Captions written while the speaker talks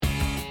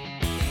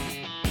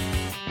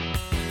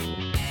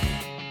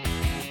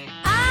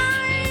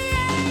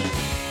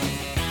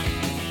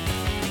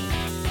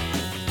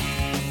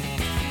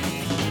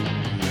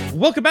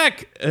Welcome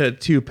back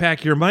to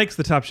Pack Your Mics,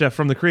 the Top Chef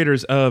from the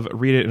creators of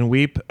Read It and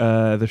Weep,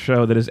 the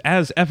show that is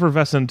as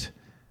effervescent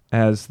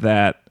as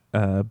that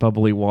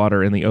bubbly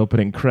water in the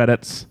opening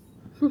credits.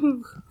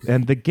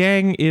 And the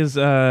gang is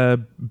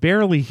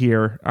barely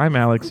here. I'm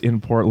Alex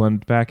in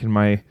Portland, back in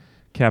my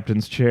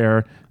captain's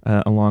chair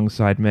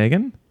alongside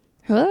Megan.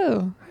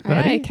 Hello.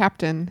 Hi,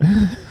 Captain.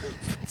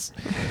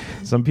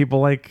 Some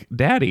people like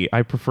Daddy.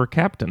 I prefer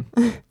Captain.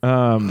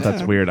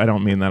 That's weird. I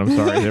don't mean that. I'm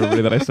sorry to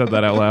everybody that I said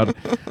that out loud.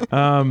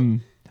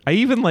 I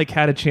even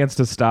had a chance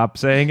to stop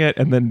saying it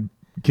and then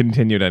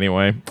continued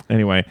anyway.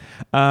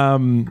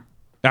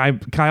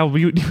 Kyle, will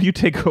you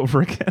take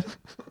over again?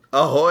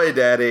 Ahoy,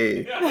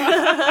 Daddy.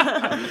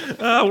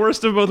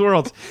 Worst of both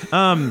worlds.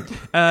 And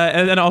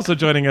then also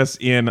joining us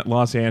in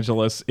Los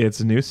Angeles,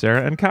 it's new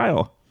Sarah and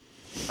Kyle.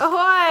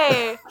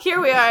 Ahoy! Here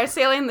we are,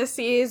 sailing the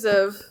seas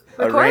of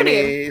recording.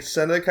 A rainy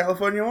Southern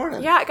California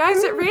morning. Yeah,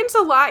 guys, it rains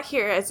a lot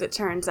here, as it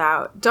turns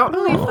out. Don't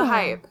believe the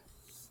hype.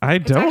 I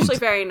don't. It's actually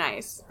very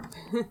nice.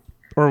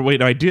 Or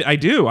wait, I do.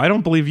 I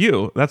don't believe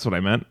you. That's what I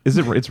meant. Is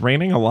it? It's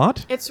raining a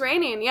lot. It's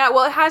raining. Yeah.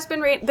 Well, it has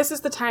been rain. This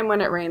is the time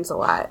when it rains a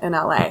lot in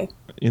LA.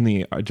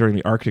 During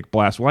the Arctic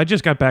blast. Well, I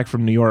just got back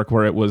from New York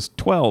where it was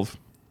 12.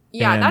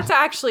 Yeah, that's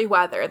actually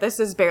weather.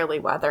 This is barely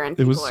weather, and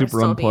people it was super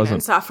are still unpleasant. being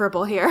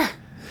insufferable here.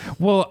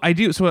 Well, I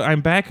do. So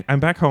I'm back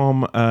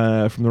home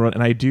from the road,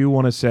 and I do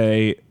want to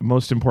say,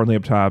 most importantly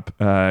up top,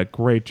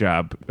 great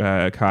job,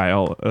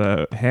 Kyle,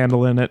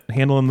 handling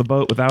the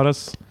boat without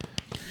us.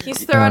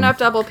 He's throwing up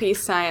double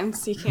peace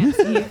signs. You can't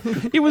see.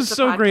 It was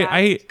so great.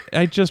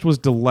 I just was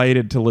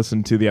delighted to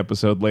listen to the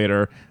episode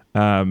later.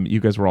 You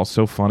guys were all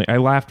so funny. I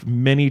laughed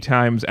many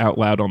times out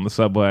loud on the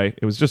subway.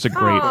 It was just a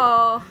great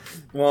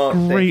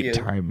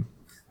time.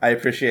 I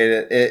appreciate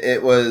it.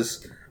 It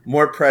was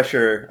more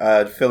pressure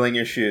filling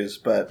your shoes,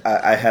 but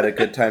I had a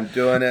good time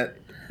doing it.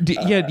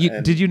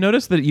 Did you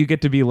notice that you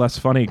get to be less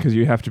funny because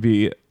you have to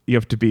be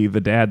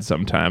the dad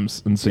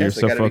sometimes, and so you're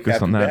so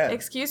focused on that. Dad.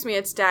 Excuse me,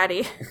 it's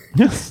Daddy.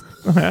 Yes.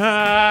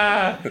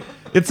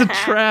 It's a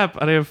trap,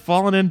 and I have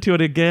fallen into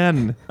it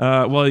again.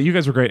 Well, you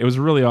guys were great. It was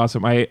really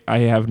awesome. I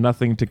have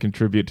nothing to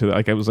contribute to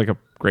that. It was a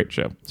great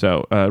show.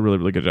 So really,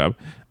 really good job.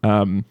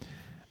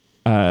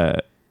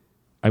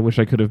 I wish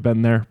I could have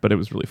been there, but it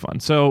was really fun.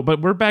 So,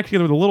 but we're back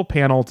together with a little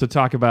panel to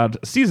talk about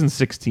season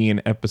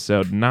 16,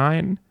 episode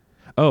 9.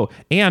 Oh,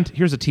 and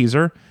here's a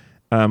teaser.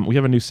 We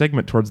have a new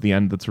segment towards the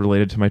end that's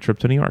related to my trip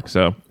to New York.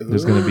 So we're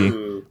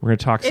going to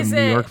talk some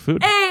New York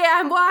food. Hey,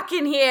 I'm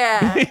walking here.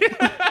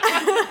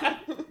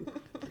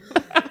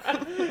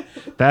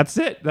 That's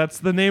it. That's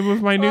the name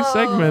of my new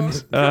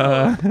segment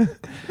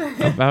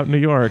about New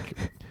York.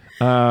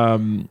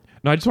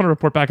 No, I just want to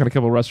report back on a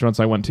couple of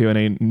restaurants I went to in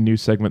a new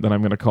segment that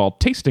I'm going to call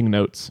Tasting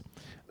Notes.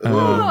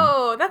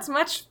 Oh, that's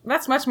much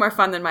more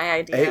fun than my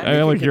idea. Hey,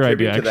 I like your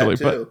idea, actually.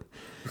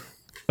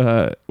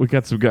 But we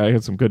got some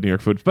good New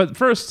York food. But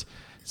first,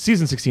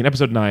 season 16,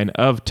 episode 9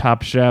 of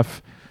Top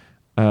Chef.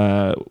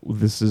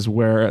 This is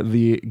where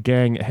the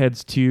gang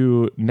heads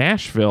to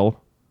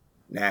Nashville.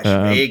 Nash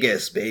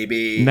Vegas,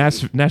 baby.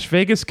 Nash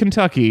Vegas,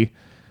 Kentucky.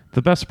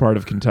 The best part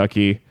of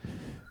Kentucky.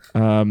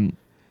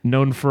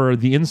 Known for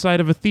the inside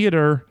of a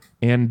theater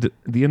and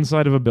the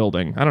inside of a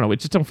building. I don't know. I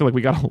just don't feel like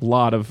we got a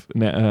lot of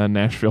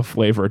Nashville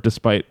flavor,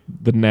 despite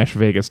the Nash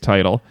Vegas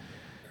title.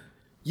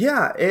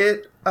 Yeah,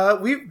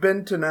 we've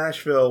been to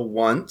Nashville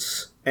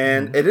once,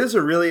 and it is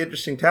a really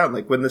interesting town.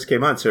 When this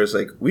came on, Sarah's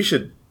like, we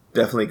should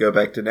definitely go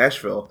back to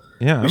Nashville.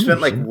 Yeah, we spent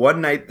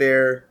one night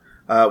there.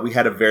 We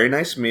had a very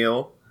nice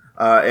meal,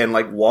 and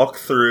walked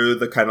through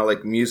the kind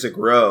of Music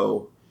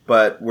Row.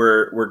 But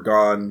we're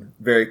gone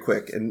very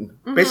quick, and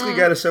basically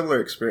got a similar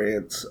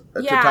experience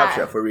to Top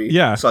Chef, where we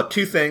saw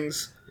two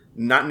things,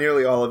 not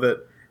nearly all of it,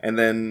 and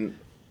then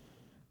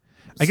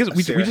I guess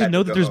we just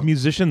know that there's home.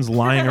 Musicians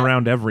lying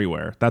around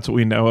everywhere. That's what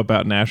we know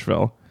about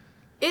Nashville.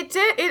 It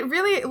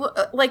really,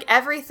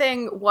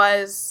 everything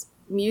was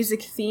music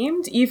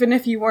themed, even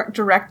if you weren't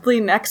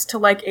directly next to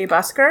a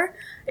busker.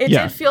 It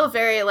did feel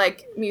very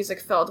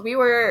music filled.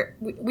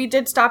 We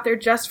did stop there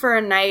just for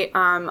a night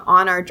on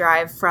our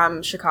drive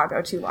from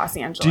Chicago to Los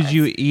Angeles. Did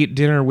you eat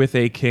dinner with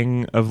a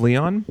King of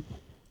Leon?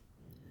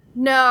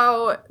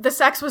 No, the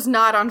sex was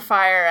not on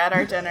fire at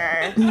our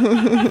dinner.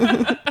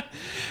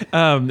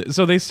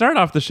 So they start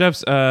off the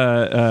chefs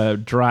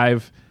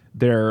drive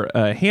their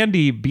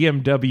handy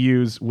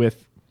BMWs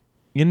with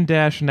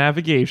in-dash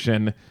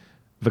navigation,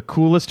 the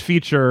coolest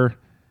feature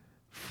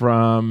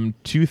from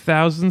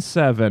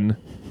 2007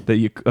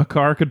 that a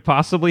car could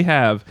possibly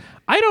have.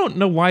 I don't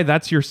know why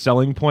that's your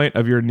selling point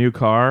of your new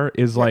car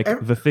is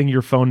the thing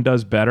your phone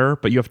does better,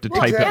 but you have to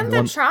type it in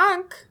the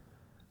trunk.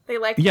 They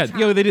the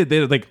trunk. They did.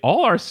 They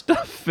all our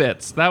stuff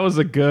fits. That was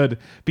a good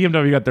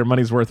BMW. Got their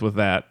money's worth with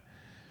that.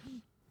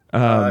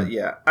 I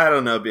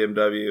don't know,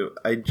 BMW.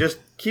 I just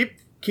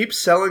keep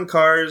selling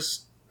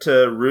cars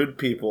to rude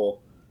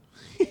people.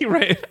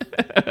 Right.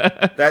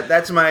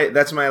 That's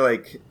my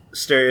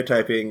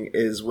stereotyping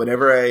is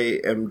whenever I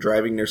am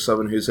driving near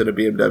someone who's in a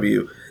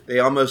BMW, they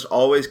almost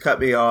always cut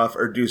me off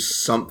or do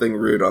something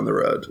rude on the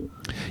road.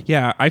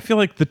 Yeah, I feel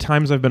like the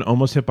times I've been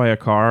almost hit by a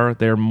car,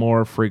 they're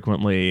more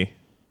frequently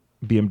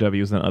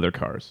BMWs than other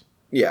cars.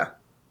 Yeah.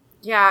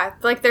 Yeah,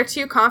 like they're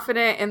too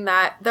confident in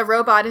that the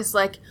robot is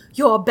like,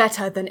 you're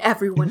better than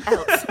everyone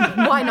else.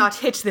 Why not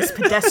hit this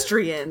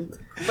pedestrian?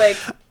 Like,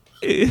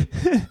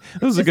 that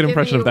was a good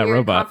impression of that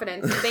robot.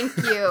 Confidence. Thank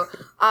you.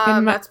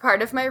 That's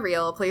part of my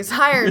reel. Please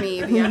hire me,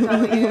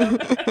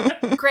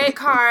 BMW. Great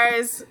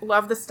cars.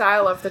 Love the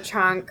style of the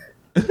trunk.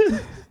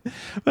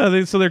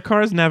 So their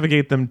cars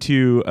navigate them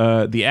to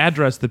the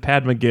address that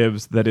Padma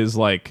gives that is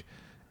like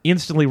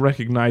instantly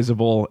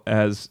recognizable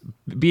as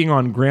being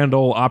on Grand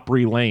Ole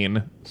Opry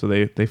Lane. So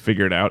they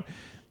figure it out.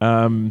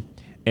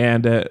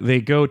 And they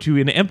go to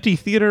an empty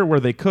theater where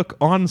they cook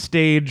on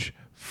stage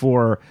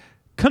for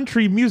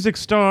country music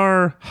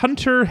star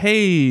Hunter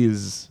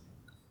Hayes.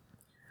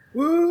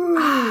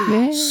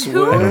 Woo!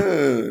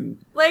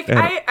 Swoon. Like,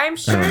 I'm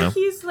sure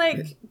he's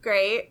like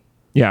great.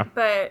 Yeah.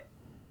 But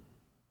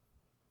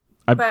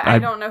I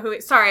don't know who.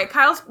 Sorry,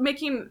 Kyle's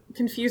making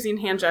confusing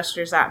hand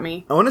gestures at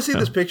me. I want to see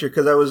this picture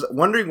because I was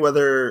wondering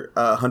whether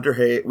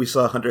we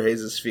saw Hunter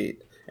Hayes'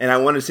 feet, and I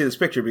wanted to see this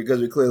picture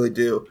because we clearly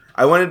do.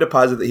 I wanted to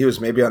posit that he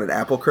was maybe on an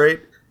apple crate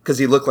because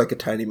he looked like a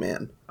tiny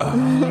man.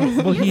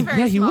 Well,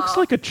 he looks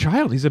like a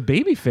child. He's a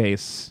baby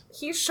face.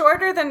 He's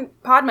shorter than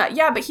Padma.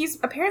 Yeah, but he's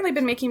apparently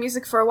been making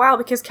music for a while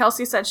because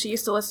Kelsey said she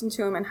used to listen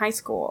to him in high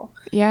school.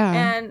 Yeah.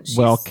 And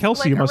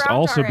Kelsey must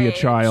also be a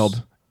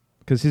child.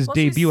 Because his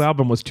debut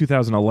album was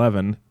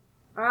 2011.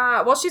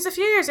 Well, she's a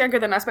few years younger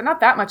than us, but not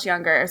that much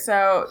younger.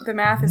 So the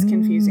math is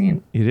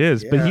confusing. It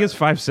is, but he is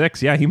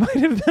 5'6". Yeah, he might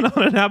have been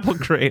on an apple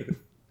crate.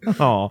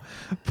 Oh,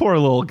 poor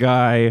little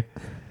guy.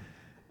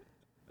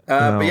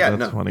 But yeah,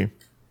 that's funny.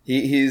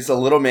 He's a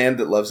little man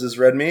that loves his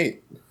red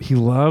meat. He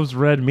loves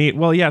red meat.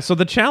 Well, yeah, so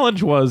the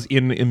challenge was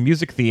in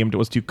music themed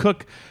was to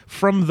cook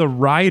from the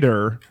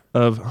rider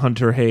of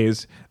Hunter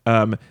Hayes.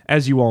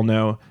 As you all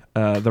know,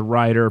 the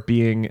rider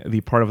being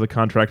the part of the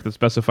contract that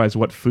specifies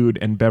what food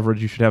and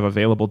beverage you should have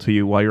available to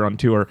you while you're on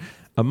tour,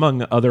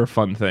 among other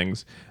fun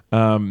things.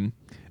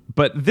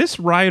 But this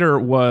rider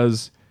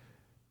was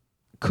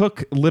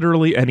cook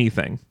literally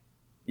anything.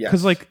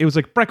 Because it was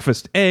like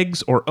breakfast,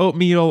 eggs or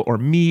oatmeal or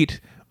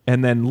meat,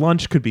 and then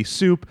lunch could be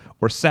soup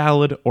or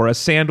salad or a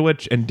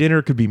sandwich, and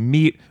dinner could be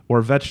meat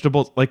or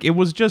vegetables. Like, it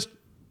was just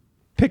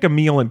pick a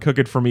meal and cook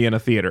it for me in a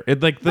theater. I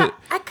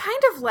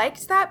kind of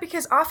liked that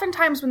because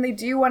oftentimes when they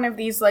do one of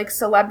these like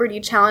celebrity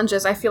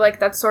challenges, I feel like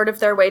that's sort of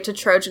their way to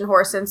Trojan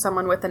horse in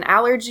someone with an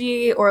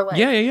allergy or like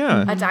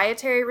a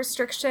dietary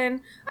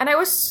restriction. And I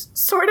was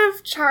sort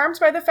of charmed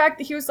by the fact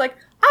that he was like,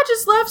 I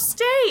just love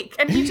steak.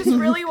 And he just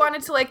really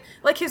wanted to like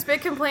his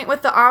big complaint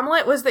with the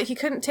omelet was that he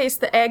couldn't taste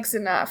the eggs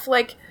enough.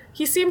 Like,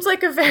 he seems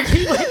like a very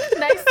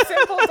nice,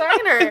 simple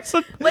diner.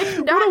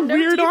 What a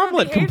weird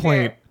omelet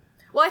complaint.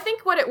 Well, I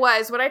think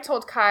what I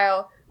told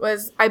Kyle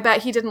was I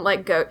bet he didn't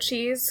like goat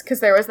cheese because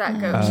there was that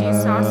goat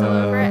cheese sauce all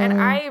over it.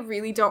 And I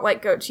really don't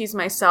like goat cheese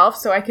myself,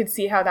 so I could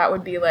see how that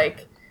would be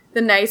like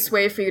the nice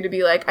way for you to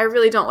be like, I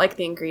really don't like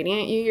the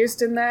ingredient you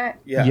used in that.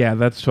 Yeah,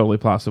 that's totally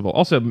possible.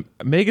 Also,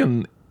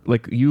 Megan,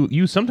 like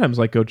you sometimes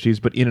like goat cheese,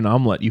 but in an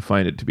omelet you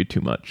find it to be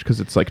too much because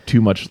it's like too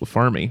much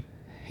farmy.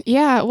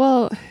 Yeah,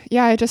 well,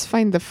 I just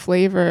find the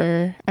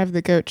flavor of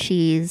the goat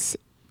cheese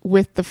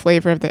with the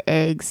flavor of the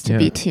eggs to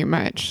be too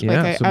much.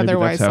 Yeah, like I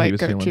otherwise like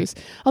goat cheese.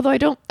 Although I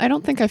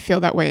don't think I feel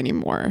that way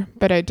anymore.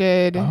 But I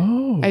did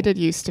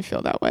used to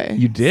feel that way.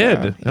 You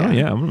did? So, yeah. Oh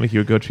yeah, I'm gonna make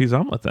you a goat cheese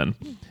omelet then.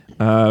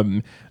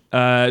 It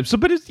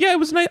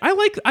was nice.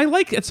 I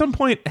like at some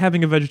point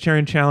having a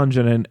vegetarian challenge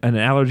and an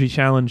allergy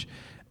challenge,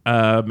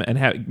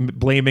 and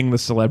blaming the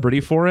celebrity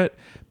for it.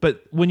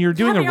 But when you're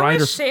doing a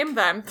rider, shame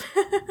them.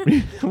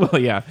 Well,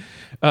 yeah.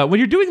 When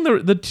you're doing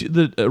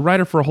the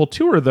rider for a whole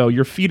tour, though,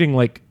 you're feeding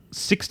like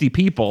 60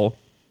 people,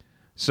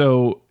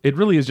 so it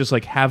really is just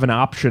like have an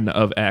option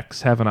of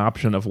X, have an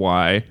option of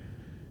Y,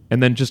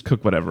 and then just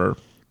cook whatever.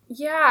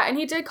 Yeah, and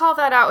he did call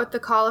that out with the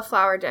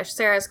cauliflower dish,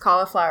 Sarah's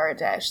cauliflower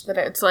dish, that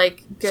it's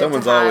like good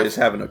someone's always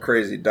having a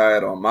crazy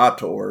diet on my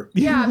tour.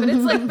 Yeah, but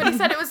it's like, but he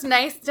said it was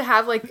nice to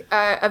have like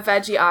a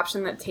veggie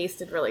option that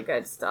tasted really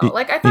good still.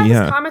 Like, I thought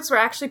his comments were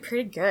actually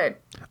pretty good.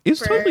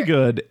 It's totally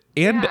good,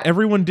 and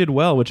everyone did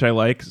well, which I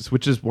like,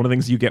 which is one of the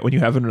things you get when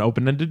you have an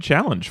open-ended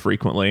challenge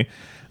frequently.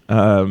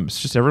 It's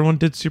just everyone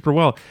did super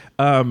well.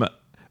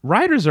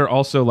 Riders are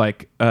also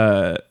like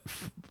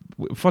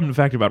fun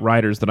fact about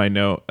riders that I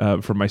know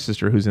from my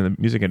sister who's in the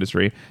music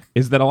industry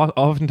is that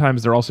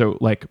oftentimes they're also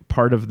like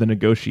part of the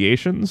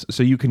negotiations.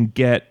 So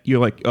you're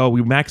like, oh,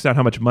 we maxed out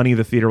how much money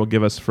the theater will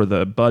give us for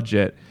the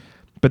budget,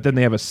 but then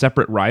they have a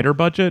separate rider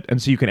budget,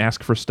 and so you can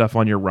ask for stuff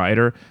on your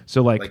rider.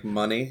 So like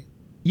money.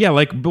 Yeah,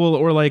 like it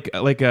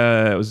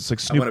was like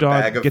Snoop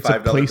Dogg gets a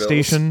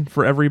PlayStation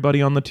for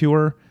everybody on the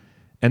tour,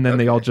 and then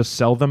they all just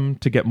sell them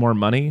to get more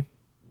money.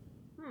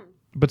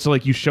 But so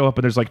like you show up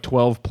and there's like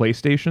 12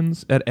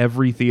 PlayStations at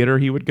every theater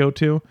he would go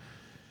to.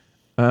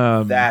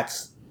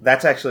 That's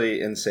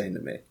actually insane to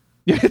me.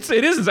 Yeah, it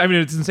is. I mean,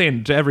 it's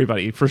insane to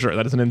everybody for sure.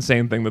 That is an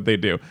insane thing that they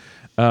do.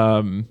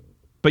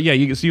 But yeah,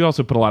 you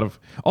also put a lot of.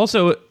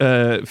 Also,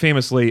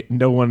 famously,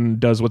 no one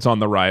does what's on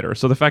the rider.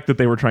 So the fact that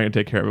they were trying to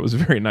take care of it was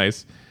very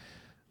nice.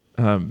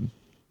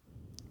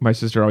 My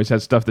sister always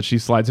has stuff that she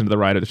slides into the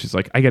rider that she's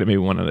like, I get it maybe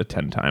 1 out of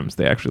 10 times.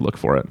 They actually look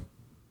for it.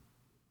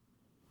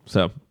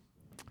 So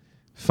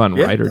fun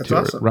rider tour,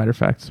 awesome. Rider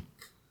facts.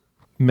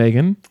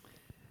 Megan.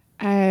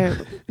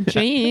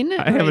 Jane.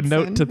 I have a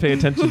note to pay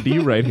attention to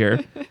you right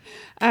here.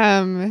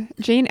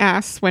 Jane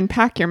asks, when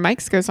Pack Your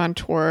Mics goes on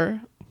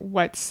tour,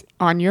 what's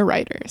on your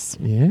riders?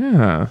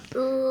 Yeah.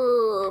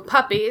 Ooh,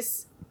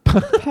 puppies.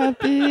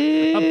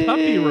 Puppy. A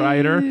puppy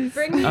rider.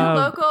 Bring me a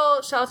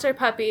local shelter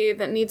puppy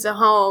that needs a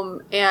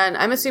home, and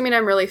I'm assuming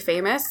I'm really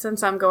famous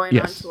since I'm going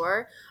on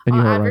tour.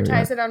 I'll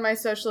advertise it on my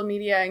social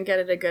media and get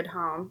it a good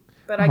home.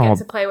 But I get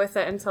to play with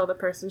it until the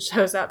person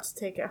shows up to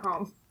take it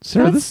home.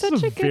 Sarah, this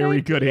is a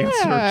very good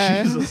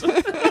answer. Jesus.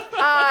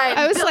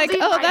 I was like,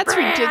 that's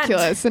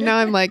ridiculous. And now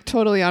I'm like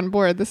totally on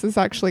board. This is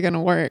actually going to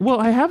work. Well,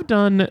 I have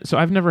done, so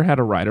I've never had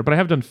a rider, but I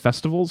have done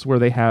festivals where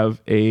they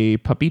have a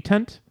puppy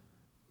tent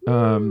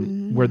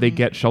where they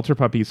get shelter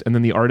puppies, and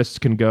then the artists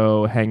can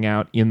go hang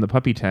out in the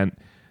puppy tent.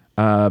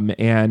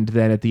 And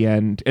then at the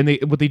end, and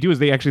what they do is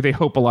they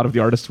hope a lot of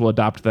the artists will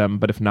adopt them,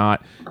 but if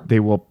not, they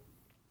will.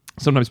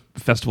 Sometimes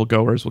festival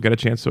goers will get a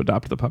chance to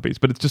adopt the puppies,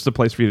 but it's just a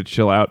place for you to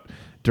chill out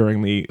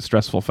during the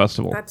stressful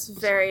festival. That's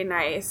very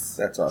nice.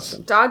 That's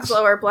awesome. Dogs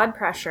lower blood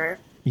pressure.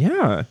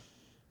 Yeah.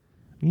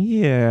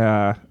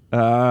 That's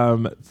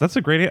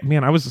a great,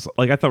 man. I thought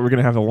we were going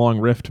to have a long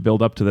riff to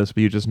build up to this,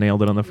 but you just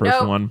nailed it on the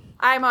first one.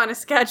 I'm on a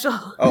schedule.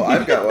 Oh,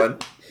 I've got one.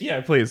 Yeah,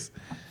 please.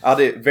 I'll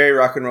do it very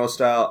rock and roll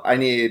style. I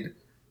need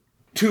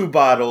 2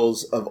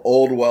 bottles of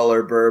Old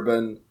Weller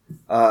bourbon.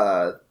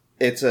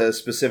 It's a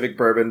specific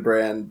bourbon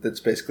brand that's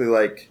basically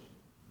like,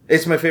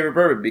 it's my favorite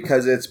bourbon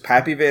because it's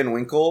Pappy Van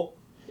Winkle.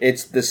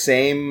 It's the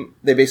same,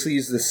 they basically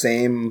use the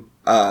same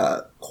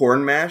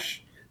corn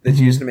mash that's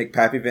used to make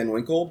Pappy Van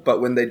Winkle, but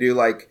when they do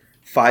like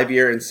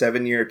 5-year and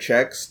 7-year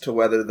checks to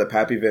whether the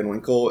Pappy Van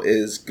Winkle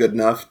is good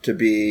enough to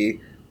be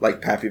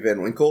like Pappy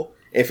Van Winkle,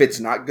 if it's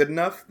not good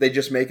enough, they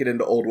just make it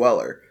into Old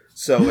Weller.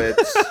 So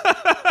it's...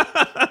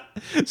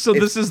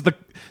 This is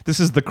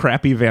the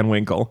crappy Van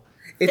Winkle.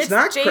 It's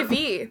not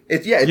JV.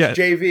 It's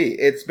JV.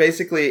 It's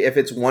basically if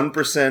it's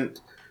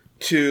 1%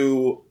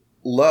 too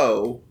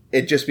low,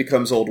 it just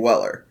becomes Old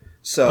Weller.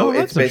 So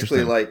it's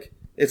basically like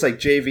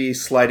JV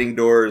sliding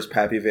doors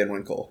Pappy Van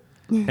Winkle.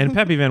 And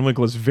Pappy Van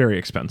Winkle is very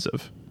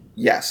expensive.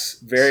 Yes,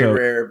 very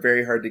rare,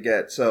 very hard to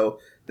get. So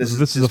this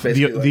is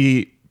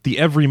the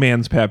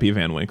everyman's Pappy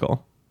Van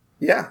Winkle.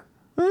 Yeah,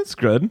 that's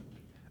good.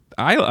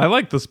 I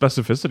like the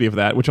specificity of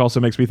that, which also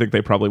makes me think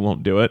they probably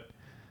won't do it.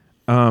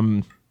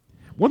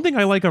 One thing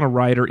I like on a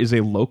rider is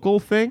a local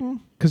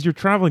thing, because you're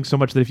traveling so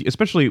much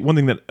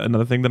that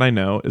another thing that I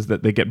know is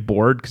that they get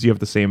bored because you have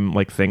the same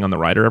like thing on the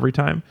rider every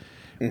time.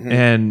 Mm-hmm.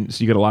 And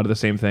so you get a lot of the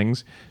same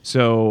things.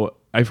 So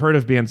I've heard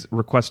of bands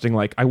requesting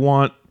like, I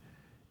want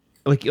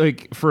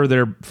like for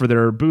their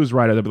booze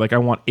rider, they'll be like, I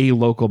want a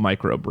local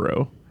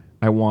microbrew.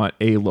 I want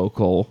a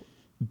local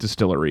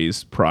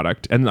distilleries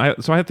product. And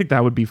so I think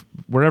that would be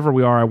wherever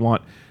we are, I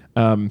want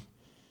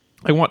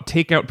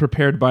takeout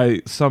prepared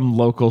by some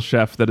local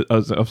chef that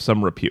is of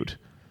some repute.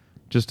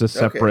 Just a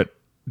separate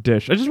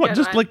dish. I just want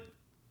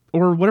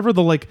or whatever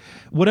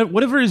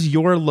whatever is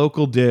your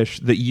local dish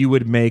that you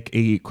would make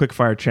a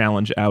quickfire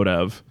challenge out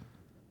of.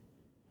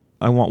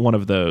 I want one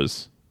of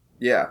those.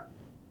 Yeah.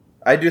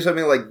 I do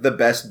something like the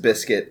best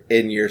biscuit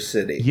in your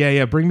city.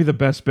 Yeah, bring me the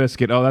best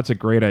biscuit. Oh, that's a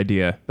great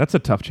idea. That's a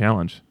tough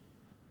challenge.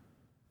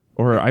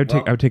 Or I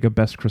would take a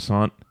best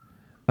croissant.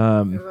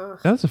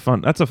 That's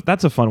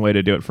a fun way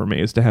to do it for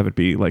me, is to have it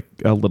be like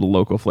a little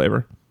local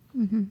flavor.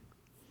 Mm-hmm.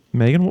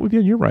 Megan, what would be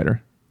on your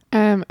rider?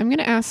 I'm going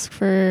to ask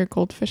for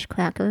goldfish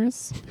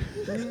crackers.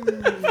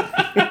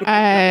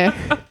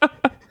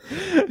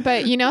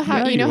 But you know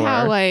how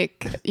how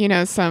like,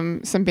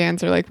 some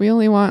bands are like, we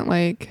only want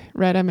like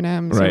red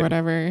M&Ms or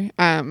whatever.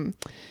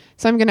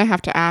 So I'm going to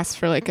have to ask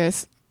for like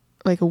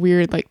a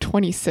weird like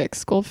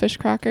 26 goldfish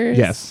crackers.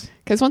 Yes.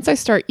 Because once I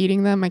start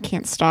eating them, I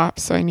can't stop.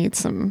 So I need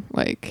some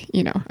I'm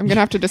going to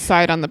have to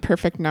decide on the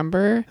perfect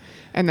number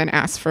and then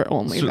ask for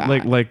only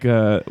that.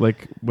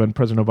 Like when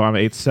President Obama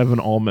ate 7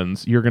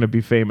 almonds, you're going to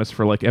be famous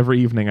for like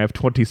every evening I have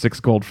 26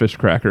 goldfish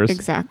crackers.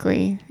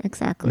 Exactly.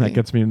 And that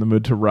gets me in the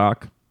mood to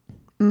rock.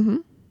 Mm-hmm.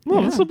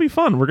 Well, this will be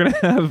fun. We're going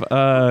to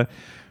have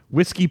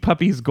whiskey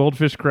puppies,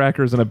 goldfish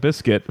crackers, and a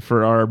biscuit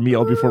for our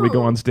meal before we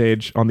go on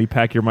stage on the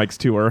Pack Your Mics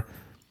tour.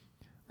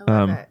 I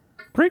love it.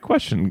 Great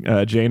question,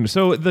 Jane.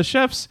 So the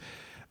chefs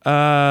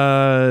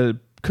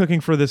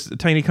cooking for this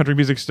tiny country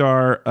music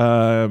star,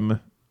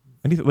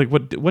 anything like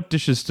what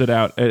dishes stood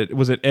out?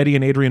 Was it Eddie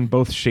and Adrian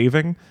both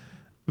shaving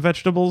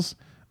vegetables,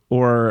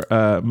 or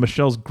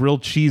Michelle's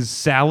grilled cheese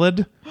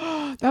salad?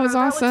 That was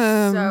awesome.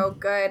 That was so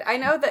good. I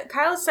know that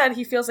Kyle said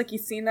he feels like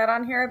he's seen that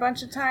on here a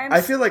bunch of times. I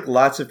feel like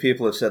lots of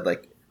people have said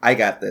like, I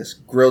got this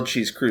grilled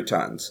cheese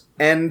croutons,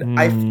 and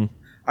I'm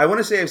I want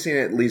to say I've seen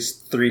it at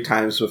least 3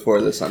 times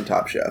before this on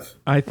Top Chef.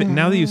 I think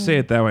now that you say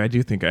it that way, I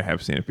do think I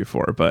have seen it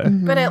before, but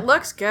but it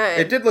looks good.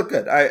 It did look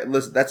good.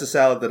 Listen, that's a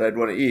salad that I'd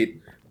want to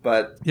eat.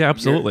 But yeah,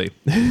 absolutely.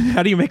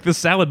 How do you make the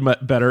salad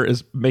better?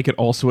 Is make it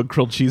also a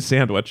grilled cheese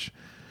sandwich.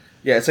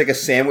 Yeah, it's like a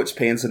sandwich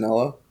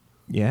panzanella.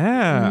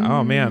 Yeah.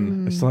 Oh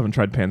man, I still haven't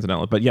tried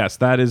panzanella, but yes,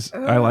 that is.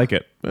 I like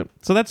it.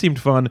 So that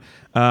seemed fun.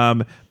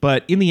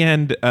 But in the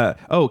end,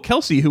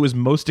 Kelsey, who was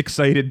most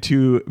excited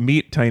to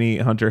meet Tiny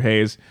Hunter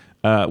Hayes,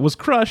 was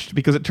crushed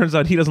because it turns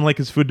out he doesn't like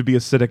his food to be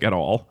acidic at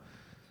all.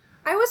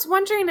 I was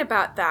wondering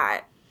about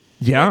that.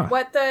 Yeah.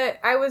 Like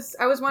I was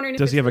wondering if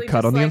does he have a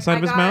cut on the inside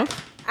of his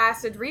mouth?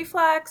 Acid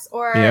reflux,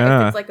 or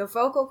if it's like a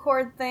vocal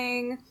cord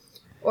thing,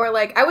 or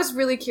like I was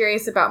really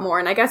curious about more.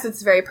 And I guess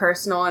it's very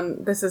personal,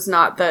 and this is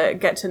not the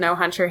get to know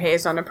Hunter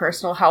Hayes on a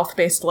personal health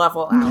based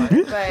level hour.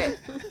 But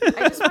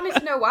I just wanted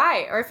to know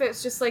why, or if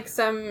it's just like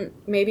some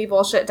maybe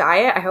bullshit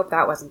diet. I hope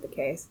that wasn't the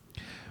case.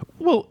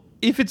 Well,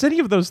 if it's any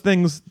of those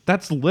things,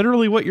 that's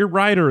literally what your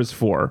rider is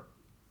for.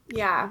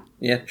 Yeah.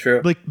 Yeah,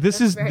 true. Like this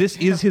is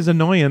his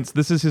annoyance.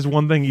 This is his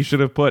one thing you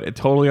should have put.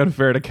 It's totally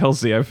unfair to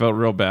Kelsey. I felt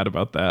real bad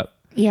about that.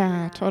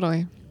 Yeah,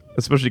 totally.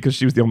 Especially because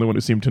she was the only one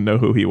who seemed to know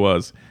who he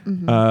was.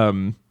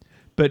 Mm-hmm.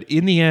 But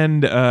in the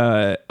end,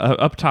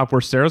 up top were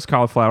Sarah's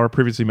cauliflower,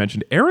 previously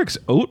mentioned, Eric's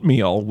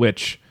oatmeal,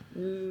 which...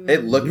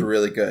 It looked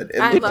really good.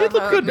 I it love did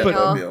look good, but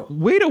oatmeal.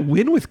 Way to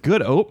win with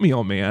good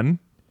oatmeal, man.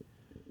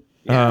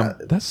 Yeah.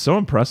 That's so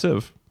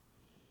impressive.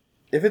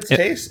 If it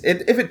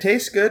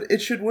tastes good,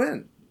 it should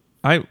win.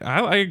 I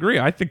agree.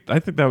 I think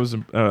that was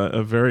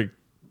it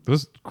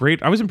was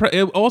great. I was impressed.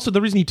 Also, the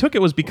reason he took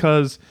it was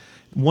because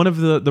one of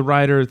the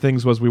rider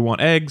things was we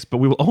want eggs, but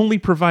we will only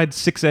provide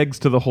 6 eggs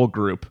to the whole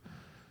group.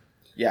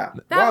 Yeah,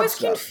 that was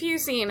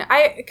confusing.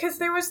 Because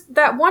there was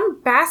that one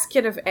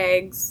basket of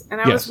eggs,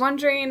 and I was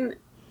wondering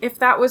if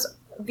that was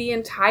the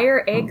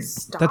entire egg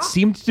stock. That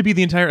seemed to be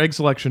the entire egg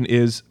selection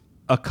is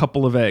a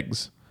couple of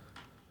eggs.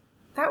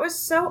 That was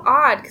so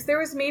odd because there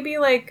was maybe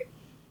like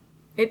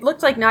it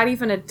looked like not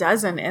even a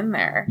dozen in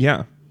there.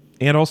 Yeah,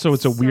 and also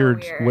it's a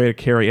weird way to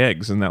carry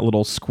eggs in that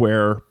little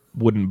square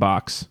wooden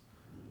box.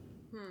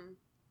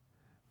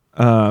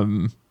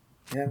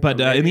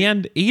 But in the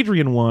end,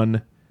 Adrian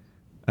won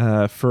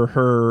for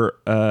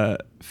her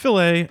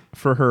fillet,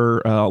 for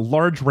her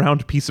large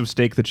round piece of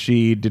steak that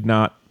she did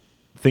not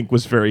think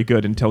was very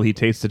good until he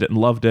tasted it and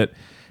loved it.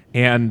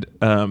 And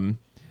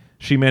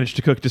she managed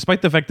to cook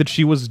despite the fact that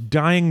she was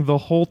dying the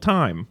whole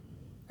time.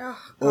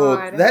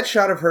 Oh, that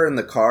shot of her in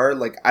the car,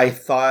 like I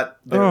thought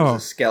there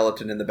was a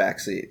skeleton in the back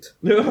seat.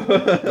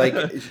 Like,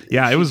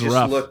 yeah, it was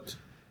rough. Looked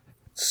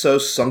so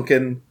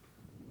sunken.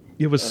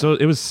 And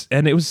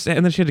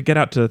then she had to get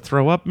out to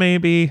throw up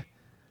maybe,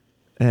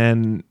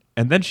 and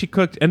then she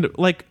cooked. And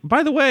like,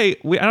 by the way,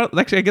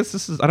 I guess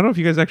this is, I don't know if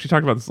you guys actually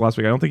talked about this last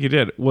week. I don't think you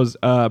did.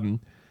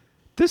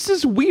 This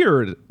is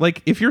weird.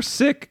 Like, if you're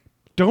sick,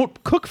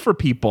 don't cook for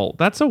people.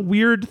 That's a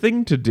weird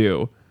thing to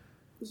do.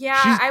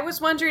 Yeah, I was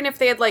wondering if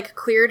they had like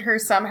cleared her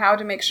somehow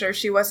to make sure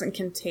she wasn't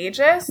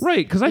contagious.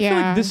 Right, because I feel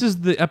like this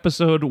is the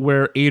episode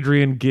where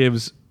Adrian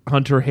gives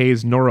Hunter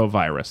Hayes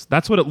norovirus.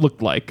 That's what it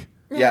looked like.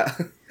 Yeah.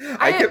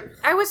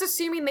 I was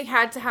assuming they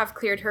had to have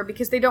cleared her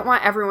because they don't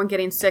want everyone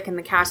getting sick in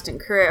the cast and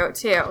crew,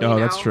 too. Oh,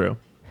 that's true.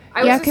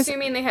 I was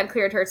assuming they had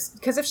cleared her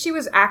because if she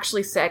was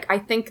actually sick, I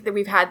think that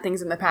we've had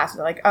things in the past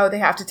that are like, oh, they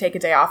have to take a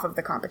day off of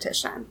the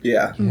competition.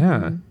 Yeah.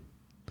 Yeah.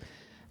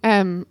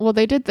 Well,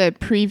 they did the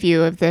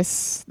preview of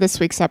this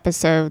week's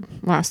episode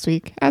last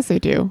week, as they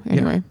do.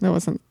 Anyway, that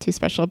wasn't too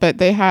special. But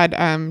they had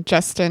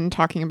Justin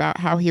talking about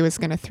how he was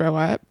going to throw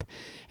up.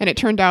 And it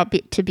turned out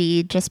to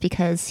be just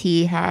because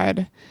he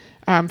had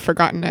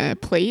forgotten a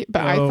plate.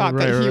 But I thought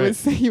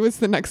that he was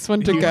the next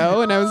one to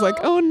go. And I was like,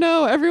 oh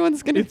no,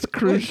 everyone's going to... It's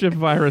cruise ship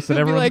virus and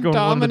everyone's like going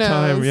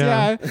dominoes, one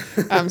at a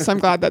time. Yeah. So I'm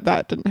glad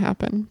that didn't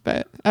happen.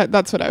 But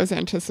that's what I was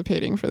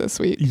anticipating for this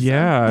week.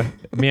 Yeah, so.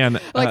 Man.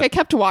 Like I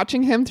kept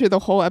watching him through the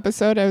whole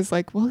episode. I was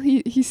like, well,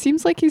 he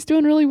seems like he's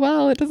doing really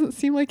well. It doesn't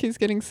seem like he's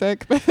getting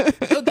sick. I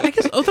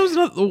guess that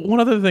was one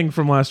other thing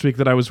from last week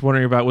that I was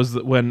wondering about was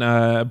that when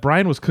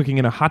Brian was cooking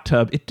in a hot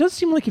tub, it does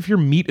seem like if your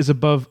meat is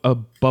above a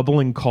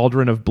bubbling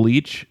cauldron of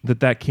bleach,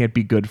 that can't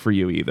be good for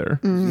you either.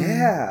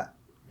 Yeah.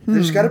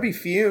 There's got to be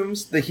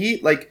fumes. The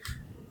heat, like...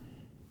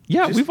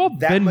 Yeah, we've all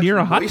been near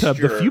a hot tub.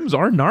 The fumes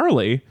are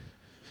gnarly.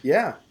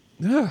 Yeah.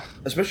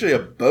 Especially a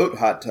boat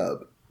hot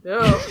tub.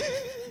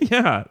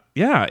 Yeah.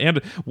 And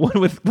one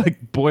with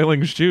like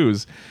boiling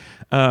shoes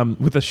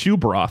with a shoe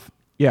broth.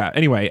 Yeah,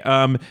 anyway,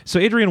 so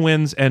Adrian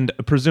wins and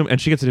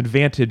she gets an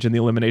advantage in the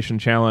elimination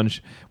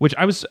challenge, which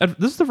this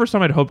is the first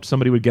time I'd hoped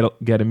somebody would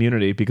get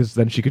immunity because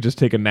then she could just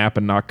take a nap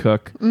and not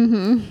cook.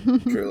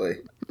 Mm-hmm. Truly.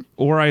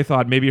 Or I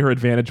thought maybe her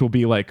advantage will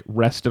be like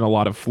rest and a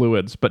lot of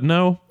fluids, but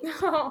no.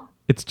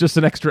 It's just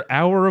an extra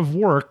hour of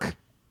work.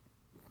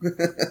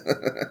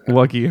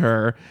 Lucky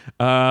her.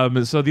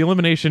 So the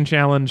elimination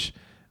challenge,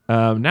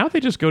 now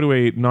they just go to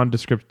a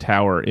nondescript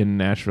tower in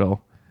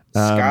Nashville.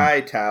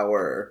 Sky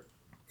Tower.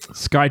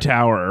 Sky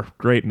Tower.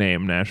 Great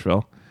name,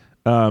 Nashville.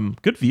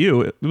 Good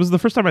view. It was the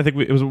first time I think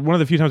it was one of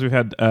the few times we've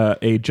had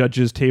a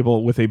judge's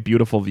table with a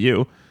beautiful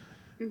view.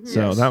 Mm-hmm.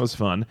 So yes. That was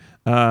fun.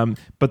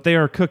 But they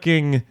are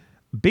cooking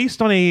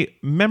based on a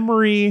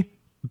memory,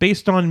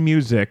 based on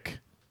music.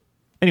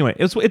 Anyway,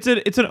 it's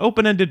an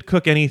open-ended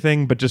cook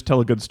anything, but just tell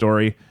a good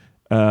story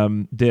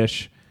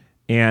dish.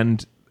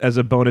 And as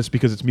a bonus,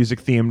 because it's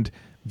music themed,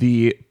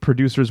 the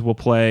producers will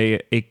play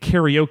a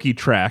karaoke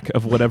track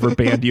of whatever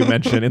band you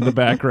mention in the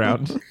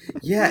background.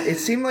 Yeah, it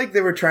seemed like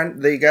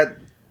they got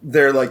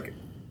their like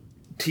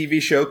TV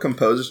show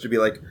composers to be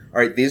like, all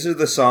right, these are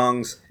the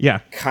songs. Yeah.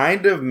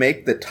 Kind of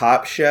make the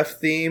Top Chef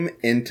theme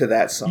into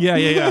that song. Yeah.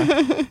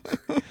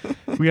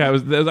 Yeah,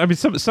 I mean,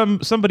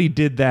 somebody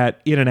did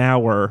that in an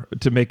hour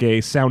to make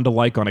a sound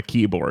alike on a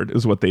keyboard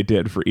is what they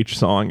did for each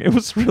song. It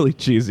was really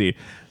cheesy.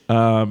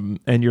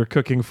 And you're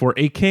cooking for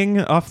a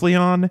King off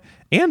Leon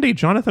and a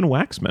Jonathan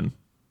Waxman,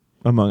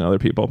 among other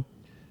people.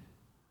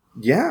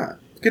 Yeah.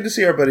 Good to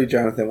see our buddy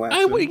Jonathan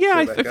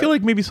Waxman. I feel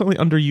like maybe something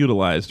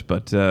underutilized,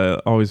 but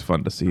always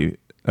fun to see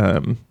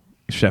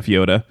Chef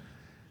Yoda.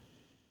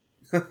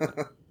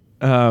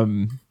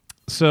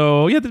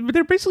 So yeah,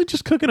 they're basically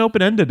just cooking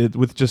open-ended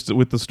with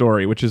the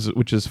story, which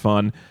is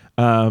fun.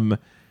 I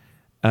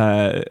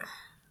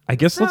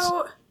guess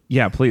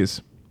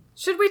please.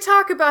 Should we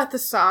talk about the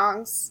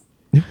songs?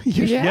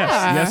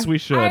 Yes, we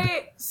should.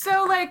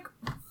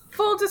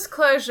 Full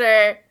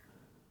disclosure,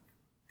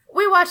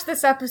 we watched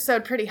this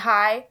episode pretty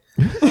high.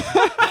 But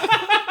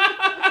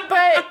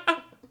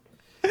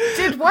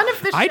did one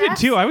of the chefs... I did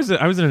too. I was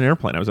in an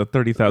airplane. I was at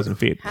 30,000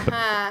 feet.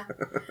 But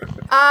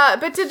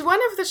did one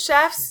of the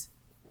chefs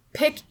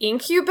pick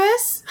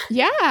Incubus?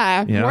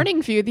 Yeah.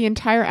 Morning View, the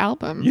entire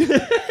album.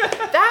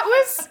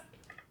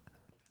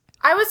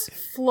 I was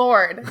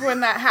floored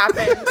when that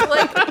happened.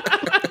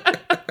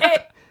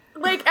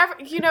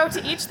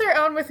 To each their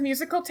own with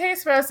musical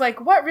taste, but I was like,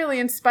 what really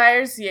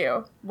inspires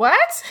you? What?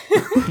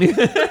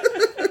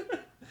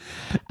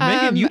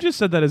 Megan, you just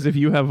said that as if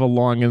you have a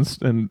long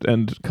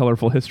and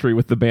colorful history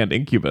with the band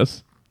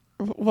Incubus.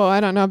 Well, I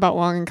don't know about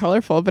long and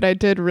colorful, but I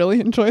did really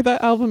enjoy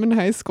that album in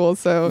high school,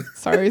 so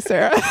sorry,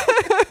 Sarah.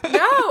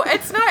 No,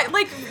 it's not.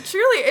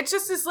 Truly, it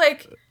just is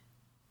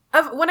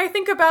when I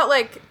think about,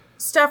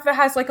 stuff that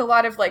has, a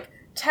lot of,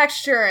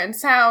 texture and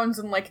sounds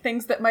and,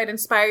 things that might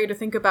inspire you to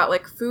think about,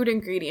 food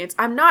ingredients,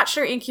 I'm not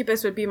sure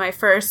Incubus would be my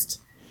first...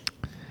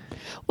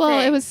 Well,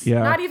 thing. It was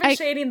not even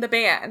shading the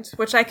band,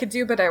 which I could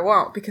do, but I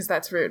won't because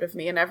that's rude of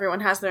me, and everyone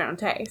has their own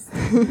taste.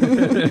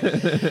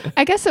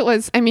 I guess it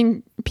was. I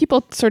mean,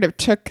 people sort of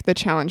took the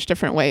challenge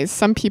different ways.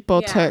 Some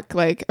people took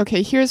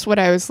okay, here's what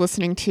I was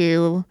listening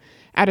to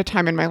at a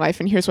time in my life,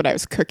 and here's what I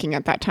was cooking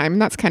at that time,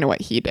 and that's kind of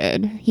what he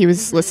did. He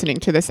was listening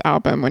to this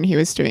album when he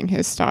was doing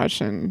his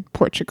stage in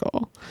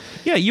Portugal.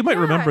 Yeah, you might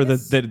remember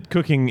that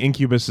cooking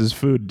Incubus's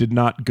food did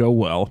not go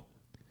well.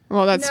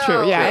 Well, that's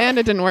true. Yeah, and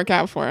it didn't work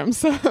out for him.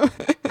 So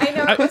I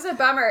know it was a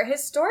bummer.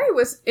 His story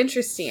was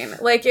interesting.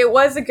 It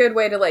was a good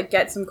way to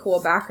get some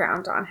cool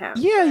background on him.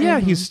 Yeah, yeah.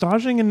 Mm-hmm. He's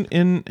staging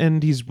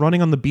and he's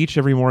running on the beach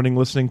every morning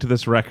listening to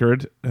this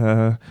record,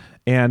 and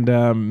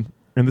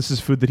this is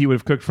food that he would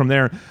have cooked from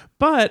there.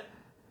 But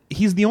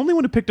he's the only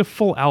one who picked a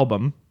full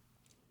album,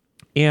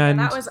 and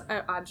that was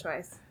an odd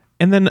choice.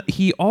 And then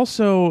he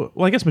also,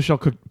 I guess Michelle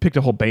picked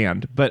a whole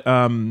band, but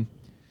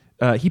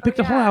he picked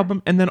a whole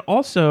album, and then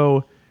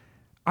also.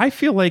 I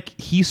feel like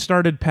he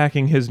started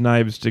packing his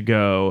knives to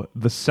go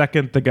the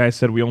second the guy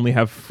said we only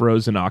have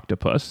frozen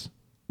octopus.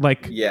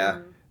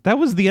 That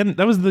was the end.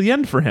 That was the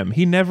end for him.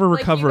 He never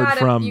recovered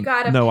from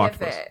no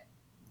octopus.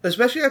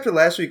 Especially after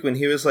last week when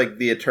he was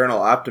the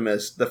eternal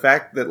optimist. The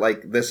fact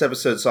that this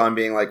episode saw him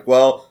being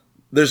well,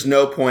 there's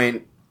no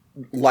point.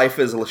 Life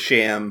is a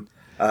sham.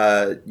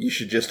 You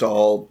should just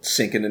all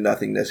sink into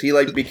nothingness. He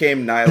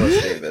became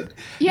nihilist David.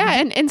 Yeah,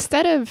 and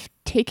instead of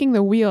taking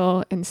the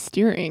wheel and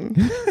steering.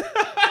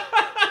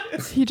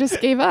 He just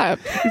gave up.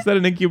 Is that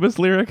an Incubus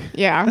lyric?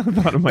 Yeah. I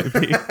thought it might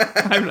be.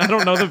 I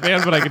don't know the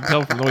band, but I can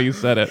tell from the way you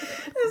said it.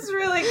 It's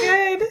really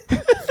good.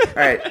 All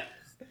right.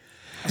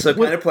 So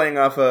kind of playing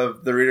off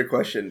of the reader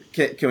question,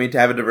 can we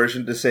have a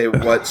diversion to say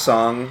what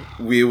song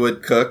we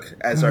would cook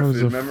as our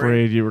food memory? I was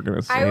afraid you were going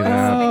to say that.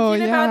 I was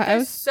thinking about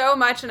this so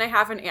much, and I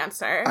have an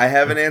answer. I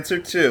have an answer,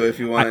 too, if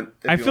you want.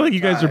 I feel like you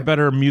guys are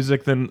better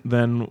music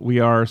than we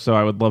are, so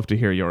I would love to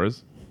hear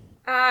yours.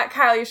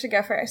 Kyle, you should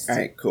go first. All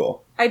right,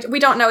 cool. We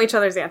don't know each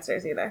other's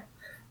answers either.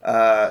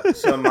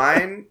 So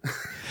mine...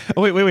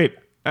 Oh, wait.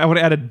 I want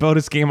to add a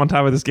bonus game on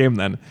top of this game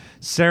then.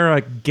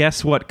 Sarah,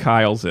 guess what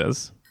Kyle's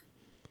is?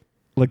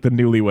 The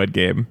newlywed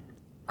game.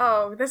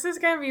 Oh, this is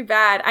going to be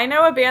bad. I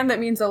know a band that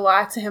means a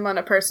lot to him on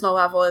a personal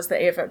level is the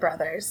Avett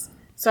Brothers.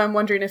 So I'm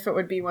wondering if it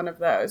would be one of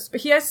those.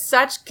 But he has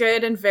such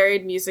good and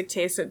varied music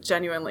taste, it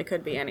genuinely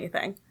could be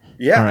anything.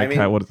 Yeah, all right,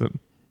 Kyle, what is it?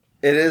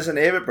 It is an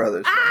Avett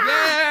Brothers.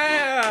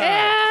 Yeah!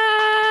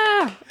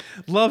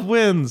 Love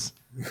wins.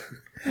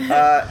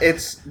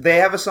 They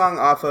have a song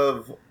off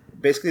of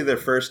basically their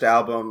first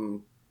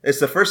album. It's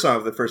the first song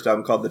of the first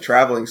album called The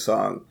Traveling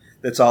Song.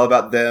 That's all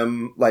about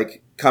them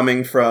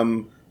coming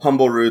from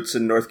humble roots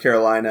in North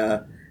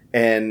Carolina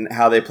and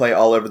how they play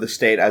all over the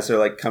state as they're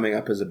like coming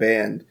up as a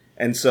band.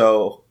 And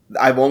so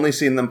I've only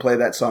seen them play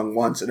that song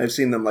once, and I've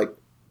seen them like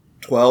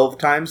 12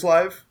 times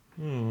live.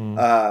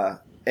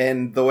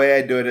 And the way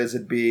I do it is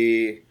it'd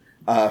be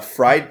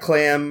fried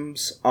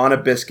clams on a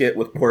biscuit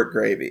with pork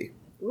gravy.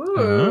 Ooh.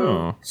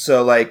 Oh.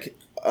 So like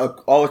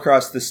all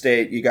across the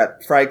state, you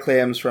got fried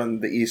clams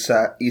from the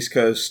east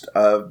coast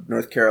of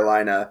North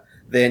Carolina.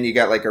 Then you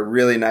got like a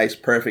really nice,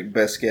 perfect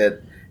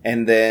biscuit.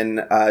 And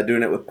then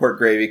doing it with pork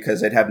gravy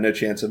because I'd have no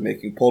chance of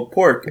making pulled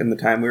pork in the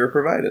time we were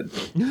provided.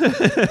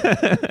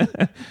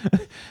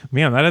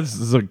 Man, this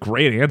is a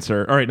great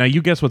answer. All right, now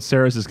you guess what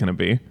Sarah's is going to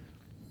be.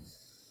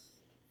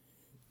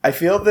 I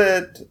feel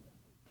that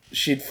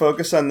she'd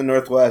focus on the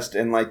Northwest,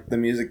 and like the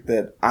music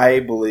that I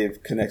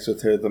believe connects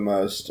with her the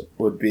most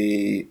would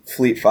be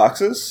Fleet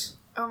Foxes.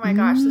 Oh my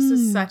gosh, this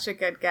is such a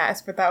good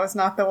guess, but that was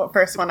not the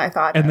first one I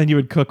thought And of. then you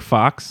would cook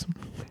fox.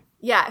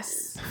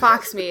 Yes,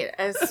 fox meat,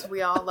 as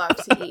we all love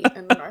to eat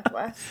in the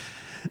Northwest.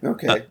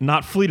 Okay.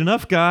 Not fleet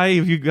enough, guy,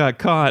 if you got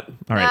caught.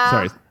 All right,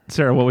 sorry.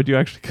 Sarah, what would you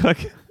actually cook?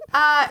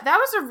 That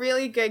was a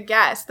really good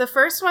guess. The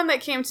first one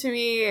that came to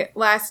me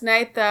last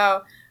night,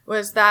 though,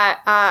 was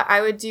that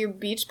I would do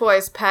Beach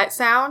Boys' Pet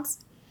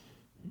Sounds.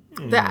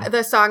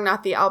 The song,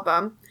 not the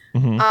album.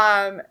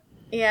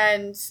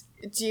 And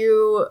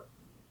do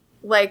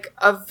like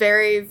a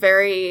very,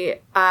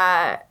 very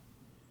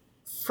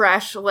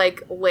fresh,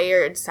 like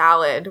layered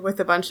salad with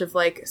a bunch of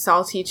like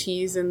salty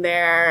cheese in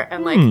there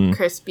and like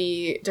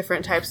crispy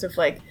different types of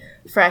like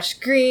fresh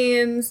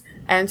greens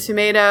and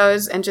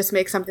tomatoes, and just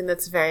make something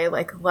that's very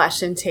like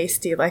lush and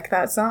tasty like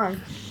that song.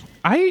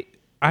 I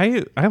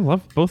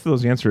love both of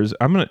those answers.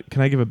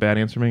 Can I give a bad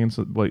answer, Megan?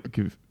 So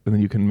and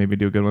then you can maybe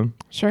do a good one.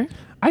 Sure.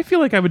 I feel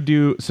like I would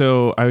do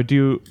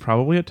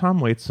probably a Tom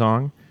Waits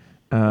song.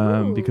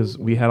 Because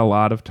we had a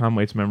lot of Tom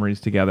Waits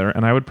memories together,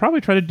 and I would probably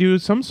try to do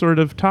some sort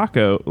of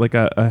taco, like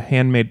a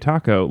handmade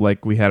taco,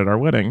 like we had at our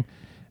wedding,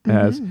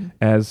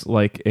 as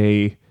like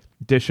a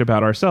dish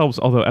about ourselves.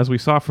 Although, as we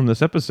saw from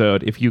this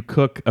episode, if you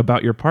cook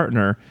about your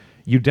partner,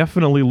 you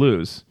definitely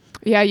lose.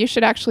 Yeah, you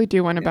should actually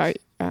do one about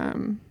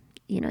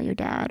your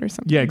dad or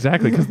something. Yeah,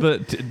 exactly. Because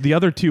the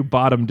other two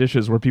bottom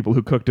dishes were people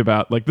who cooked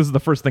about, like, this is the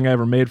first thing I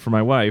ever made for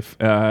my wife,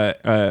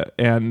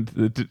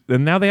 and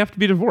now they have to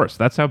be divorced.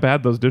 That's how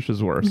bad those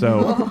dishes were.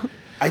 So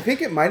I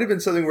think it might have been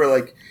something where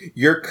like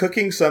you're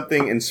cooking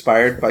something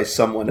inspired by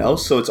someone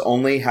else, so it's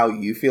only how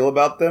you feel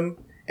about them.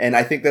 And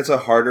I think that's a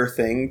harder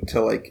thing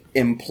to like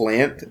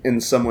implant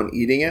in someone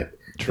eating it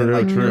than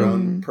like your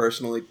own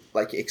personally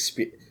like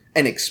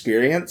an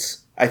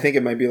experience. I think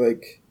it might be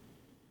like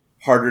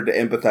harder to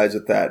empathize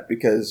with that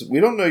because we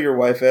don't know your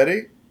wife,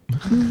 Eddie.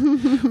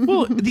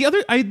 Well,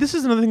 this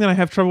is another thing that I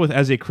have trouble with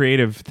as a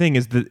creative thing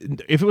is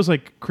that if it was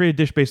like create a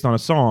dish based on a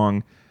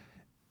song,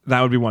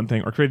 that would be one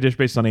thing, or create a dish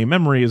based on a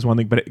memory is one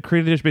thing, but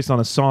create a dish based on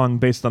a song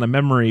based on a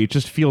memory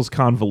just feels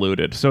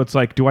convoluted. So it's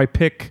like, do I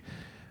pick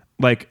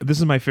like, this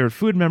is my favorite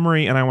food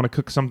memory and I want to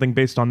cook something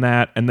based on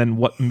that, and then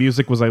what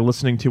music was I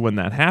listening to when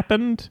that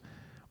happened?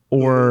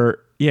 Or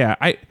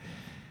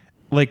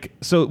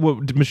so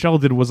what Michelle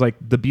did was like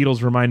the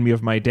Beatles remind me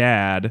of my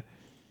dad.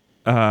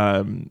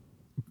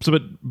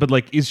 But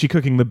like, is she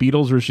cooking the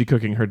Beatles or is she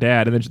cooking her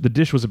dad? And then the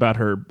dish was about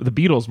the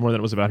Beatles more than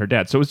it was about her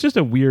dad. So it was just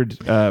a weird.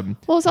 Well,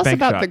 it's also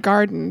about the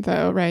garden,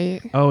 though,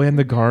 right? Oh, and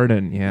the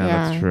garden. Yeah,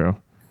 that's true.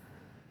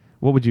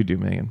 What would you do,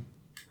 Megan?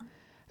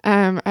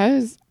 I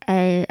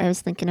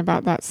was thinking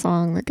about that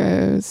song that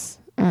goes,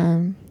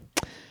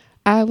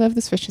 "I love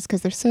those fishes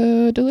because they're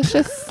so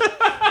delicious."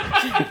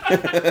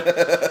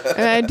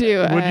 And I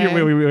do.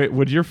 Wait.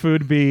 Would your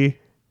food be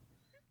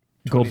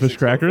goldfish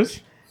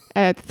crackers?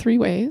 3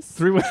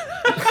 ways.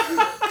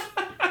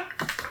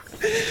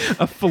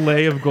 A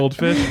fillet of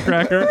goldfish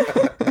cracker.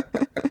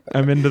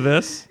 I'm into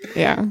this.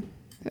 Yeah.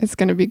 It's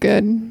going to be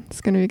good. It's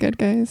going to be good,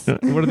 guys.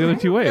 What are the other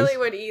 2 ways? I really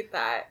would eat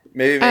that.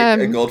 Maybe make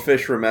a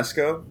goldfish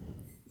romesco.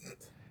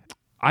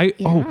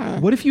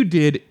 What if you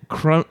did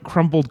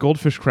crumbled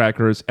goldfish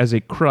crackers as a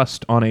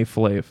crust on a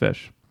fillet of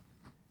fish?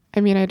 I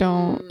mean, I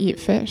don't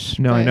eat fish.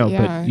 No, I know,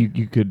 but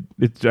you could.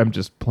 I'm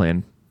just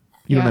playing.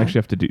 You don't actually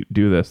have to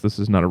do this. This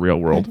is not a real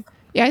world.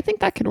 Yeah, I think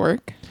that could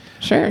work.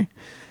 Sure.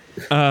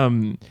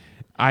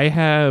 I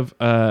have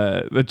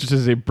that just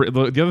is the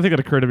other thing that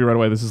occurred to me right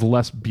away. This is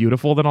less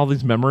beautiful than all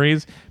these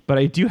memories, but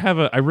I do have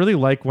I really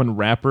like when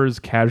rappers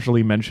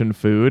casually mention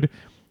food.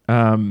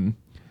 Who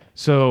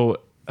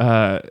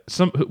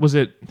was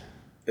it?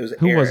 It was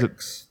who Eric's. was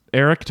it?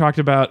 Eric talked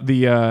about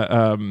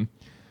the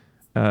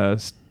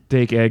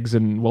steak, eggs,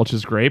 and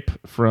Welch's grape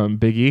from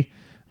Biggie.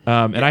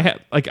 And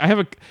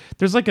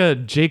there's like a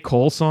J.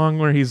 Cole song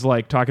where he's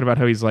like talking about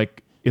how he's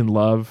like in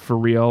love for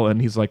real,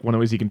 and he's like, one of the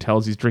ways he can tell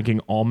is he's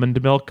drinking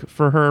almond milk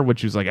for her,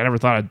 which he's like, I never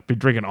thought I'd be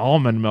drinking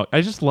almond milk.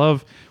 I just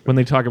love when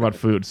they talk about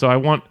food. So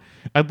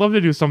I'd love to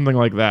do something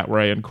like that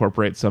where I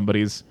incorporate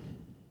somebody's,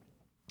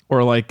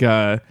 or like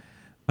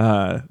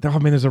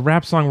there's a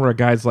rap song where a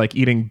guy's like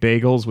eating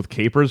bagels with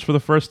capers for the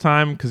first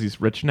time because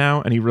he's rich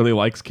now and he really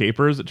likes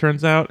capers, it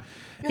turns out.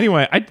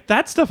 Anyway,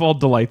 that stuff all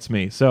delights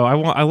me. So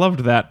I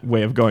loved that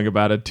way of going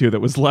about it too.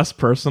 That was less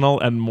personal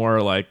and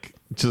more like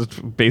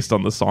just based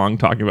on the song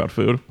talking about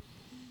food.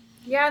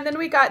 Yeah, and then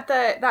we got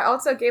that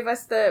also gave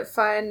us the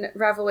fun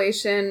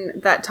revelation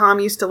that Tom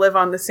used to live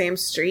on the same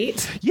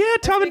street. Yeah,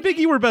 Tom and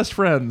Biggie were best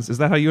friends. Is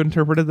that how you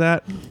interpreted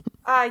that?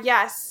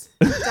 Yes,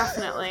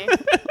 definitely.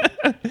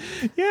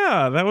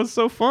 Yeah, that was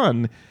so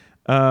fun.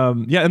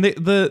 Yeah, and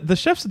the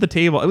chefs at the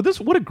table.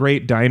 What a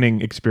great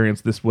dining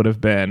experience this would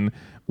have been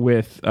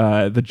with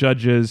the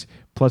judges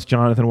plus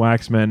Jonathan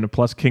Waxman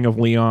plus King of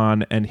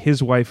Leon and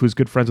his wife, who's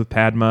good friends with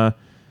Padma,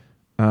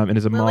 and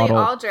is a Lily model.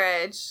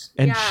 Aldridge.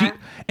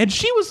 And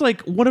she was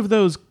like one of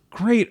those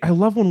great. I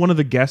love when one of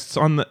the guests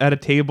at a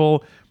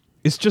table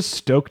is just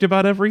stoked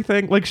about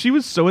everything. Like she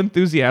was so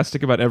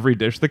enthusiastic about every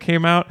dish that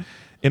came out.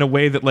 In a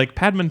way that like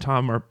Padma and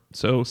Tom are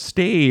so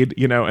staid,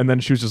 and then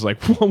she was just like,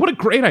 "Whoa, what a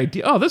great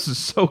idea. Oh, this is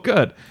so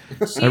good."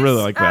 I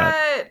really like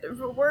that.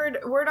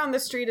 Word on the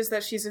street is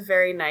that she's a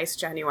very nice,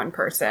 genuine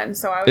person.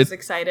 So I was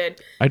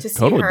excited to see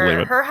totally her. believe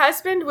it. Her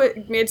husband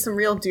made some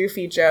real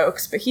doofy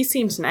jokes, but he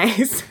seems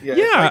nice. Yeah.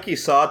 It's like he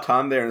saw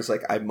Tom there and it's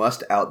like, I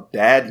must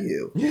out-dad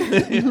you.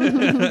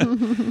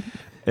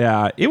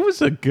 Yeah, it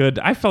was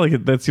I felt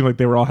like that seemed like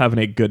they were all having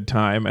a good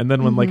time. And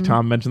then when like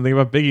Tom mentioned the thing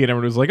about Biggie and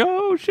everyone was like,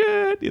 oh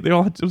shit. It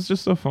was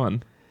just so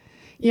fun.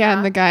 Yeah,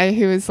 and the guy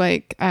who was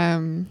like,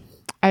 I've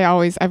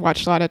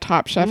watched a lot of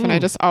Top Chef and I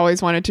just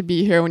always wanted to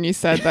be here when you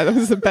said that it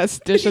was the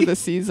best dish of the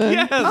season.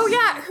 Yes. Oh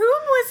yeah, who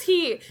was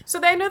he?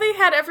 So I know they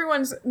had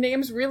everyone's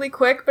names really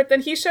quick, but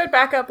then he showed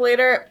back up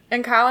later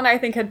and Kyle and I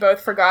think had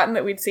both forgotten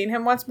that we'd seen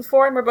him once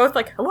before and we're both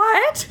like,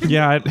 what?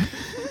 Yeah.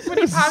 When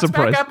he pops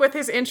back up with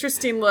his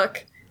interesting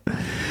look.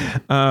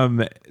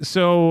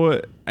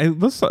 So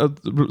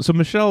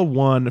Michelle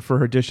won for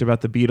her dish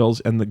about the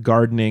Beatles and the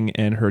gardening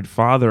and her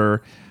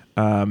father,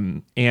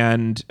 and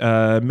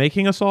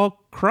making us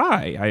all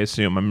cry.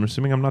 I'm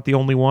assuming I'm not the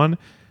only one.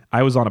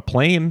 I was on a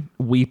plane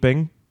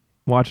weeping,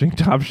 watching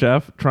Top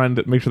Chef, trying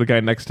to make sure the guy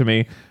next to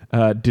me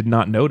did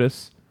not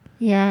notice.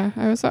 Yeah,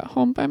 I was at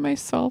home by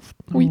myself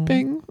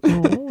weeping.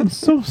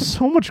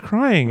 So much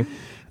crying.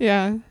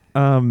 Yeah.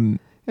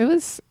 It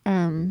was.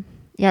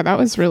 That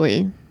was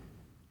really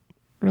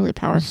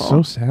powerful.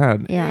 So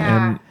sad.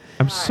 Yeah. And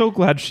I'm so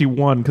glad she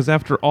won because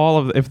after all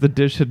of if the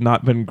dish had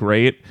not been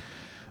great,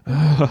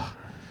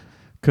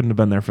 couldn't have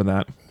been there for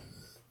that.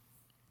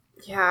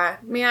 Yeah,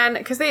 man,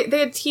 because they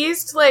had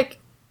teased like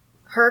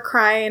her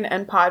crying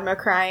and Padma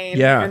crying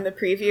in the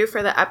preview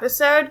for the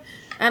episode.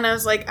 And I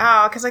was like,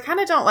 oh, because I kind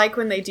of don't like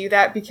when they do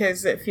that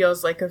because it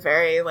feels like a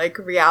very like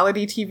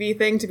reality TV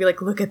thing to be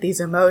like, look at these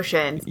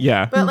emotions.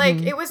 Yeah. But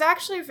like it was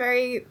actually a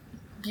very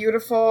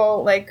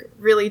beautiful, like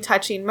really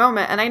touching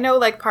moment. And I know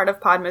like part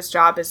of Padma's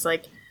job is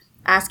like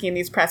asking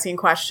these pressing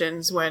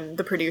questions when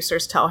the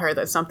producers tell her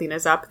that something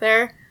is up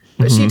there.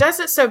 But she does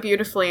it so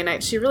beautifully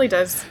and she really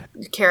does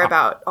care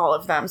about all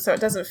of them. So it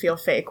doesn't feel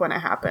fake when it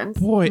happens.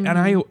 Boy, and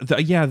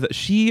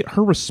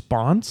her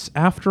response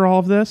after all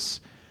of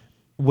this,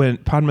 when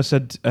Padma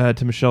said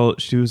to Michelle,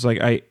 she was like,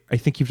 I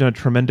think you've done a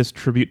tremendous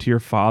tribute to your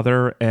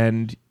father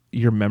and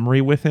your memory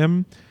with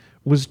him,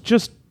 was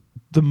just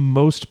the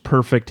most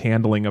perfect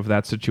handling of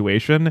that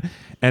situation.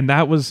 And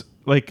that was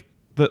like,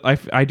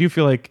 I do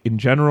feel like in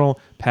general,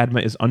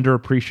 Padma is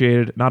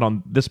underappreciated, not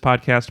on this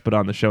podcast, but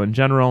on the show in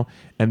general.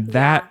 And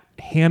that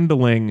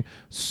handling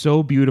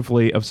so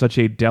beautifully of such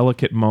a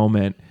delicate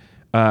moment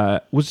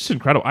was just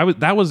incredible. I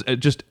was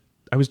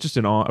just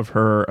in awe of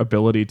her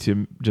ability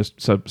to just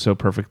so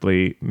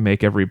perfectly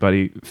make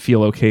everybody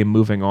feel okay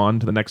moving on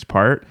to the next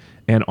part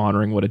and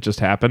honoring what had just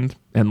happened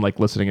and like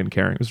listening and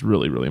caring. It was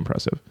really, really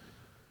impressive.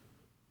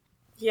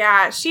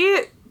 Yeah, she's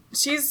a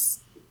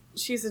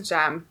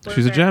gem.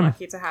 She's a gem.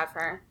 Lucky to have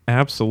her.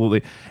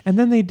 Absolutely. And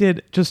then they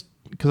did, just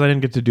because I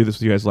didn't get to do this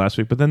with you guys last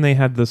week, but then they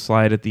had the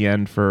slide at the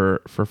end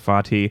for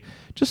Fatih.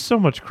 Just so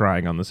much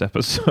crying on this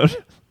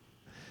episode.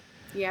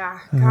 Yeah.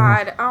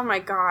 God. Oh my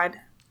God.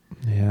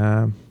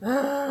 Yeah.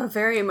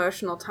 Very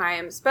emotional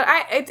times. But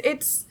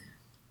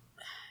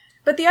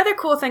but the other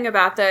cool thing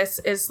about this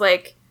is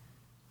like,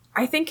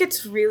 I think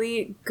it's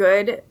really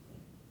good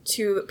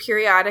to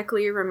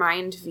periodically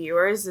remind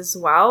viewers as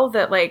well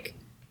that like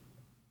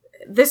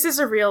this is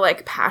a real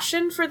like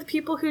passion for the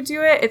people who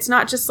do it. It's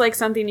not just like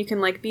something you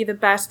can like be the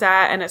best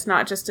at, and it's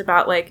not just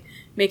about like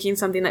making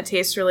something that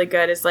tastes really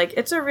good. It's like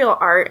it's a real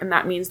art, and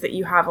that means that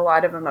you have a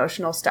lot of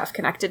emotional stuff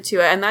connected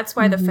to it. And that's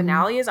why the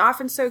finale is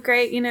often so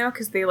great,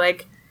 because they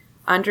like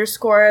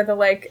underscore the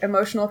like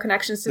emotional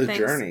connections to the things.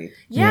 Journey.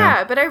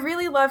 Yeah, but I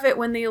really love it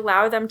when they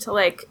allow them to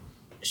like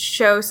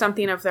show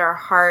something of their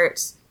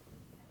heart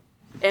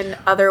in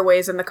other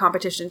ways in the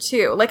competition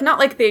too. Like not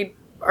like they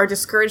are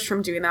discouraged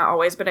from doing that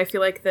always, but I feel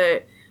like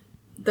the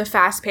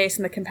fast pace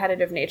and the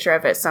competitive nature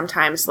of it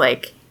sometimes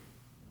like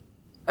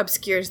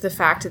obscures the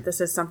fact that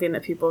this is something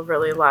that people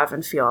really love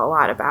and feel a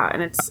lot about,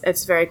 and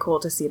it's very cool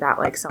to see that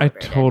like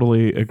celebrated. I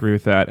totally agree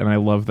with that, and I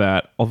love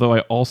that. Although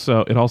it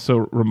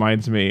also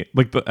reminds me,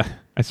 like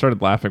I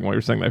started laughing while you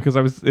were saying that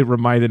because it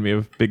reminded me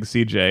of Big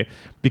CJ,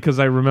 because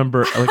I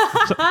remember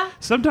like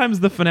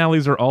sometimes the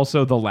finales are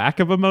also the lack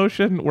of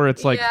emotion, where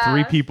it's like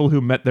three people who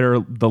met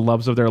the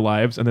loves of their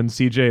lives, and then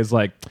CJ is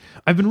like,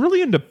 I've been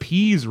really into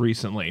peas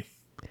recently.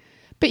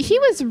 But he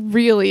was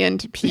really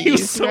into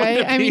peas, right?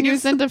 Into peas. I mean, he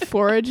was into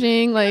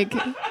foraging. Like,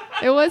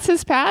 it was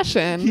his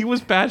passion. He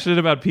was passionate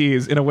about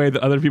peas in a way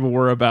that other people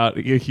were about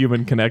a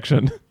human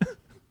connection. It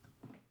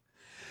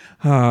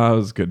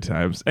was good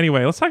times.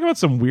 Anyway, let's talk about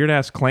some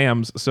weird-ass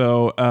clams.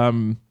 So,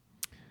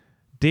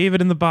 David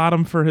in the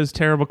bottom for his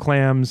terrible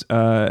clams.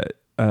 And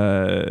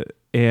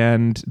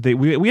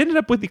we ended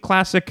up with the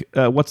classic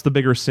what's the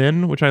bigger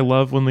sin, which I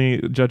love when the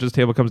judges'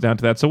 table comes down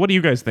to that. So what do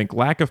you guys think?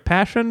 Lack of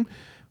passion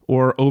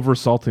or over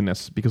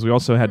saltiness? Because we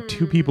also had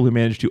two people who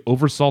managed to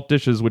oversalt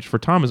dishes, which for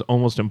Tom is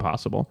almost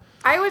impossible.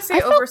 I would say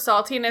over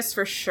saltiness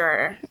for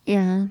sure.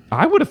 Yeah.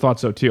 I would have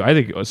thought so too. I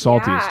think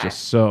salty is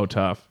just so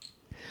tough.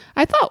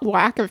 I thought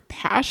lack of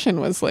passion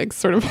was like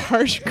sort of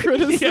harsh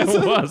criticism. Yeah,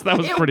 it was. That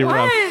was pretty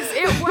rough.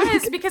 It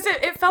was because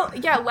it felt,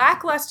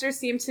 lackluster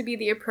seemed to be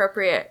the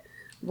appropriate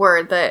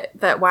word that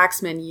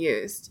Waxman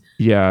used.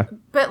 Yeah.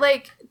 But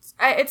like,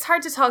 it's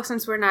hard to tell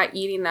since we're not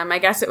eating them. I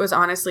guess it was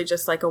honestly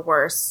just like a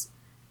worse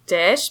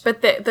dish,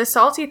 but the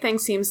salty thing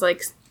seems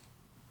like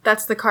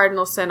that's the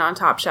cardinal sin on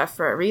Top Chef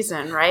for a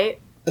reason,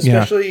 right?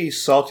 Especially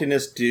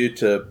saltiness due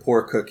to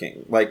poor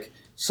cooking, like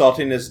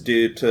saltiness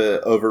due to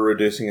over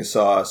reducing a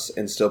sauce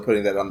and still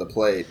putting that on the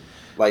plate,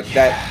 like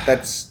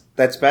that's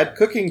bad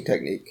cooking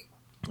technique.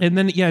 And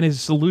then and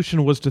his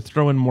solution was to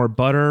throw in more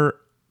butter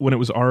when it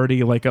was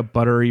already like a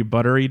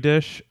buttery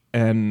dish,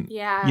 and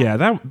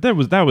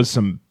that was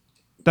some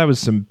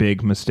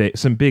big mistake,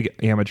 some big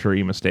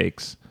amateur-y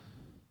mistakes.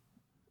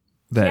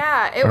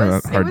 It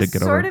was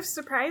sort of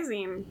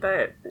surprising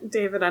that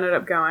David ended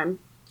up going.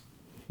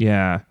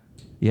 Yeah.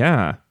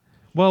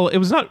 Well, it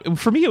was not,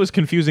 for me, it was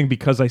confusing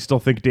because I still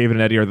think David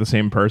and Eddie are the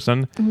same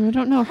person. I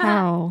don't know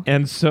how.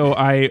 And so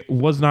I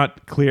was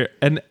not clear.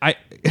 And I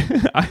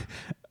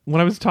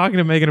when I was talking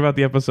to Megan about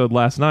the episode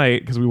last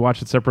night, because we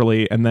watched it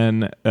separately, and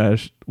then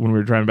when we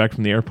were driving back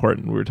from the airport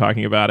and we were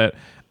talking about it,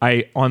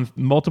 I, on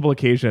multiple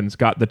occasions,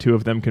 got the two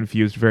of them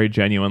confused very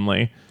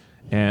genuinely.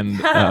 And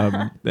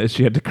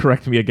she had to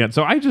correct me again.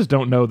 So I just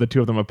don't know the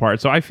two of them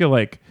apart. So I feel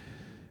like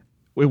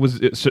it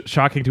was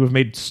shocking to have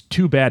made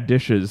two bad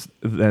dishes.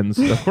 Then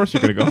so of course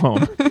you're going to go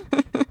home.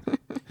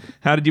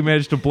 How did you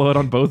manage to blow it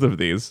on both of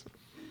these?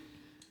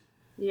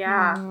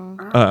 Yeah,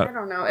 I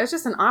don't know. It's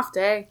just an off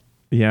day.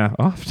 Yeah,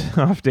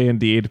 off day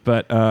indeed.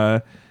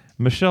 But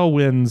Michelle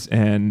wins,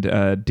 and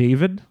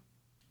David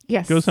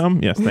goes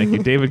home. Yes, thank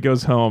you. David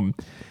goes home.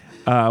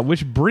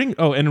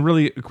 And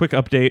really a quick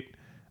update.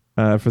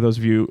 For those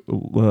of you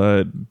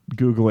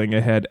Googling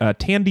ahead,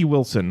 Tandy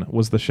Wilson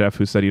was the chef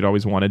who said he'd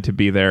always wanted to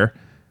be there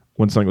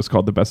when something was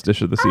called the best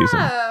dish of the season.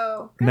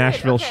 Oh, good.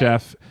 Nashville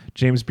chef,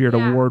 James Beard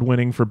Award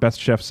winning for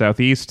Best Chef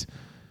Southeast,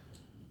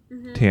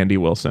 Tandy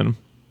Wilson.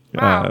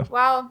 Wow,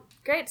 well,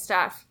 great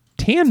stuff.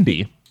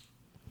 Tandy?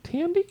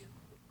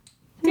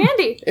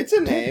 It's a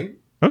name.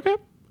 Okay,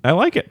 I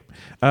like it.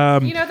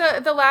 You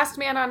know the Last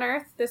Man on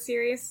Earth, the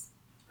series?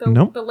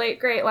 The late,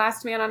 great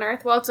Last Man on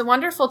Earth. Well, it's a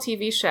wonderful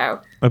TV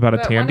show. About a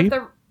Tandy?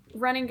 One of the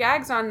running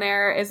gags on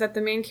there is that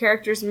the main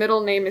character's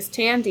middle name is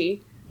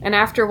Tandy, and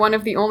after one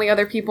of the only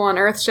other people on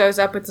Earth shows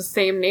up with the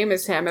same name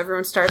as him,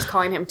 everyone starts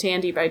calling him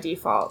Tandy by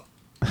default.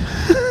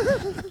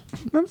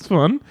 That's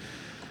fun.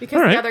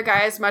 Because the other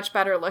guy is much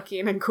better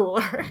looking and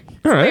cooler.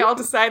 So they all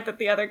decide that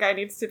the other guy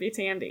needs to be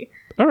Tandy.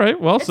 All right,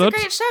 well, it's a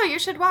great show. You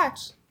should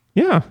watch.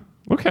 Yeah,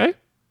 okay.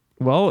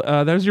 Well,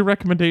 there's your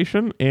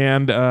recommendation,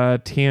 and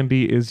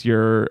Tandy is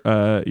your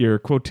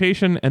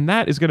quotation, and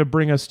that is going to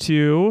bring us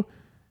to,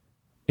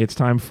 it's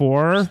time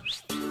for...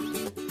 Do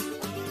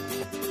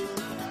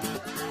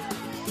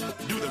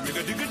the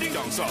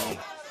ring-a-ding-a-ding-dong song.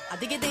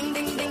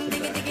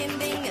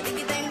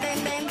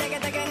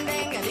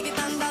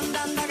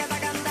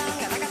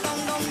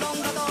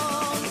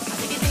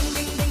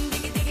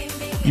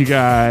 You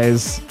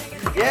guys.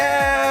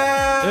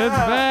 Yeah! It's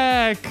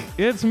back!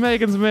 It's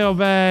Megan's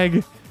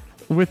Mailbag.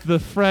 With the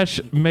fresh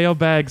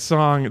mailbag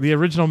song, the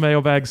original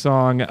mailbag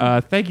song.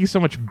 Thank you so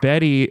much,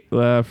 Betty,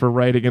 for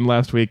writing in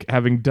last week,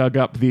 having dug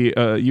up the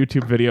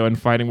YouTube video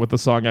and finding what the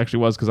song actually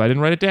was, because I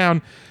didn't write it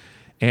down.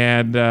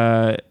 And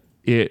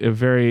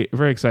very,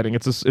 very exciting.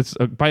 It's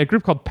by a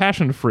group called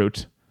Passion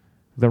Fruit,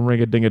 the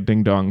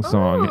Ring-a-Ding-a-Ding-Dong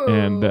song. Ooh.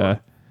 And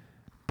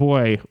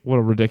boy, what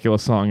a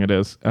ridiculous song it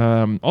is.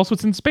 Also,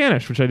 it's in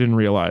Spanish, which I didn't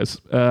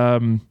realize.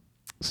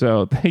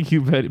 So thank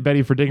you,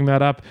 Betty, for digging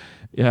that up.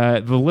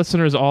 The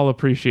listeners all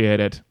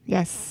appreciate it.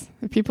 Yes,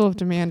 the people have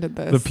demanded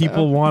this. The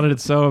people wanted it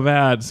so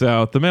bad.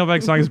 So the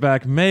mailbag song is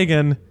back.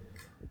 Megan,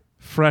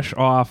 fresh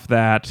off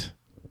that,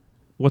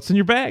 what's in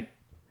your bag?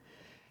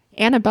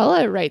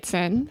 Annabella writes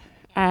in,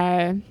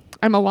 I'm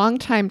a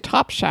longtime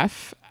Top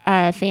Chef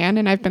fan,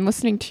 and I've been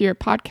listening to your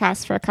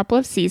podcast for a couple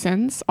of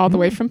seasons, all the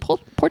way from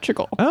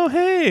Portugal. Oh,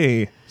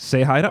 hey.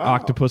 Say hi to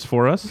Octopus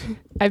for us.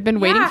 I've been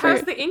waiting for...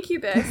 how's the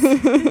incubus?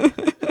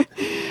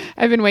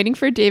 I've been waiting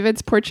for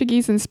David's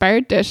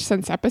Portuguese-inspired dish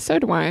since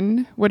episode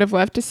 1. Would have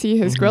loved to see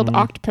his grilled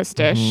octopus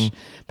dish,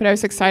 but I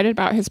was excited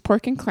about his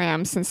pork and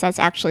clams since that's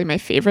actually my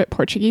favorite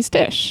Portuguese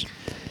dish.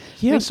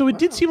 Yeah, so it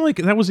did seem like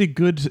that was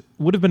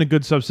would have been a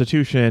good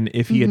substitution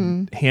if he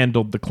had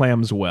handled the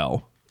clams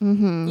well.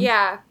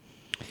 Yeah.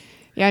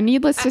 Yeah,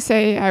 needless to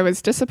say, I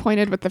was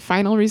disappointed with the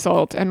final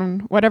result,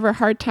 and whatever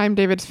hard time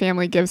David's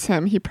family gives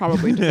him, he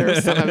probably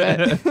deserves some of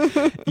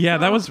it. Yeah,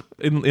 that was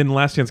in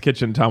Last Chance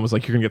Kitchen. Tom was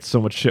like, "You're gonna get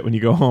so much shit when you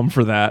go home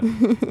for that."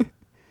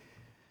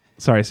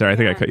 Sorry, I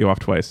think I cut you off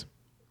twice.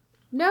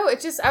 No,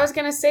 I was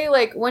gonna say,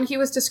 like, when he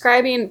was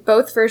describing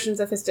both versions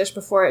of his dish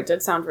before, it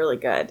did sound really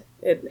good.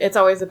 It's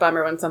always a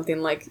bummer when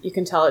something, like, you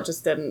can tell it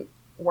just didn't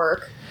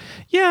work.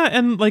 Yeah,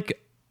 and like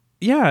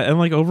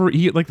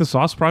the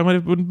sauce probably might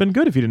have been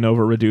good if you didn't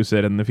over reduce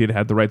it, and if you'd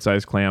had the right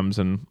size clams,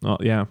 and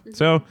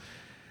so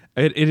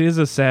it is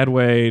a sad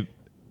way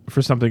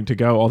for something to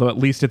go. Although at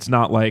least it's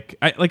not like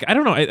I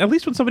don't know. At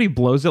least when somebody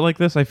blows it like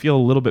this, I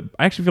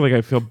actually feel like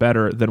I feel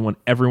better than when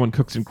everyone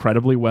cooks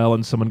incredibly well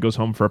and someone goes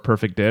home for a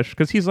perfect dish,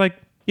 because he's like,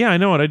 yeah, I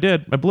know what I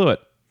did. I blew it.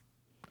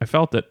 I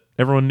felt it.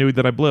 Everyone knew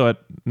that I blew it.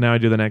 Now I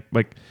do the next.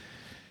 Like,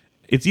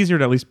 it's easier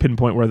to at least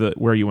pinpoint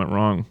where you went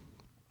wrong.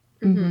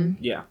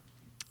 Yeah.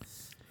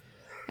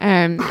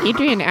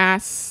 Adrian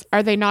asks,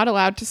 are they not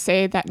allowed to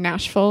say that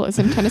Nashville is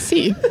in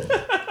Tennessee?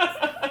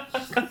 I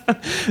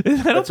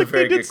don't think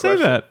they did say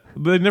that.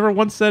 They never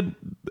once said...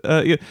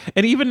 and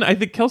even, I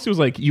think Kelsey was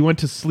like, you went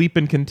to sleep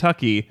in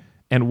Kentucky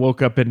and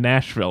woke up in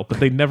Nashville,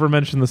 but they never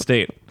mentioned the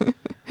state.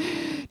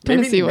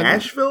 Tennessee. Maybe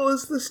Nashville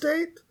is the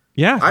state?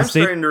 Yeah. I'm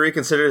starting to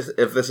reconsider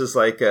if this is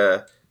like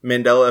a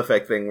Mandela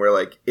effect thing where,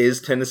 like, is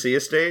Tennessee a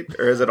state,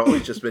 or has it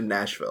always just been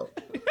Nashville?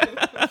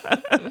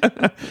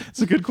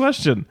 It's a good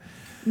question.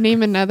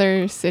 Name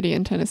another city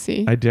in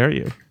Tennessee. I dare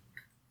you.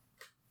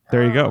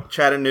 There you go.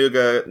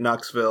 Chattanooga,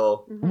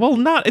 Knoxville. Well,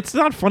 it's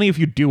not funny if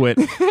you do it.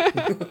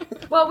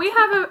 Well, we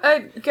have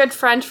a good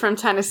friend from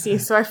Tennessee,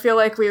 so I feel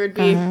like we would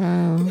be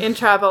in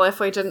trouble if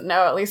we didn't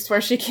know at least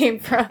wait,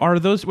 Are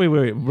those... Wait,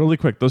 really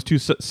quick. Those two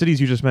cities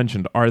you just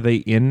mentioned, are they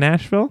in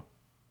Nashville?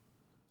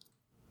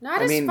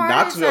 Not as far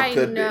as I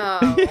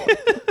know.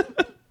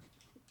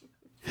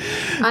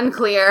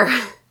 Unclear.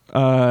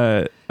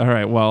 All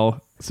right,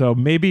 well... So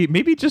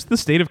maybe just the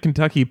state of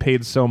Kentucky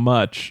paid so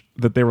much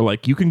that they were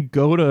like, you can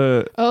go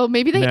to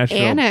maybe they Nashville.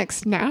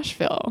 Annexed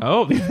Nashville.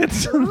 Oh,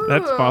 that's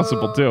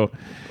possible too.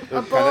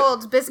 A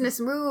bold business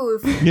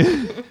move.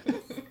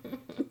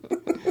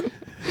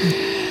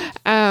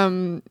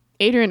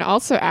 Adrian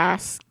also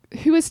asks,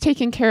 who is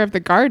taking care of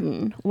the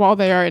garden while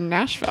they are in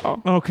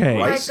Nashville? Okay. Oh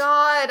my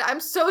God, I'm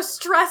so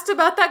stressed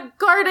about that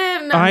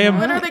garden.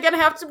 When are they going to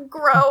have to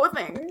grow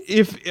things?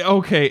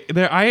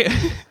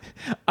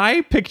 I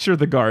picture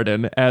the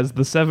garden as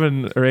the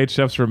 7 or 8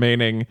 chefs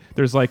remaining.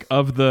 There's like,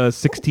 of the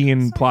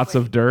 16 plots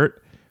of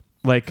dirt,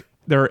 like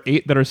there are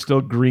 8 that are still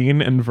green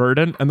and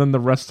verdant, and then the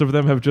rest of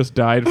them have just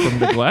died from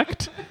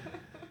neglect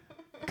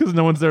because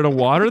no one's there to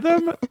water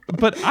them.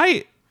 But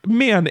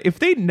if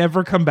they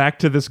never come back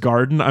to this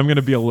garden, I'm going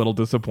to be a little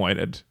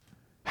disappointed.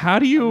 How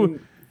do you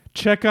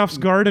Chekhov's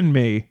garden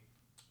me?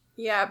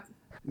 Yeah.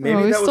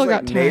 Maybe that was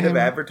like native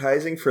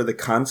advertising for the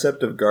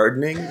concept of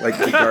gardening. Like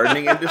the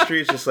gardening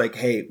industry is just like,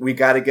 hey, we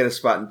got to get a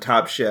spot in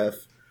Top Chef.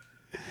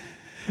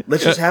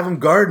 Let's just have them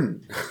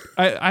garden.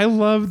 I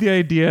love the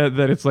idea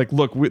that it's like,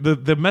 look,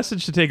 the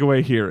message to take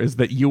away here is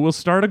that you will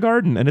start a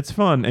garden and it's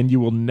fun and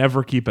you will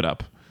never keep it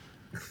up.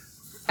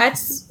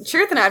 That's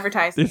truth in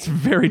advertising. It's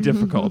very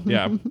difficult.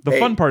 Yeah. The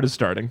fun part is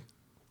starting.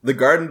 The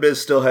garden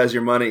biz still has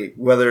your money,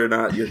 whether or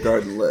not your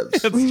garden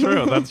lives. That's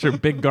true. That's your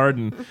big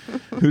garden.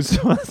 Who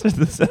sponsored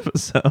this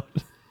episode?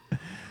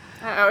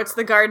 Oh, it's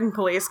the garden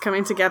police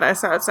coming to get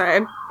us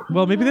outside.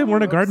 Well, maybe they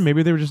weren't a garden.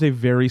 Maybe they were just a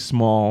very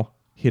small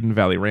Hidden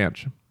Valley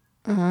ranch.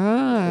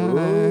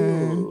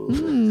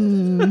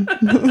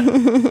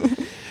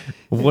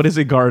 What is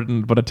a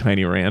garden but a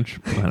tiny ranch?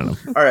 I don't know.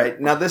 All right.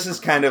 Now, this is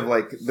kind of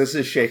like, this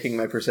is shaking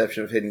my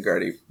perception of Hidden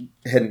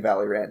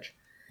Valley Ranch.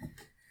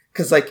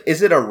 Because, like,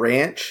 is it a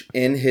ranch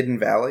in Hidden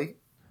Valley?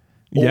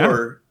 Yeah.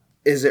 Or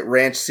is it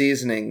ranch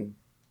seasoning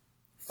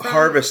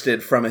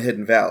harvested from a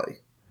Hidden Valley?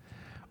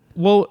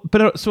 Well,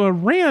 but so a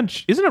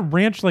ranch, isn't a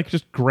ranch like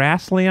just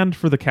grassland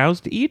for the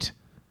cows to eat?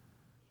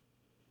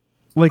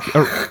 Like,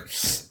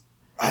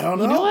 I don't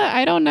know. You know what?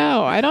 I don't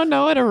know. I don't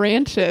know what a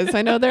ranch is.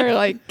 I know there are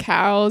like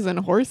cows and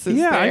horses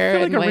there. I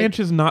feel like a ranch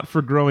is not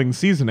for growing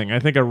seasoning. I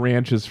think a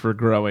ranch is for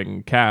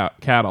growing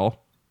cattle.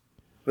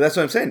 But that's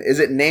what I'm saying. Is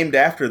it named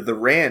after the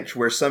ranch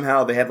where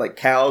somehow they had like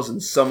cows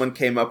and someone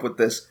came up with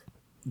this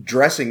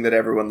dressing that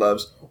everyone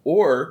loves?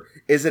 Or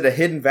is it a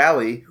Hidden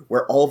Valley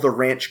where all the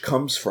ranch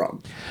comes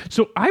from?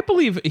 So I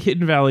believe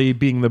Hidden Valley,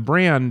 being the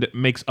brand,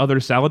 makes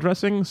other salad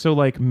dressing. So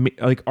like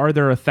are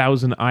there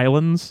 1,000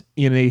 islands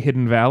in a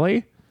Hidden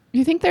Valley?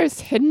 You think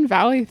there's Hidden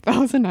Valley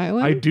 1,000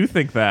 Islands? I do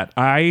think that.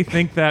 I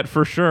think that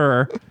for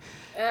sure.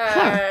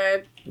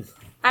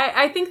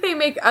 I think they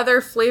make other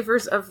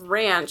flavors of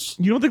ranch.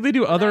 You don't think they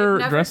do other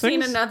I've never dressings?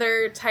 seen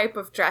another type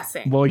of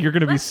dressing. Well, you're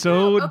going to be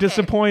so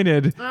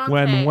disappointed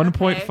when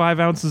 1.5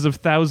 ounces of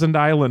Thousand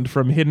Island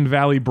from Hidden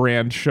Valley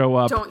brand show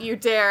up. Don't you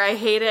dare. I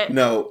hate it.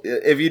 No,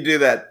 if you do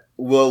that,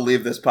 we'll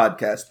leave this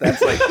podcast.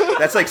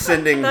 That's like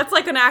sending... That's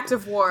like an act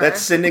of war.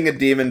 That's sending a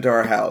demon to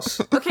our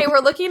house. Okay, we're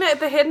looking at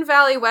the Hidden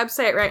Valley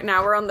website right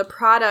now. We're on the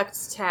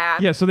products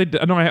tab. Yeah, so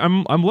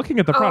I'm looking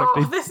at the product.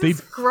 Oh, this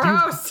is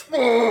gross.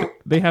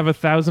 They have a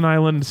Thousand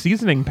Island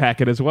seasoning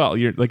packet as well.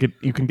 You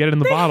can get it in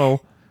the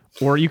bottle,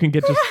 or you can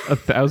get just a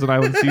Thousand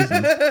Island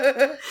season. They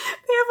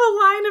have a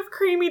line of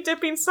creamy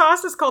dipping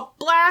sauces called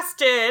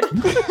Blasted.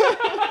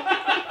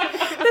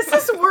 This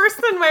is worse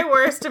than my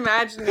worst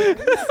imaginings.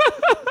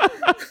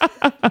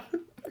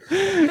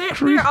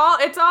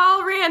 It's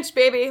all ranch,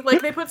 baby.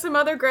 Like, they put some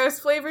other gross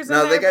flavors in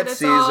there. No, they got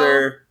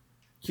Caesar,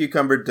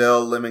 cucumber,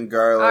 dill, lemon,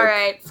 garlic. All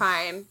right,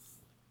 fine.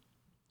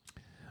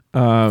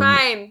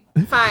 Fine.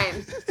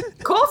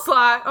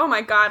 Coleslaw. Oh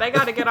my god, I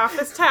gotta get off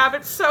this tab.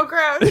 It's so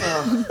gross.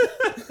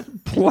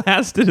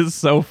 Blasted is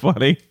so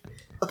funny.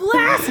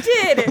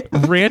 Blasted!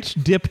 Ranch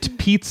dipped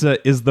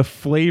pizza is the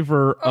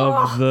flavor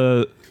of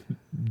the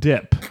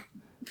dip.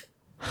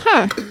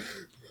 Huh.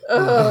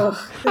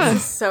 This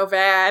is so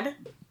bad.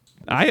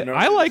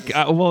 I like,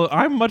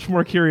 I'm much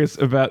more curious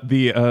about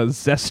the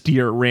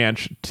zestier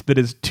ranch that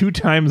is 2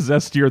 times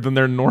zestier than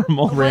their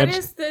normal ranch. What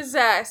is the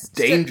zest?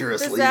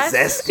 Dangerously the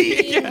zest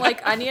zesty. Being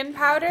like onion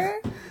powder?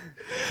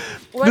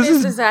 What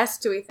is the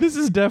zest, do we think? This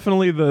is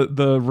definitely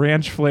the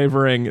ranch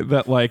flavoring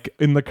that, like,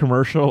 in the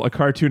commercial, a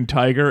cartoon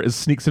tiger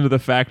sneaks into the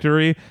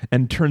factory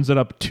and turns it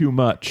up too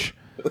much.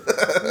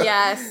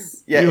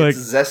 Yes. Yeah, You're it's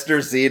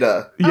Zester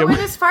Zeta. Yeah, and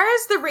as far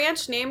as the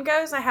ranch name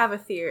goes, I have a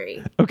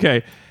theory.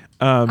 Okay.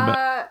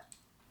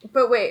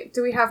 But wait,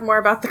 do we have more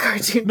about the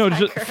cartoon No,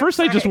 tiger?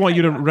 first I just want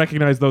you to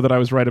recognize, though, that I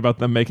was right about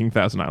them making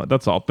Thousand Island.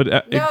 That's all.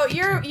 But no,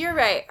 you're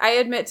right. I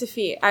admit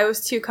defeat. I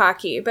was too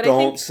cocky. But Don't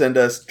I think send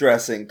us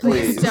dressing,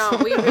 please.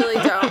 don't. We really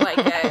don't like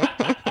it.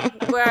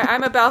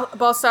 I'm a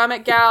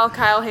balsamic gal.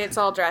 Kyle hates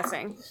all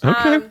dressing.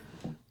 Okay.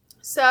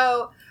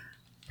 So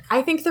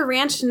I think the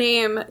ranch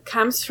name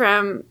comes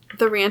from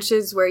the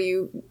ranches where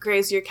you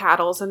graze your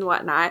cattle and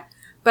whatnot.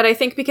 But I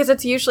think because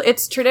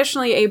it's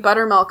traditionally a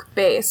buttermilk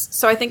base.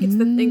 So I think it's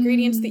the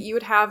ingredients that you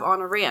would have on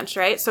a ranch,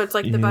 right? So it's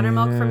like the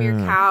buttermilk from your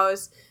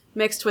cows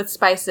mixed with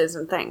spices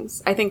and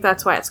things. I think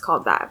that's why it's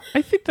called that.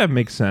 I think that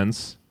makes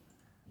sense.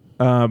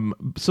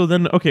 So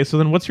then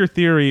what's your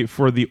theory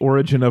for the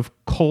origin of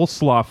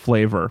coleslaw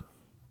flavor?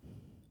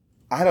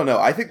 I don't know.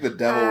 I think the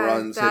devil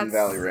runs Hidden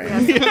Valley Ranch.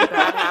 Something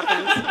bad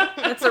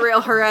happens. It's a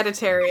real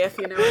hereditary, if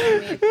you know what I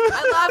mean.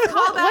 I love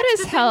callbacks. What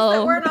is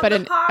hell but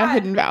a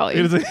Hidden Valley?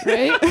 It is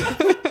right?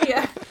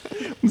 Yeah.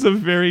 It's a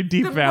very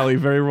deep valley,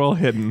 very well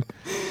hidden.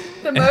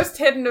 The most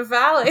hidden of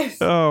valleys.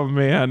 Oh,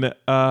 man.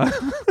 All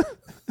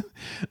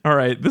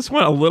right. This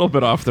went a little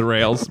bit off the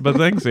rails, but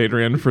thanks,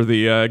 Adrian, for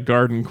the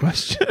garden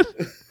question.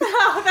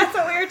 Oh, that's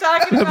what we were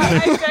talking about.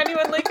 I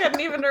genuinely couldn't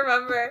even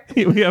remember.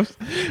 we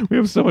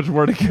have so much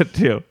more to get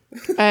to.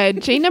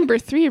 J number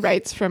 3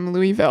 writes from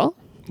Louisville.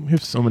 We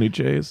have so many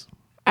J's.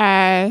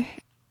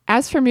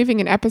 As for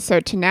moving an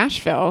episode to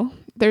Nashville,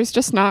 there's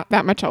just not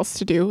that much else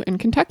to do in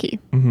Kentucky.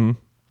 Mm-hmm.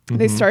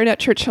 They started at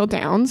Churchill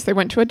Downs. They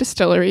went to a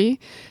distillery.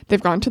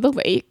 They've gone to the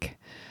lake.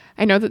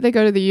 I know that they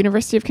go to the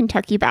University of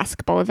Kentucky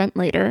basketball event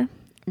later.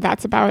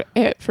 That's about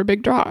it for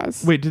big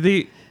draws. Wait,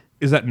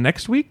 is that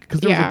next week? Because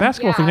there was a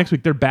basketball thing next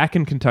week. They're back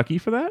in Kentucky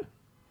for that?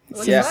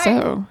 Yeah.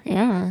 So,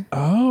 yeah.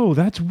 Oh,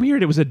 that's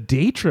weird. It was a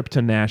day trip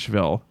to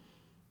Nashville.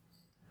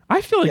 I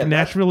feel like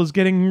Nashville is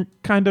getting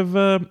kind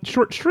of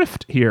short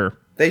shrift here.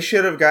 They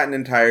should have gotten an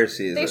entire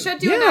season. They should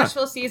do a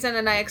Nashville season,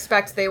 and I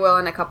expect they will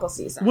in a couple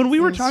seasons. When we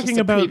were talking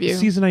about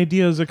season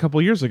ideas a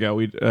couple years ago,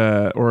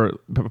 or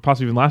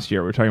possibly even last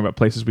year, we were talking about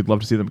places we'd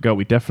love to see them go.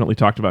 We definitely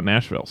talked about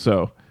Nashville.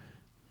 So,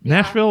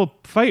 Nashville,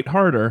 fight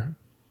harder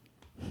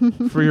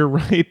for your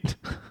right.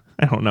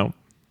 I don't know.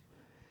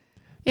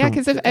 Yeah,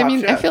 because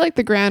I feel like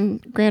the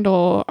Grand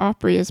Ole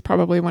Opry is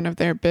probably one of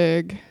their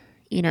big,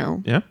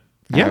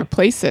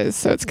 places.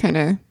 So it's kind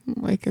of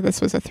like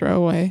this was a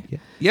throwaway.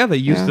 Yeah, they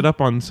used it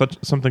up on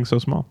something so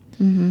small.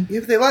 Mm-hmm.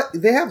 Yeah,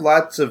 they have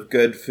lots of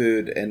good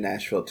food in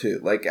Nashville too.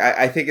 Like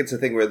I think it's a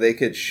thing where they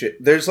could.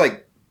 There's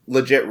like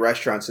legit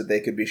restaurants that they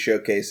could be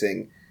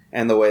showcasing,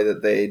 and the way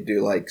that they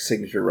do like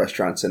signature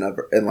restaurants in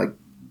like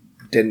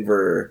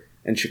Denver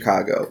and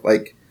Chicago.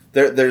 Like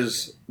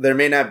there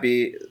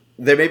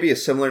may be a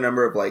similar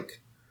number of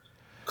like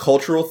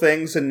cultural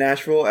things in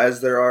Nashville as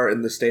there are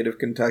in the state of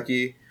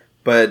Kentucky,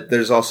 but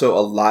there's also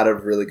a lot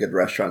of really good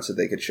restaurants that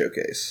they could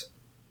showcase.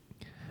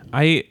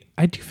 I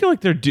do feel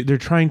like they're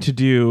trying to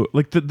do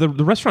like the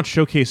restaurant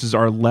showcases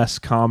are less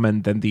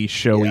common than the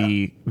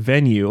showy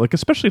venue. Like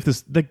especially if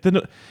this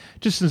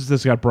just since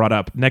this got brought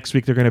up, next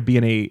week they're going to be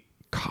in a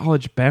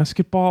college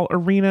basketball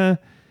arena,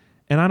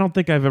 and I don't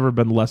think I've ever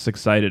been less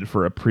excited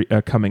for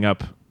a coming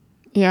up.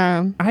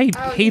 Yeah, I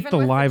hate the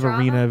live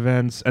arena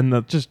events and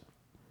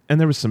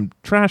there was some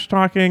trash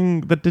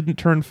talking that didn't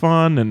turn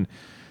fun, and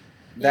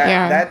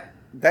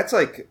That's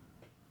like,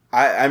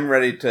 I'm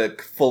ready to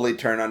fully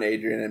turn on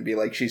Adrian and be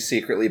like, she's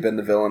secretly been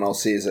the villain all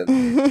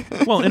season.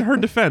 Well, in her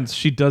defense,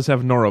 she does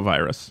have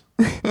norovirus.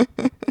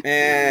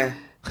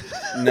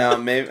 No,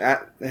 maybe.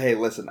 Hey,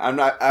 listen, I'm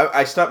not.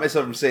 I stopped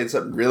myself from saying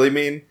something really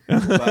mean.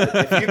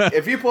 But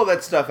if you pull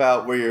that stuff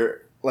out where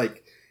you're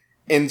like,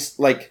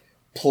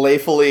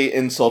 playfully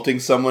insulting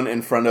someone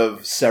in front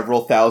of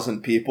several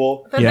thousand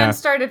people, but then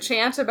start a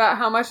chant about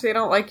how much they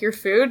don't like your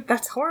food,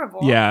 that's horrible.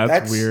 Yeah,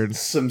 that's weird.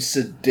 Some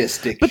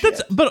sadistic. But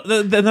shit.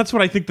 that's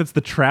what I think. That's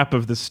the trap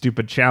of this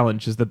stupid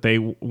challenge, is that they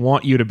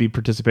want you to be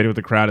participating with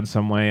the crowd in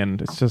some way,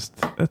 and it's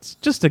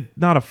just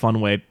not a fun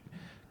way.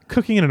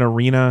 Cooking in an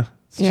arena.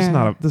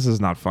 This is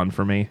not fun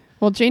for me.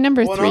 Well, J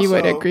number 3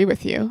 would agree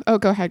with you. Oh,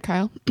 go ahead,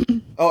 Kyle.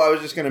 I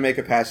was just going to make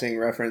a passing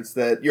reference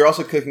that you're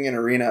also cooking an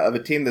arena of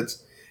a team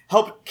that's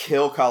helped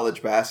kill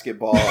college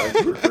basketball in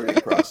the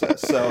recruiting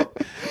process. So,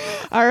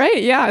 all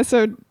right, yeah.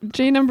 So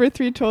J number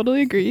 3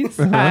 totally agrees.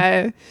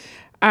 I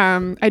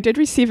did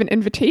receive an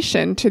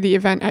invitation to the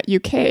event at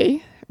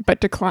UK, but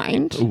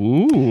declined.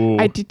 Ooh.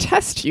 I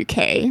detest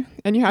UK,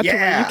 and you had to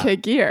wear UK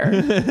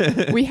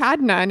gear. We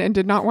had none and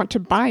did not want to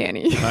buy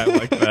any. I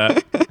like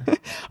that.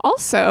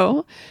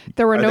 Also,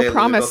 there were no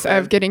promise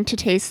of getting to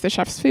taste the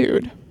chef's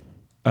food.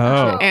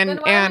 Oh.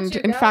 And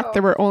in fact, they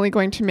were only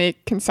going to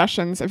make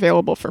concessions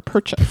available for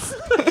purchase.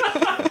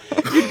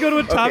 You'd go to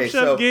a Top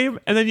Chef game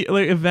and then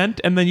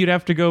event, and then you'd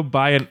have to go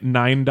buy a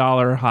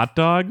 $9 hot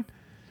dog.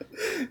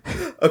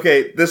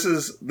 Okay, this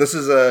is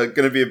going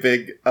to be a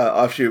big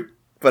offshoot.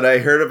 But I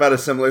heard about a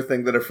similar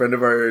thing that a friend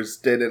of ours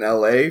did in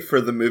LA for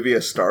the movie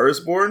A Star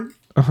Is Born.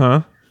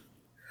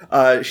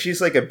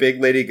 She's like a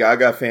big Lady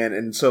Gaga fan,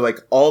 and so like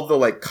all the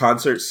like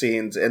concert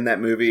scenes in that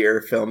movie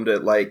are filmed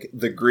at like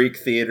the Greek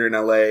Theater in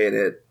LA and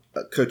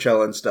at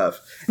Coachella and stuff.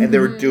 And they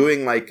were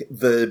doing like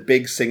the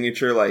big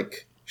signature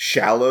like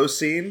Shallow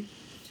scene.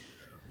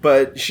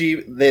 But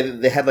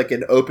they had like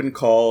an open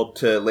call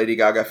to Lady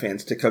Gaga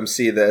fans to come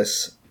see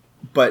this.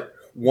 But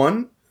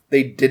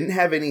they didn't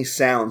have any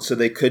sound, so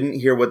they couldn't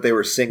hear what they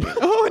were singing.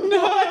 Oh,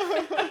 no.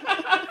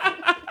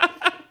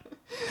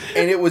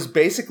 And it was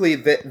basically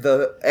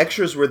the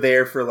extras were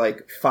there for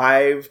like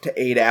 5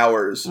 to 8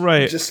 hours.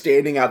 Right. Just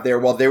standing out there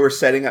while they were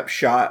setting up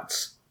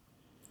shots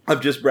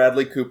of just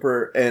Bradley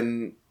Cooper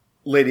and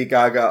Lady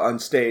Gaga on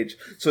stage.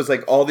 So it's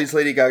like all these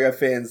Lady Gaga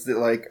fans that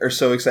like are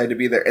so excited to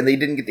be there, and they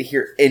didn't get to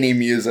hear any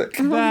music.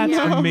 That's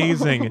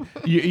amazing.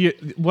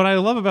 What I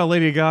love about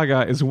Lady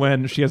Gaga is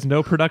when she has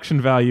no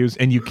production values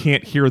and you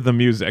can't hear the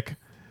music.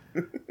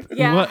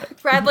 Yeah,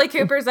 Bradley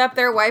Cooper's up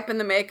there wiping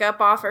the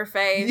makeup off her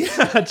face.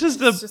 Yeah, just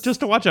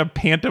to watch a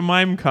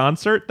pantomime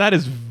concert, that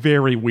is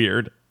very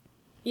weird.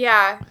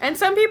 Yeah, and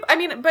some people,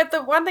 but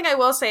the one thing I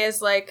will say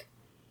is like,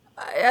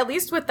 at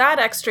least with that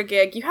extra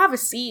gig, you have a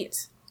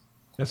seat.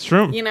 That's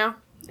true. You know,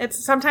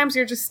 it's sometimes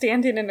you're just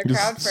standing in a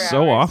crowd for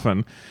so hours.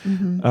 Often.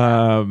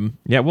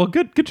 Yeah, well,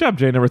 good job,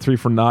 Jay number 3,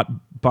 for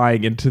not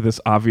buying into this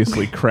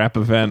obviously crap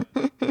event.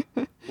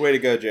 Way to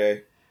go,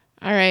 Jay.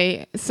 All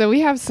right, so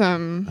we have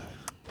some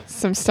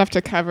stuff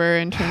to cover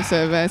in terms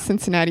of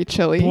Cincinnati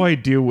chili. Boy,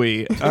 do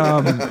we.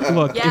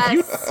 Look,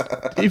 yes.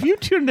 if you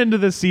tuned into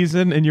this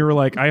season and you were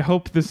like, I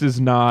hope this is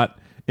not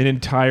an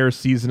entire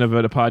season of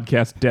a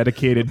podcast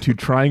dedicated to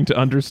trying to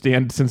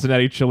understand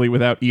Cincinnati chili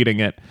without eating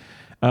it,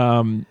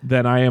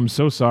 then I am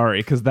so sorry,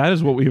 because that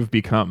is what we have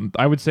become.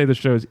 I would say the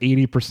show is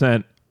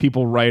 80%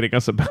 people writing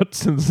us about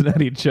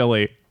Cincinnati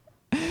chili.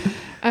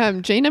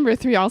 J number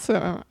 3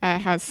 also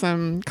has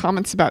some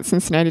comments about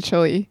Cincinnati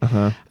chili.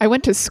 I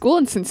went to school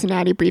in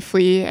Cincinnati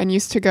briefly and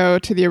used to go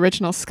to the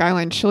original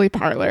Skyline Chili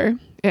Parlor.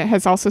 It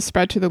has also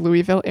spread to the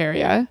Louisville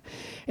area.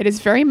 It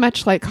is very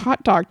much like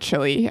hot dog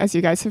chili, as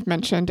you guys have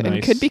mentioned,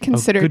 and could be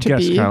considered to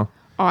be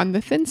on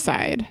the thin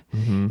side.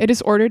 It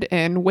is ordered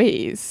in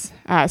ways.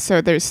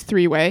 So there's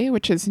 3-way,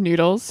 which is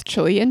noodles,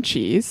 chili, and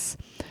cheese.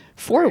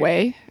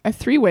 4-way, a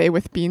 3-way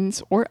with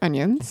beans or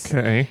onions.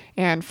 Okay.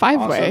 And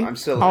 5-way,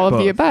 all of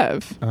the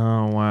above.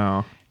 Oh,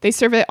 wow. They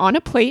serve it on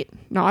a plate,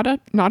 not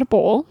a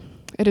bowl.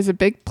 It is a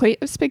big plate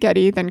of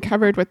spaghetti, then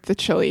covered with the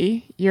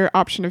chili, your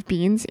option of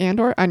beans and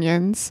or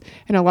onions,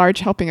 and a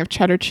large helping of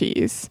cheddar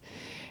cheese.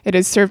 It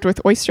is served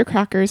with oyster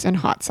crackers and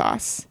hot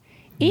sauce.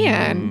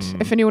 And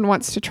if anyone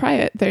wants to try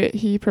it,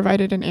 he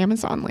provided an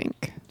Amazon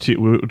link.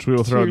 Which we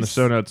will throw in the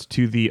show notes,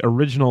 to the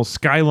original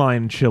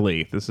Skyline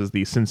chili. This is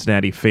the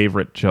Cincinnati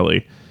favorite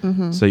chili.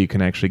 So you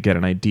can actually get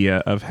an idea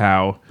of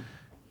how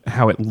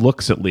it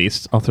looks, at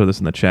least. I'll throw this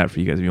in the chat for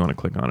you guys if you want to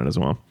click on it as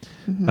well.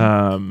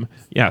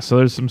 So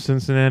there's some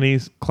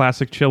Cincinnati's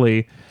classic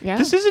chili. Yeah.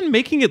 This isn't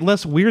making it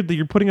less weird that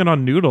you're putting it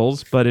on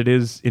noodles, but it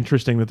is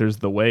interesting that there's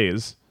the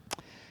ways.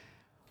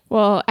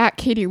 Well, at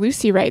Katie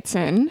Lucy writes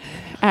in,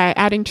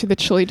 adding to the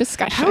chili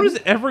discussion. How does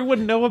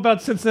everyone know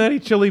about Cincinnati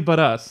chili but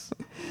us?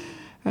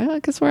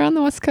 Because we're on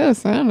the West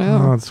Coast. I don't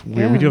know. Oh, it's weird.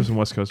 Yeah. We do have some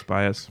West Coast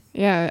bias.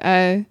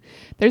 Yeah.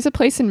 There's a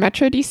place in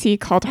Metro DC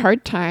called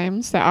Hard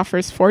Times that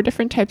offers 4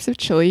 different types of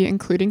chili,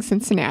 including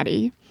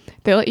Cincinnati.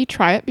 They let you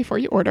try it before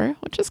you order,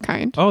 which is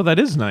kind. Oh, that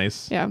is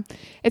nice. Yeah.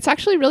 It's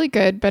actually really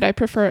good, but I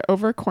prefer it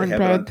over on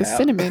cornbread. The tap.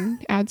 cinnamon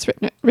adds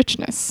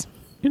richness.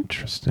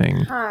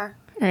 Interesting. Huh.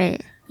 All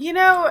right. You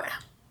know,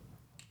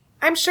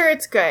 I'm sure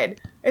it's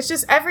good. It's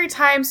just every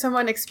time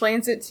someone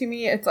explains it to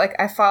me, it's like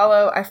I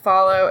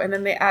follow, and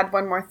then they add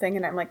one more thing,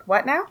 and I'm like,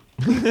 what now?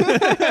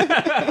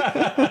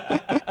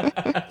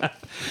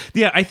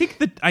 Yeah, I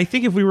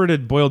think if we were to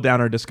boil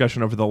down our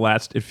discussion over the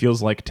last, it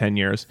feels like 10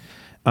 years,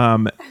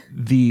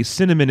 the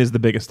cinnamon is the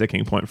biggest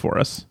sticking point for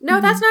us. No,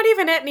 that's not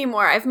even it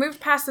anymore. I've moved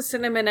past the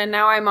cinnamon, and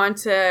now I'm on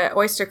to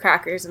oyster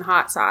crackers and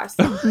hot sauce.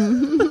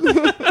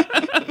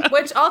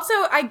 Which also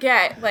I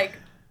get, like,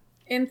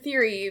 in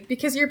theory,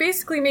 because you're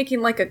basically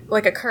making like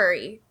a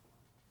curry.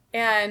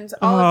 And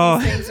all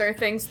of these things are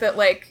things that,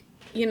 like,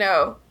 you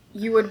know,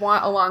 you would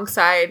want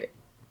alongside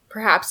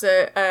perhaps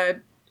a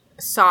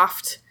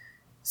soft,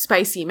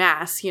 spicy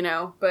mass, you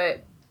know,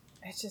 but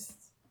it's just...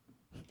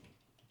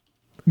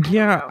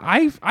 Yeah,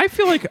 I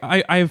feel like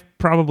I've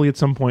probably at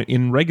some point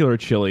in regular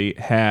chili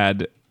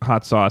had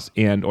hot sauce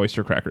and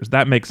oyster crackers.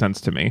 That makes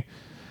sense to me.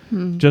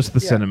 Just the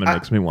cinnamon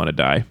makes me want to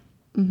die.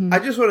 I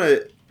just want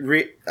to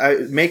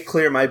make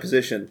clear my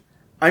position.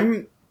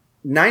 I'm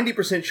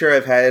 90% sure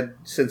I've had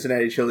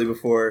Cincinnati chili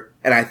before,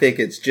 and I think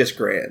it's just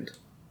grand.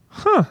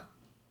 Huh.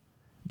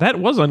 That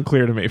was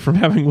unclear to me from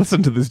having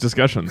listened to these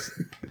discussions.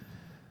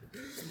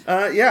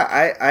 Yeah,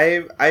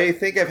 I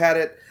think I've had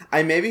it.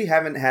 I maybe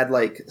haven't had,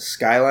 like,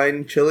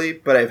 Skyline chili,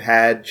 but I've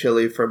had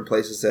chili from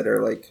places that are,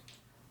 like,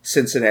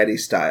 Cincinnati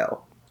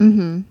style.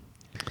 Mm-hmm.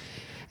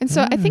 And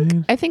so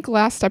I think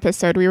last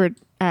episode we were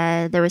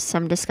there was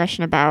some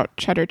discussion about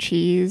cheddar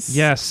cheese.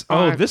 Yes.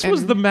 Oh, this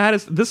was the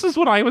maddest. This is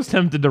what I was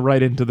tempted to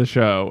write into the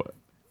show.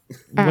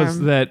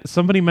 Was that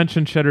somebody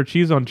mentioned cheddar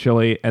cheese on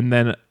chili, and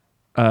then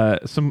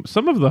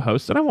some of the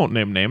hosts, and I won't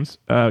name names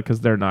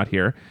because they're not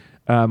here,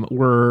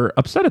 were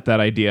upset at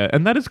that idea.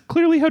 And that is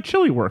clearly how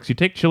chili works. You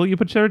take chili, you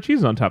put cheddar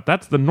cheese on top.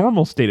 That's the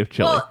normal state of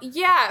chili. Well,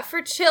 yeah,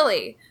 for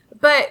chili.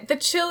 But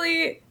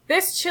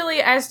this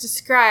chili as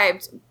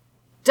described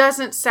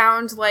doesn't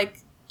sound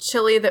like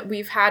chili that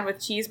we've had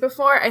with cheese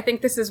before. I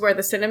think this is where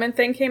the cinnamon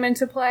thing came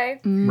into play.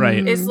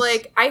 Right. Is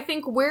like, I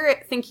think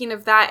we're thinking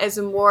of that as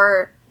a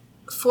more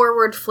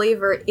forward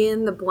flavor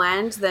in the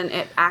blend than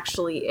it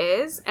actually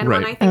is. And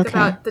when I think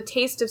about the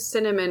taste of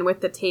cinnamon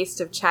with the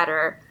taste of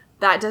cheddar,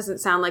 that doesn't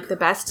sound like the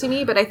best to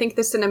me, but I think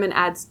the cinnamon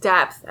adds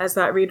depth, as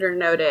that reader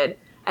noted.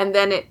 And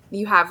then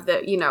you have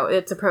the, you know,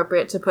 it's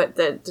appropriate to put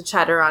the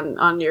cheddar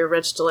on your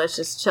rich,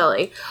 delicious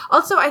chili.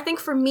 Also, I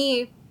think for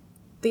me,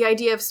 the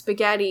idea of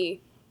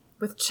spaghetti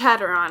with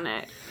cheddar on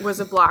it was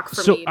a block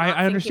for me. So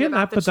I understand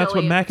that, but that's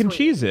what mac and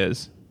cheese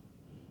is.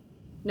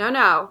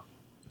 No.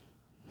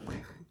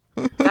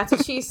 That's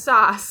a cheese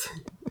sauce.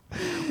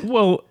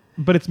 Well,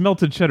 but it's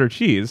melted cheddar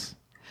cheese.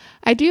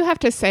 I do have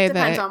to say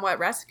Depends that on what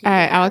recipe.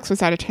 Alex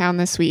was out of town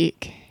this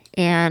week,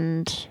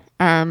 and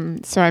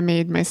so I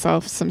made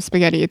myself some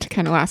spaghetti to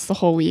kind of last the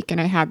whole week, and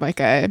I had like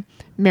a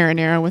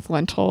marinara with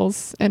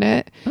lentils in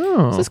it.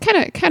 Oh. So it's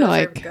kind of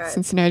like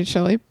Cincinnati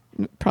chili.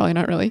 Probably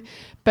not really.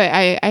 But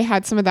I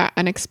had some of that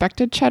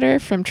unexpected cheddar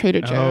from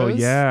Trader Joe's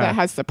that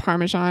has the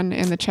Parmesan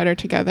and the cheddar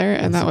together,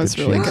 and that was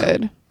really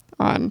good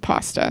on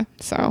pasta.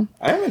 So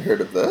I haven't heard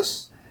of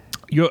this.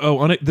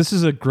 This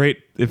is a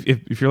great,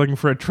 if you're looking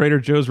for a Trader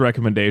Joe's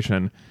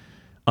recommendation,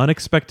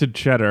 unexpected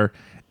cheddar.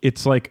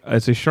 It's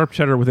a sharp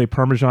cheddar with a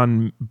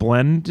Parmesan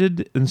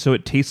blended, and so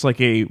it tastes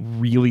like a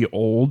really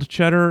old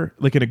cheddar,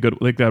 like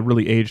a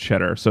really aged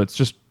cheddar. So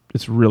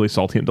it's really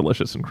salty and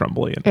delicious and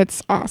crumbly. And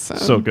it's awesome.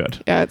 So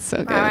good. Yeah, it's so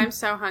good. Wow, I'm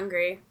so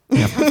hungry.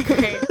 That's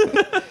great.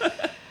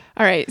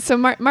 All right. So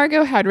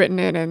Margot had written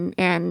in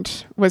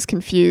and was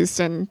confused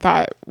and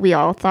we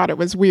all thought it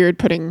was weird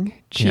putting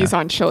cheese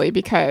on chili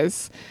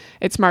because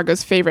it's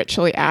Margot's favorite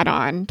chili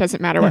add-on.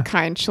 Doesn't matter what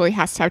kind, chili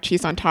has to have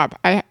cheese on top.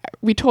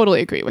 We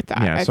totally agree with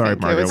that. Yeah, sorry,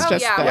 Margot. It was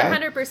just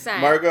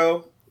 100%.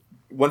 Margot,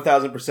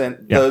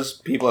 1,000%.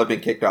 Those people have been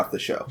kicked off the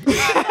show.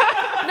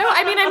 No,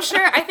 I mean, I'm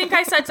sure. I think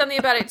I said something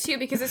about it too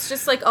because it's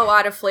just like a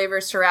lot of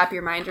flavors to wrap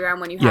your mind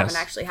around when you haven't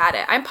actually had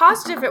it. I'm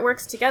positive it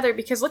works together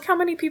because look how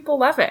many people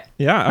love it.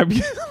 Yeah, I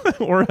mean,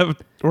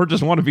 or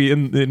just want to be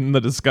in the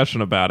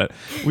discussion about it.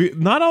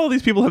 Not all of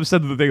these people have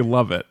said that they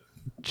love it,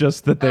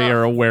 just that they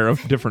are aware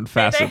of different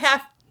facets.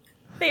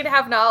 They'd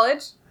have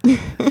knowledge. We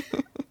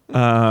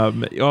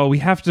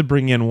have to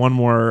bring in one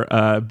more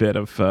bit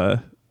of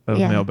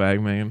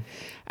mailbag, Megan.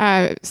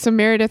 So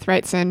Meredith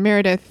writes in.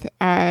 Meredith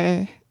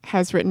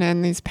has written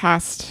in these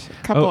past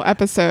couple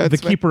episodes.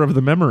 The keeper of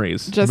the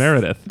memories,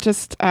 Meredith.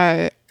 Just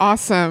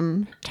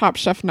awesome Top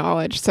Chef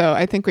knowledge. So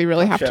I think we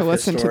really have to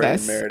listen to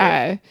this.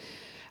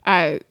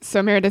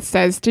 So Meredith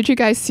says, did you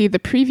guys see the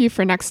preview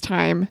for next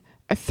time?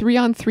 A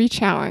 3-on-3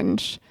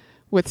 challenge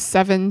with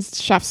 7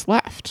 chefs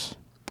left.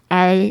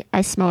 I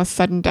smell a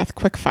sudden death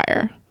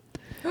quickfire.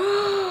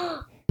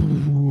 I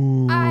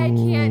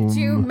can't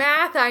do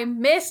math. I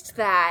missed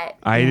that.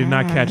 I did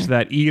not catch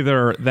that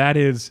either. That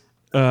is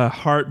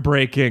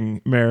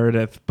heartbreaking,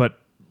 Meredith, but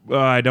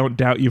I don't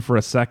doubt you for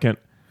a second.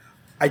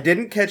 I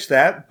didn't catch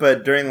that,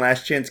 but during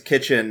Last Chance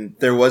Kitchen,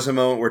 there was a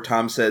moment where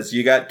Tom says,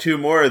 "You got 2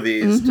 more of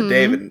these to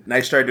David." And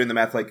I started doing the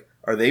math like,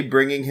 are they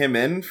bringing him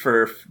in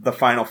for the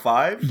final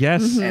 5?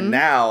 Yes. And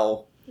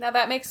now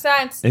that makes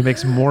sense. It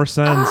makes more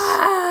sense.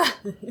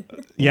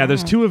 Yeah,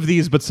 there's 2 of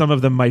these, but some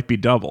of them might be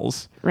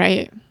doubles.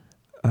 Right.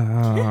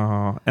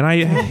 Oh, and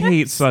I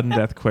hate sudden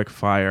death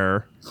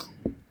quickfire.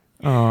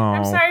 Oh,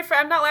 I'm sorry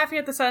I'm not laughing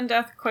at the sudden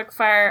death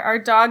quickfire. Our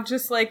dog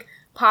just like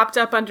popped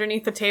up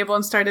underneath the table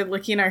and started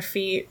licking our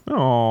feet.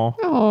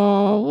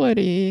 Oh,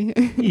 Woody.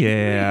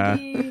 Yeah.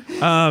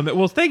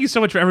 Well, thank you so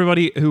much for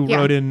everybody who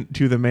wrote in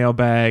to the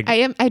mailbag.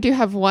 I do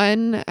have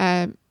one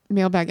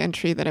mailbag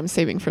entry that I'm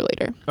saving for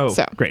later. Oh,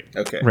 so. Great.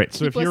 Okay. Great.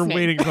 So Keep if you're listening.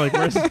 waiting for like,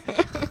 where's...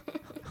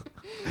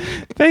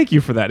 Thank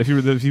you for that. If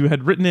you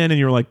had written in and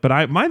you were like,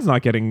 but mine's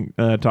not getting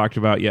talked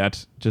about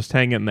yet, just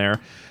hang in there.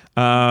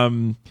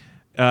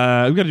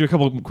 We've got to do a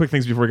couple of quick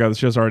things before we go. The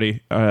show's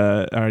already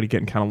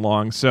getting kind of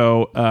long.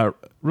 So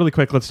really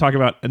quick, let's talk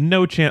about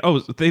No Chance. Oh,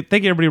 thank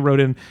you everybody who wrote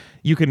in.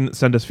 You can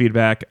send us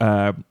feedback.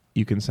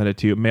 You can send it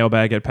to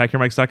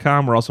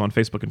mailbag@packyourmics.com. We're also on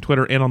Facebook and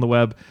Twitter and on the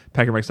web,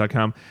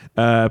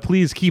 packyourmics.com.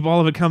 Please keep all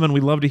of it coming.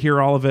 We love to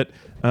hear all of it.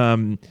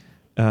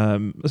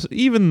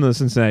 Even the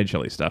Cincinnati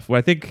chili stuff.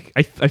 Well,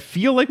 I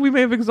feel like we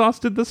may have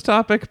exhausted this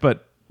topic,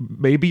 but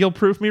maybe you'll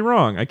prove me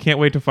wrong. I can't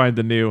wait to find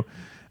a new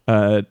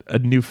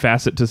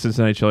facet to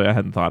Cincinnati chili I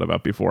hadn't thought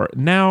about before.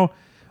 Now,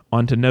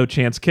 on to No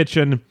Chance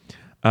Kitchen.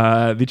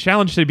 The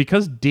challenge today,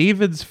 because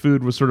David's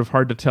food was sort of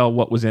hard to tell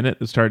what was in it,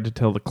 it started to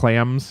tell the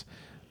clams.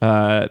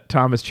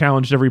 Tom has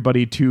challenged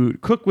everybody to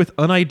cook with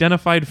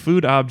unidentified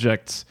food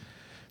objects.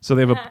 So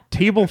they have a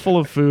table full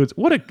of foods.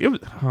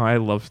 I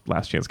love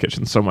Last Chance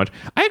Kitchen so much.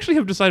 I actually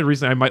have decided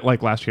recently I might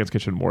like Last Chance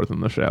Kitchen more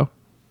than the show.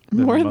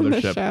 More than the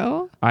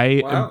show?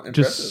 Wow, I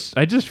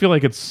just feel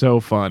like it's so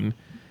fun.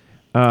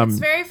 It's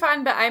very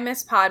fun, but I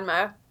miss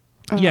Padma.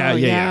 Yeah.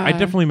 I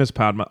definitely miss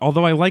Padma.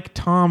 Although I like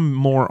Tom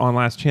more on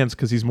Last Chance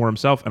because he's more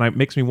himself, and it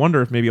makes me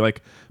wonder if maybe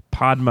like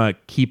Padma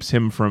keeps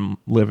him from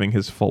living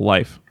his full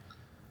life.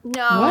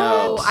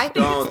 No, I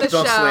think it's the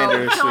don't show.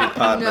 slander sweet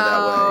Padma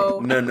that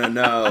way.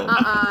 No.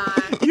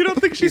 You don't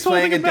think she's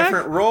playing a back?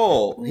 different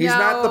role. He's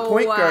not the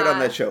point No. guard on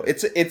that show.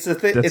 It's a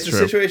true.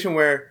 situation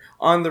where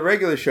on the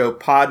regular show,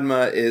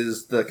 Padma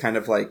is the kind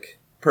of like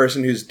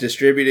person who's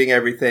distributing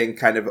everything,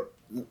 kind of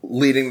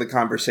leading the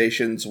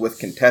conversations with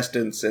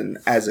contestants and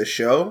as a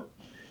show.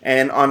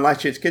 And on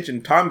Last Chance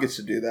Kitchen, Tom gets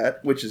to do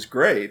that, which is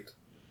great.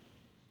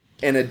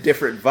 In a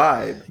different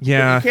vibe.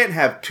 Yeah. But you can't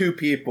have 2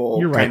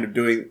 people kind of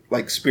doing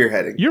like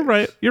spearheading. You're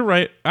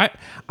right.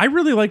 I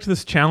really liked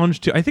this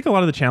challenge too. I think a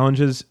lot of the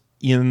challenges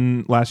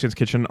in Last Chance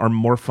Kitchen are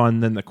more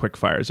fun than the quick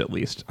fires, at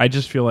least. I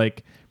just feel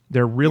like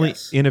they're really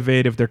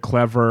innovative. They're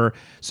clever.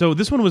 So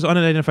this one was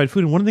unidentified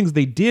food. And one of the things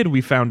they did,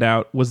 we found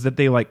out, was that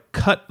they like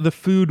cut the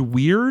food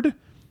weird.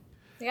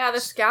 Yeah,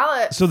 the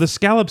scallops. So the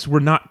scallops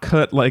were not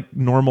cut like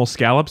normal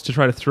scallops to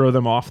try to throw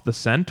them off the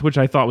scent, which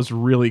I thought was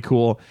really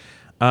cool.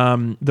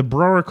 The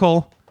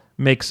Broracle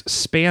makes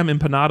spam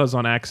empanadas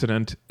on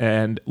accident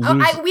and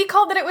we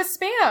called that it was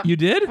spam. You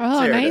did?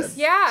 Oh, Sarah nice.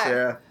 did. Yeah.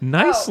 Sarah.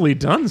 Nicely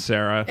done,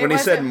 Sarah. When he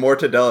said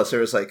mortadella,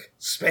 Sarah was like,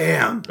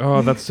 spam.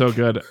 Oh, that's so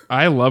good.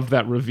 I loved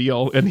that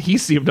reveal, and he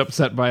seemed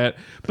upset by it.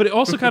 But it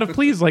also kind of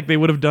pleased, like they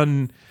would have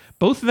done...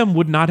 Both of them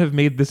would not have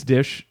made this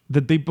dish.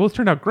 That they both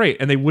turned out great,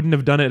 and they wouldn't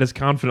have done it as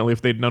confidently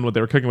if they'd known what they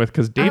were cooking with,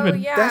 because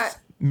David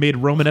made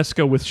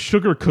Romanesco with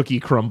sugar cookie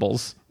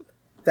crumbles.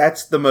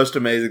 That's the most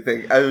amazing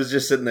thing. I was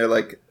just sitting there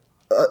like,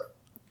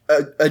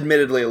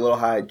 admittedly a little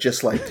high,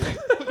 just like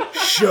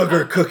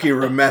sugar cookie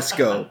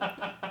Romesco.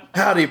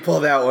 How did he pull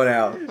that one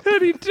out? How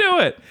did he do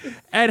it?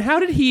 And how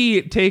did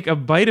he take a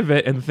bite of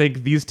it and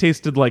think these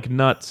tasted like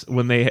nuts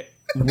when they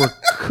were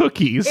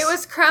cookies? It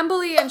was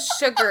crumbly and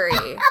sugary.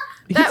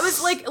 That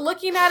was like,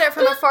 looking at it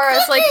from afar, I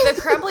was like, the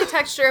crumbly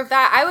texture of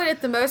that, I would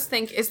at the most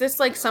think, is this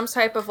like some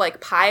type of like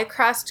pie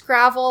crust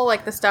gravel,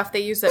 like the stuff they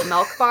use at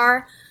Milk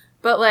Bar?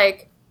 But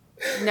like,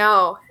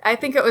 no. I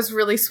think it was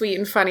really sweet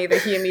and funny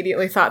that he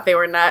immediately thought they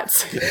were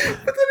nuts. But then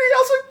he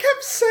also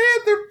kept saying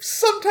they're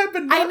some type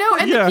of nut. I know,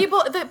 and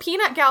the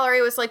peanut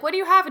gallery was like, what do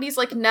you have? And he's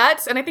like,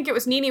 nuts. And I think it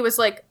was Nene was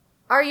like,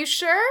 are you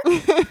sure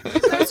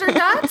those are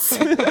nuts?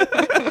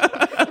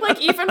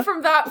 Like, even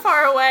from that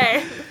far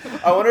away.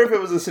 I wonder if it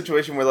was a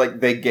situation where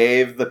like they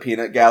gave the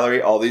peanut gallery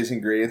all these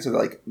ingredients and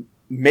like,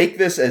 make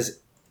this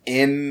as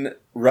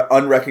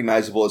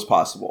unrecognizable as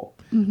possible.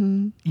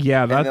 Mm-hmm.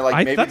 Yeah,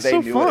 that's that's they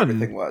so knew fun. what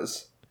everything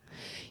was.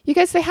 You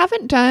guys, they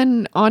haven't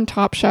done on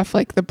Top Chef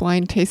like the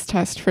blind taste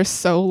test for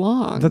so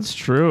long. That's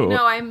true.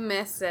 No, I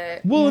miss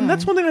it. Well, and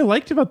that's one thing I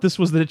liked about this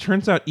was that it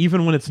turns out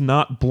even when it's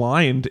not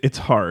blind, it's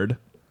hard.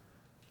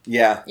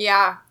 Yeah.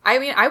 Yeah. I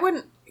mean, I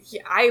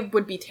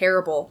would be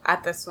terrible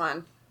at this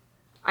one.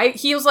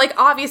 He was like,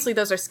 obviously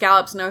those are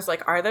scallops, and I was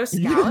like, are those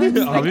scallops?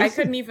 Like, I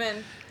couldn't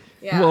even.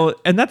 Yeah. Well,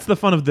 and that's the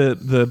fun of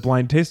the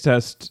blind taste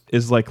test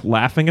is like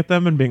laughing at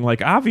them and being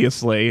like,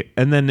 obviously,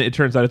 and then it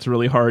turns out it's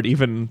really hard,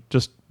 even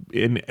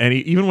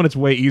when it's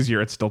way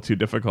easier, it's still too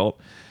difficult.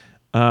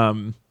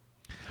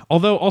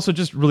 Although, also,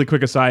 just really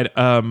quick aside,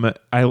 they were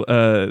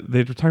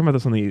talking about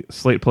this on the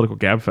Slate Political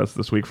Gabfest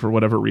this week for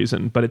whatever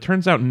reason, but it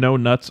turns out no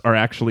nuts are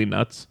actually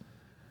nuts.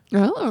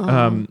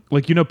 Oh.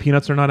 Like,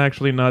 peanuts are not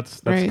actually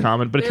nuts. That's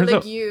common, but it turns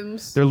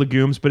legumes. out they're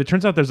legumes. But it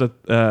turns out there's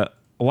a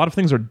lot of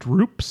things are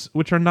drupes,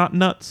 which are not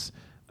nuts.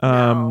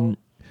 No.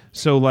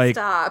 So like,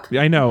 Stop.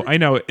 I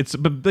know. It's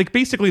but like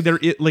basically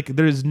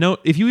there's no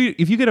if you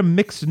get a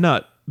mixed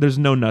nut, there's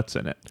no nuts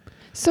in it.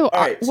 So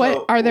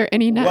are there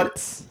any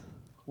nuts?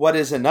 What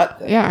is a nut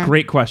then? Yeah.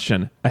 Great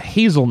question. A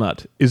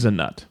hazelnut is a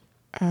nut.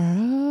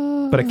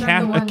 Oh. But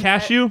a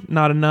cashew,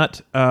 not a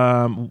nut.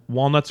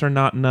 Walnuts are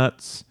not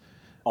nuts.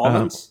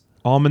 Almonds?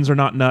 Almonds are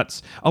not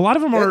nuts. A lot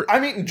of them are.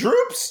 I'm eating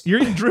drupes.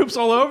 You're eating drupes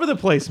all over the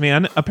place,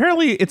 man.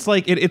 Apparently, it's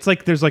like it's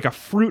like there's like a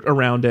fruit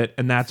around it,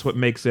 and that's what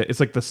makes it. It's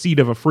like the seed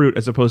of a fruit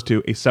as opposed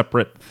to a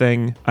separate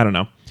thing. I don't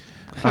know.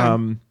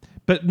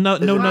 But no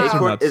nuts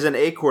are nuts. Is an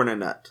acorn a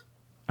nut?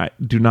 I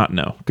do not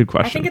know. Good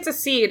question. I think it's a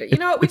seed. We it's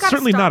got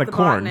certainly not a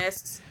corn.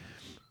 Botanists.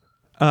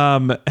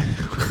 Man,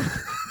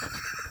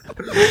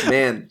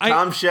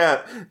 Tom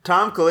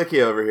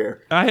Kalicki over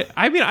here.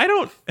 I mean, I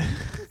don't.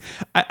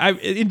 I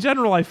in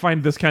general, I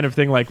find this kind of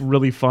thing like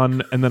really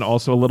fun, and then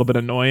also a little bit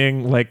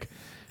annoying. Like,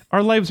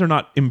 our lives are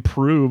not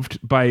improved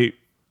by,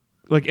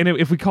 like, and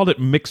if we called it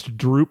mixed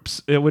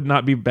drupes, it would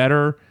not be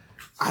better.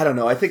 I don't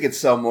know. I think it'd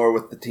sell more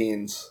with the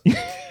teens.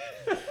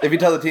 If you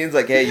tell the teens,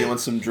 like, "Hey, you want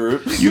some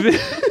drupes?"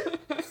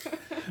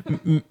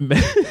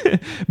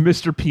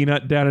 Mr.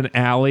 Peanut down an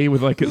alley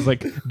with like his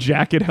like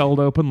jacket held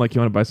open, like,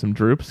 you want to buy some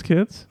drupes,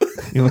 kids?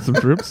 You want some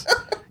drupes?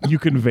 You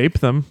can vape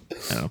them.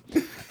 I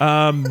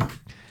don't know.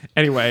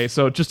 Anyway,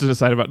 so just to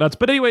decide about nuts.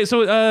 But anyway,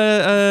 so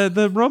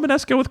the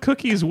Romanesco with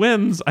cookies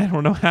wins. I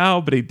don't know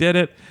how, but he did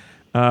it.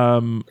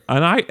 And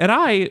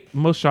I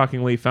most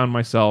shockingly found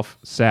myself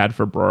sad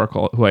for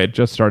Broracle, who I had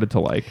just started to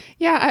like.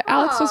 Yeah,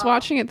 Alex was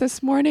watching it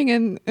this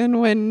morning, and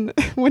when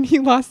he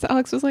lost,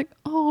 Alex was like,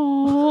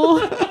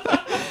 "Oh."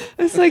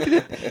 It's like,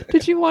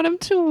 did you want him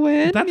to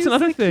win? That's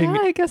another thing.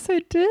 Yeah, I guess I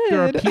did.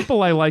 There are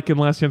people I like in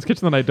Last Chance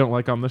Kitchen that I don't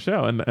like on the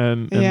show, and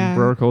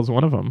Broracle is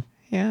one of them.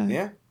 Yeah.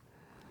 Yeah.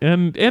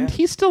 And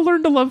he still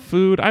learned to love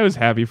food. I was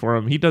happy for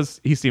him.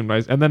 He seemed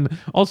nice. And then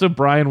also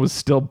Brian was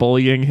still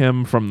bullying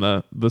him from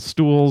the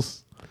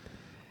stools.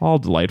 All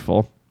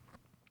delightful.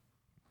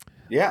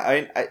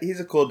 Yeah,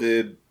 he's a cool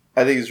dude.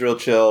 I think he's real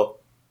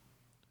chill.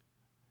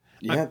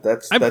 Yeah,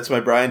 that's my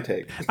Brian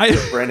take.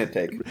 Brandon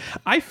take.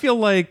 I feel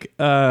like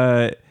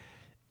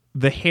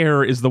the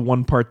hair is the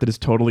one part that is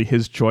totally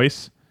his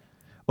choice.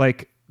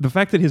 Like, the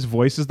fact that his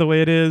voice is the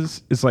way it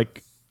is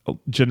like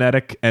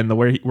genetic, and the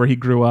where he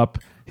grew up.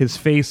 His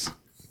face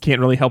can't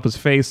really help his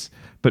face,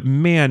 but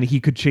man, he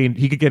could change.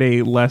 He could get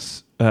a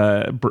less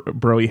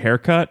broy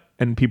haircut,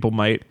 and people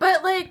might.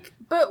 But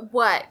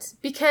what?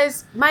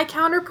 Because my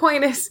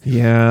counterpoint is,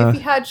 if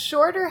he had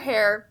shorter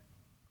hair,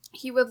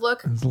 he would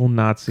look a little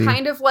Nazi,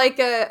 kind of like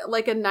a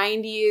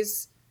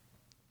 90s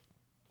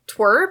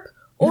twerp,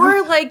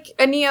 or like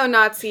a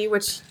neo-Nazi,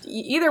 which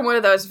either one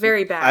of those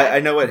very bad. I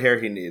know what hair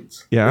he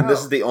needs. Yeah, and this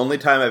is the only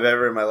time I've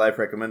ever in my life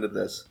recommended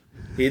this.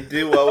 He'd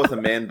do well with a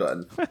man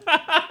bun. How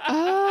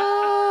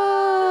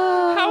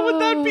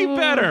would that be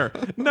better?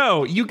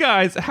 No, you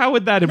guys, how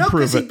would that improve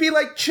because he'd be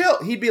like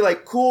chill. He'd be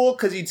like cool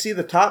because you'd see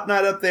the top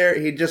knot up there.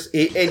 It'd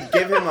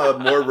give him a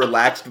more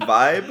relaxed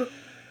vibe.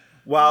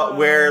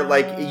 Where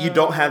like you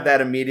don't have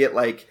that immediate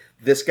like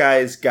this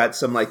guy's got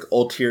some like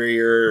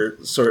ulterior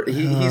sort.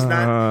 He's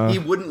not. He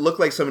wouldn't look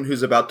like someone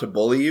who's about to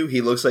bully you.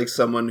 He looks like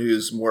someone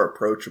who's more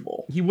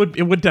approachable.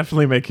 It would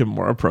definitely make him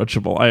more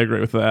approachable. I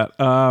agree with that.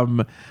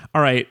 All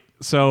right.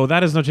 So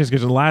that is No Chance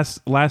Kitchen.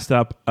 Last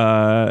up,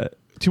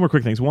 two more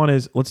quick things. One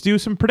is, let's do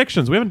some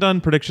predictions. We haven't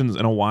done predictions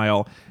in a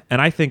while, and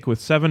I think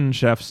with 7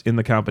 chefs in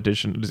the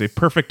competition, it is a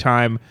perfect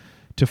time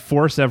to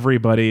force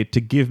everybody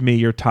to give me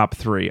your top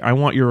 3. I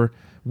want your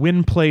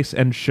win, place,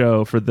 and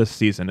show for this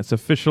season. It's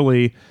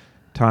officially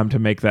time to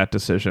make that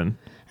decision.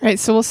 All right,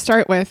 so we'll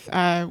start with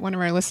one of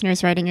our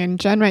listeners writing in.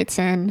 Jen writes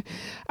in,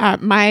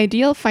 my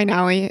ideal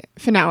finale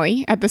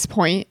at this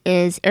point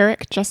is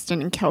Eric, Justin,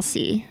 and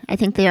Kelsey. I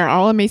think they are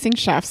all amazing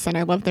chefs, and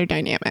I love their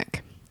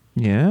dynamic.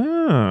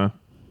 Yeah.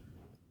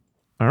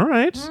 All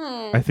right.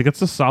 I think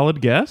it's a solid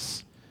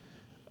guess.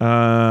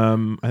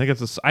 I think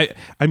it's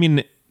I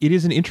mean, it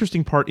is an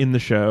interesting part in the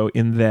show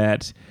in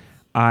that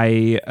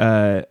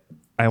I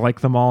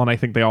like them all, and I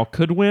think they all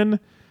could win.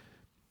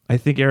 I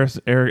think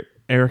Eric,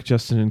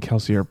 Justin, and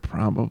Kelsey are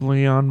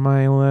probably on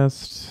my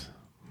list.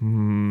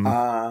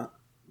 I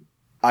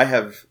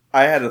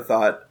had a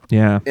thought.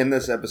 Yeah. In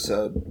this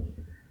episode,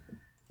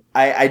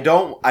 I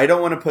don't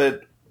want to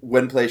put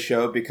win, play,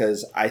 show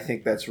because I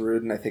think that's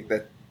rude, and I think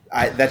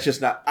that's just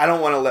not. I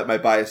don't want to let my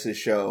biases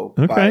show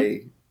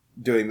by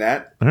doing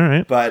that. All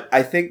right. But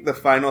I think the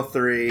final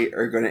 3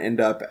 are going to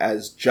end up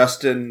as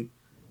Justin,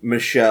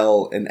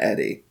 Michelle, and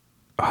Eddie.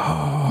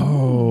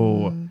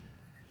 Oh.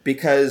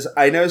 Because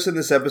I noticed in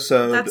this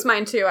episode... That's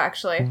mine too,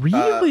 actually.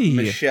 Really?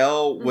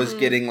 Michelle was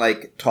getting,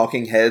 like,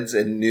 talking heads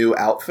and new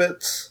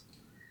outfits.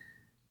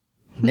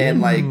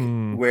 And, like,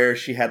 where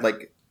she had,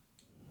 like,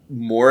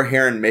 more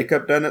hair and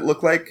makeup done, it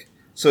looked like.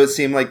 So it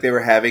seemed like they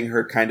were having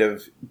her kind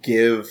of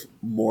give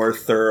more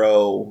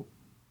thorough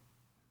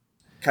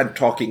kind of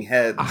talking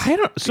heads.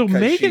 So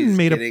Megan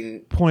made a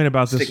point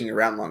about this, sticking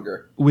around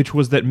longer, which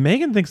was that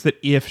Megan thinks that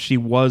if she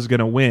was going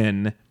to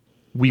win,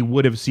 we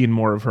would have seen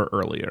more of her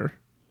earlier.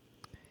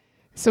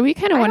 So we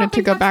kind of wanted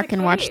to go back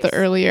and watch the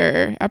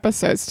earlier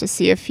episodes to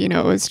see if,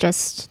 it was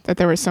just that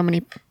there were so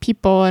many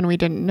people and we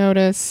didn't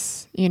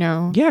notice,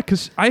 Yeah,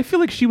 because I feel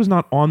like she was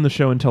not on the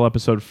show until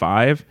episode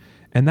 5,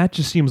 and that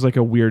just seems like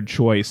a weird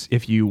choice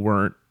if you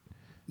weren't.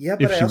 Yeah,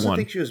 but I also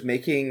think she was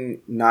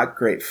making not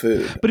great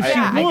food. But if she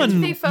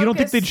won, you don't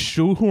think they'd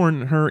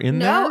shoehorn her in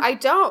there? No, I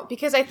don't,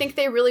 because I think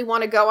they really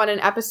want to go on an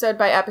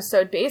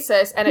episode-by-episode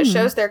basis, and it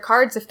shows their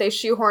cards if they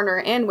shoehorn her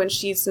in when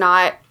she's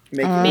not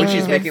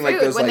making good food, like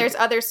those, when there's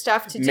other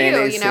stuff to do,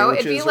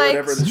 it'd be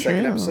like, the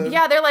second episode.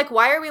 Yeah, they're like,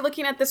 why are we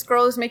looking at this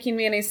girl who's making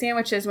mayonnaise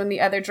sandwiches when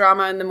the other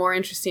drama and the more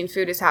interesting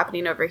food is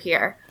happening over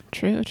here?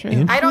 True.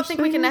 I don't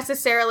think we can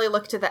necessarily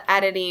look to the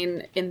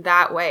editing in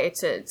that way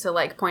to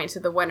like point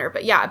to the winner.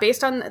 But yeah,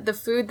 based on the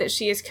food that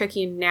she is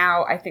cooking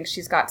now, I think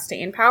she's got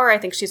staying power. I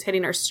think she's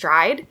hitting her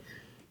stride.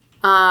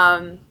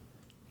 And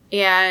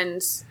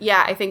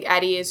yeah, I think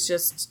Eddie is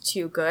just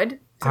too good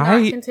to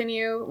not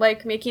continue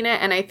like making it.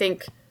 And I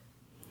think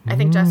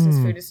Justin's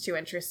food is too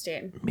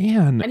interesting.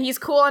 Man. And he's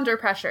cool under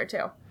pressure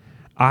too.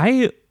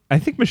 I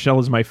think Michelle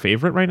is my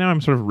favorite right now.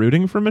 I'm sort of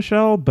rooting for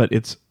Michelle, but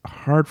it's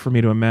hard for me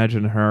to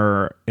imagine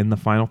her in the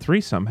final 3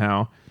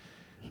 somehow.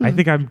 I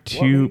think I'm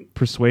too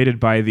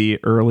persuaded by the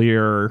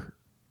earlier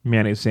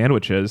mayonnaise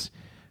sandwiches,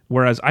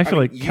 whereas I feel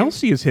like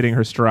Kelsey is hitting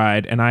her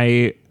stride, and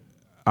I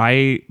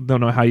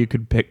don't know how you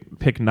could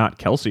pick not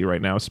Kelsey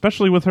right now,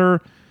 especially with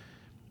her.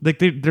 Like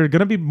there are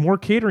going to be more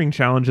catering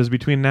challenges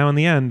between now and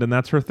the end, and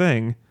that's her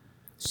thing.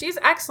 She's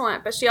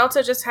excellent, but she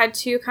also just had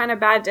 2 kind of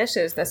bad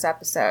dishes this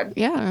episode.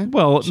 Yeah.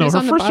 Well, no,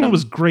 her first one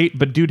was great,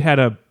 but dude had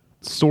a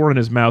sore in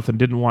his mouth and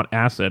didn't want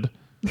acid.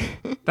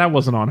 That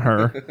wasn't on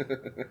her.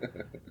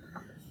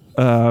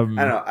 I don't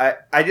know.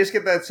 I just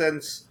get that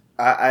sense.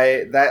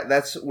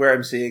 That's where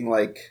I'm seeing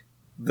like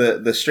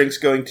the strengths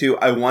going to.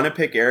 I want to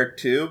pick Eric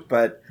too,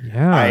 but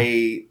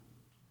I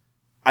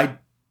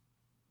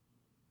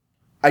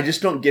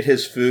just don't get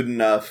his food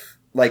enough.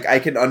 Like I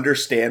can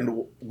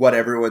understand what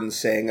everyone's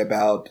saying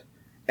about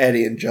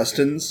Eddie and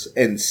Justin's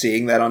and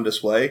seeing that on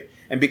display.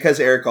 And because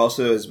Eric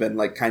also has been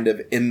like kind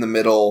of in the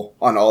middle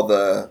on all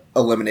the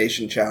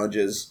elimination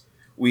challenges,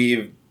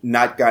 we've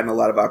not gotten a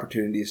lot of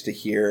opportunities to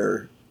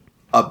hear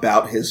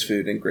about his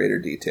food in greater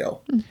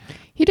detail.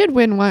 He did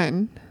win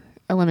one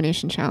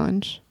elimination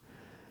challenge.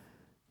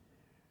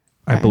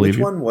 I believe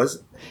Which one was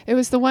it? It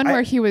was the one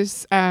where he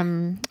was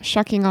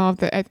shucking all of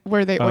the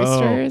were they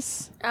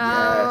oysters?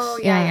 Oh,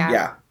 yes.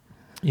 Yeah.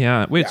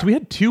 Yeah. Wait, so we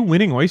had 2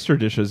 winning oyster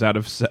dishes out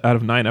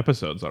of 9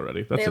 episodes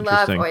already. That's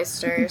interesting. They love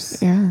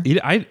oysters. Yeah.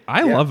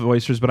 I love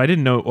oysters, but I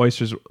didn't know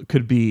oysters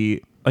could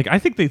be like, I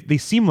think they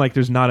seem like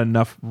there's not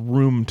enough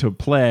room to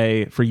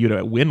play for you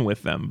to win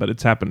with them, but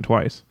it's happened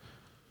twice.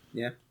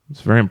 Yeah.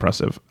 It's very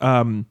impressive.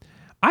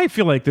 I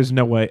feel like there's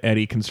no way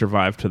Eddie can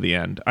survive to the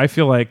end. I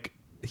feel like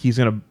he's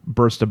going to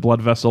burst a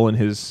blood vessel in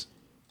his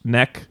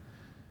neck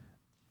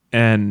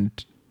and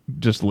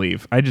just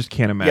leave. I just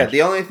can't imagine. Yeah,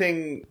 the only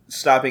thing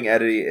stopping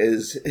Eddie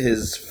is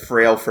his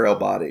frail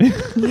body.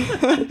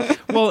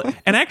 Well,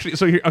 and actually,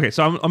 so here, okay,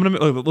 so I'm gonna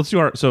let's do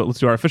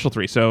our official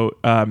 3. So,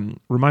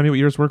 remind me what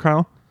yours were,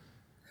 Kyle.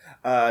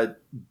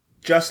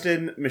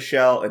 Justin,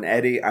 Michelle, and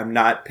Eddie. I'm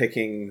not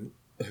picking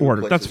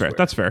order. That's fair.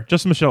 That's fair.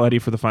 Justin, Michelle, Eddie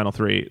for the final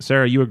 3.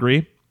 Sarah, you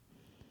agree?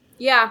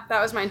 Yeah, that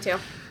was mine too.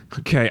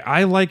 Okay,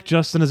 I like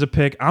Justin as a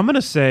pick. I'm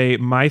gonna say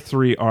my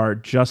 3 are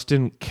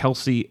Justin,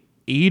 Kelsey,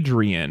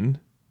 Adrian.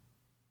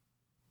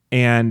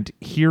 And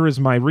here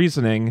is my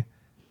reasoning.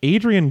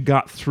 Adrian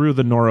got through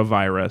the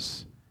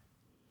norovirus,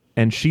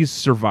 and she's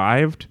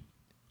survived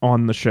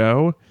on the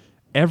show.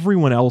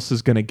 Everyone else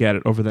is going to get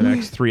it over the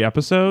next 3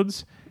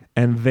 episodes,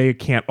 and they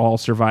can't all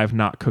survive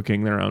not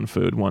cooking their own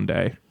food one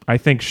day. I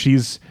think she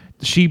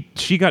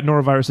got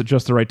norovirus at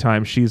just the right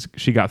time. She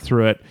got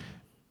through it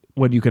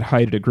when you could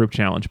hide it at group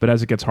challenge. But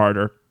as it gets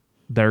harder,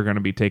 they're going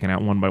to be taken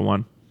out one by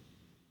one.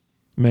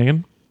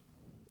 Megan?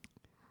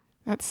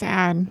 That's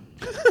sad.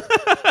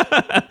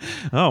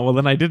 Oh, well,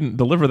 then I didn't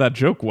deliver that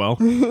joke well.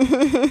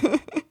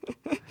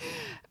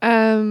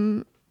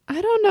 I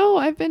don't know.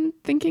 I've been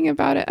thinking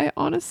about it. I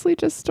honestly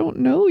just don't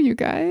know, you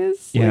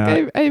guys. Yeah.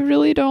 Like, I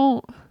really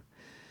don't.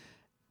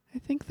 I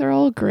think they're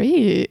all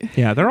great.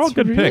 Yeah, they're all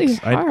good really picks.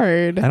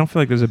 Hard. I don't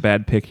feel like there's a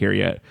bad pick here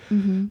yet.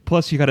 Mm-hmm.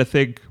 Plus, you got to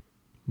think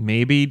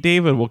maybe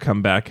David will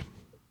come back.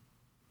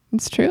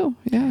 It's true.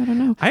 Yeah, I don't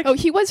know.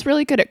 He was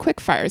really good at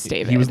quickfires,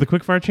 David. He was the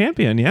quickfire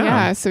champion, yeah.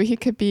 Yeah, so he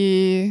could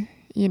be,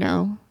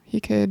 he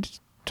could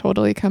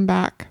totally come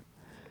back.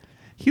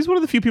 He's one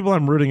of the few people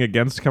I'm rooting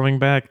against coming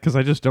back because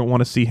I just don't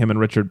want to see him and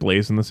Richard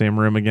Blais in the same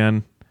room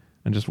again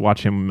and just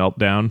watch him melt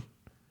down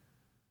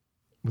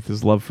with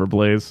his love for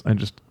Blais. I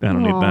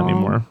don't need that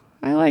anymore.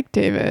 I like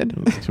David.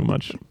 It's too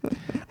much.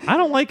 I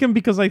don't like him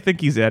because I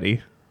think he's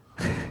Eddie.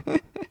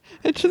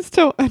 I just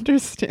don't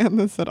understand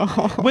this at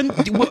all.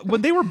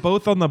 When they were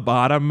both on the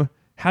bottom,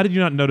 how did you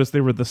not notice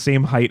they were the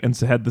same height and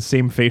had the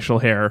same facial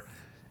hair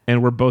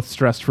and were both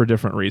stressed for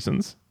different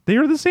reasons? They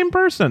are the same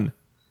person.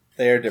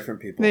 They are different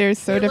people. They are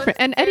so different.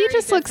 And Eddie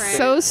just looks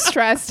so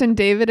stressed, and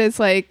David is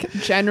like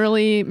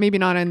generally, maybe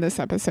not in this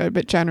episode,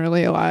 but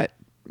generally a lot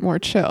more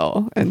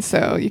chill. And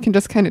so you can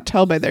just kind of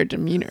tell by their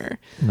demeanor.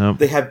 No.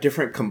 They have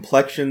different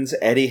complexions.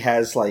 Eddie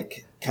has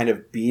like kind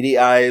of beady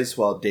eyes,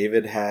 while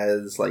David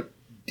has like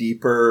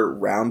deeper,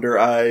 rounder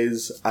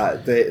eyes.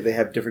 They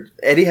have different.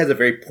 Eddie has a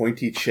very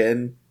pointy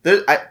chin.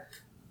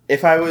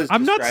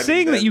 I'm not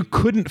saying that you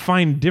couldn't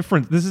find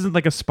difference. This isn't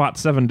like a spot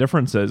 7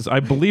 differences. I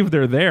believe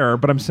they're there,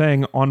 but I'm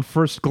saying on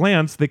first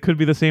glance they could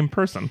be the same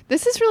person.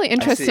 This is really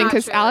interesting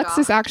because Alex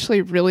is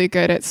actually really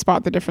good at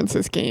spot the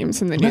differences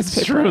games in the newspaper.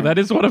 That's true. That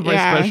is one of my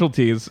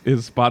specialties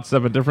is spot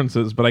 7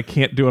 differences, but I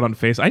can't do it on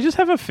face. I just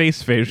have a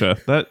face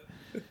phasia that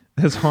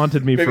has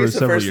haunted me for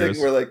several years.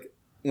 Thing where like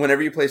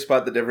whenever you play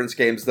spot the difference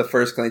games, the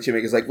first glance you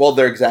make is like, well,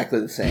 they're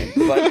exactly the same,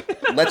 but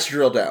let's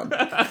drill down.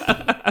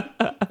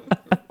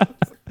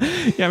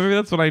 Yeah, maybe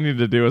that's what I need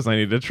to do. Is I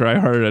need to try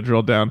harder to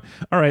drill down.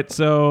 All right,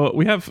 so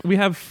we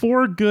have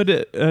 4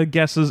 good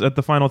guesses at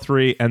the final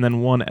 3, and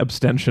then 1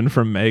 abstention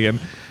from Megan.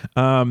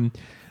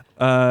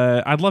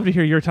 I'd love to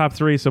hear your top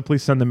 3, so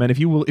please send them in. If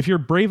you're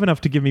brave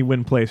enough to give me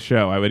win, place,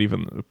 show, I would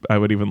even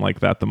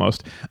like that the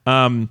most.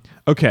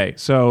 Okay,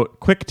 so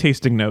quick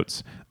tasting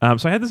notes.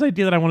 So I had this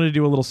idea that I wanted to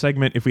do a little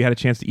segment if we had a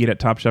chance to eat at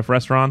Top Chef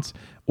restaurants,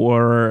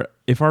 or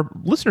if our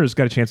listeners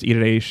got a chance to eat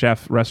at a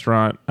chef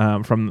restaurant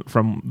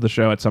from the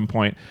show at some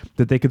point,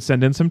 that they could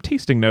send in some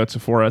tasting notes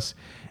for us.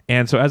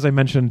 And so, as I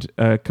mentioned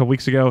a couple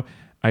weeks ago,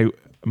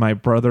 my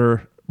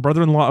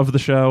brother-in-law of the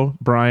show,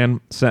 Brian,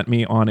 sent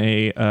me on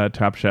a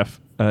Top Chef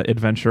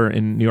adventure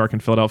in New York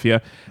and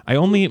Philadelphia. I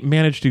only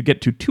managed to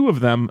get to 2 of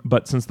them,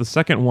 but since the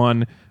second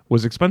one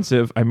was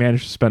expensive, I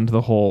managed to spend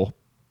the whole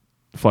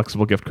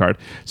flexible gift card.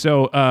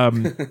 So,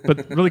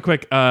 but really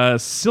quick,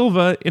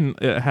 Silva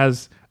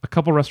has a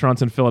couple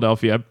restaurants in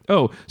Philadelphia.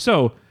 Oh,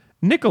 so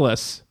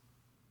Nicholas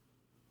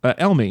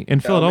Elmy in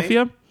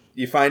Philadelphia.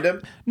 You find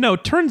him? No,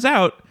 turns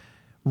out,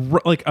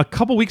 like a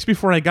couple weeks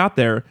before I got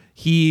there,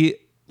 he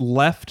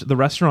left the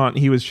restaurant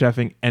he was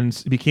chefing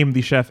and became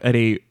the chef at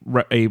a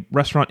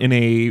restaurant in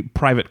a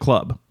private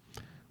club.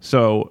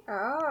 So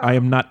I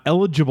am not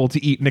eligible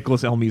to eat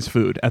Nicholas Elmy's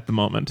food at the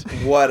moment.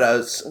 What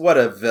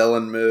a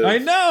villain move. I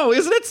know.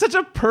 Isn't it such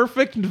a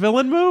perfect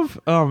villain move?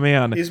 Oh,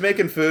 man. He's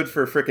making food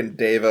for frickin'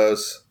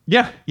 Davos.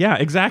 Yeah,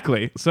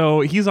 exactly. So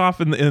he's off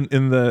in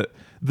the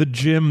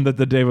gym that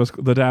the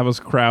Davos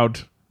crowd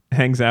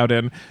hangs out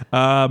in.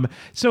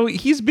 So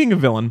he's being a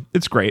villain.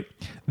 It's great.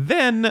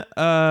 Then,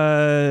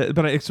 so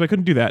I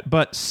couldn't do that.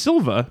 But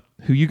Silva,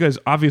 who you guys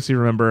obviously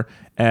remember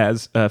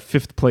as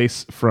 5th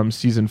place from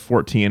season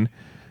 14,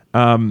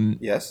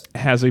 yes,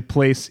 has a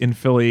place in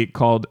Philly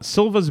called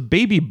Silva's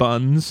Baby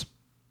Buns,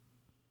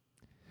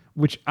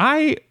 which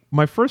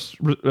my first,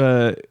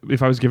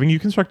 if I was giving you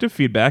constructive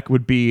feedback,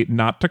 would be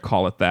not to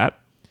call it that.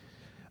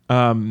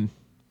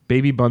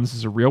 Baby Buns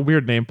is a real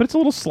weird name, but it's a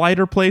little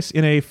slider place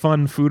in a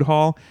fun food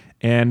hall,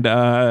 and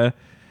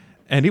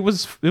it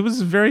was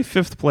very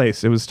 5th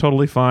place. It was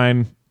totally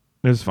fine.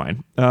 It was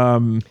fine.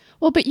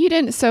 Well, but you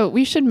didn't. So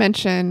we should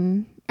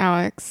mention,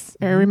 Alex,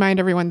 or remind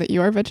everyone that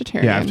you are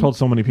vegetarian. Yeah, I've told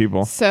so many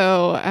people.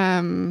 So,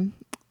 I'm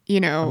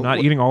not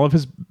eating all of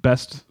his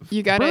best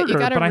burger, but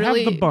really... I have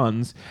the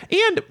buns.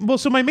 And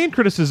so my main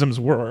criticisms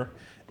were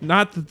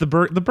not that the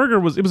burger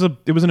was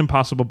an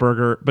impossible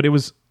burger, but it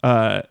was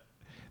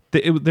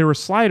there were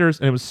sliders,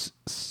 and it was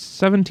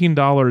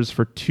 $17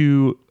 for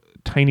 2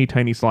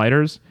 tiny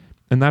sliders,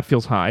 and that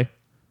feels high.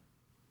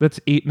 That's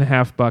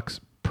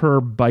 $8.50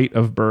 per bite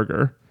of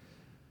burger.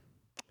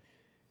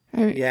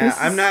 Yeah,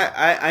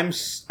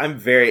 I'm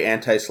very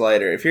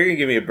anti-slider. If you're gonna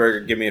give me a burger,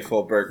 give me a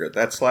full burger.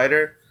 That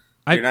slider,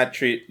 you're not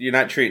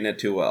treating it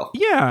too well.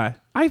 Yeah,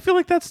 I feel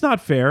like that's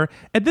not fair.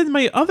 And then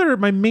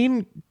my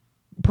main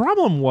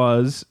problem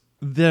was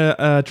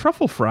the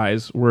truffle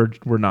fries were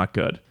not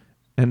good.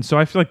 And so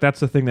I feel like that's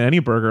the thing that any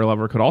burger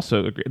lover could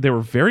also agree. They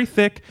were very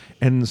thick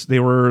and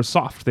they were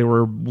soft. They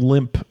were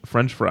limp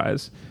French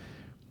fries.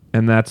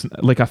 And that's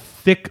like a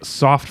thick,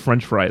 soft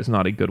French fry is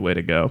not a good way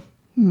to go.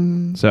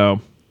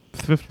 So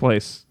 5th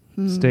place,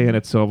 stay in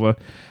it, Silva.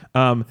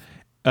 My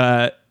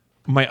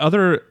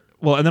other,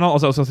 and then I'll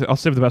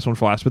save the best one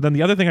for last. But then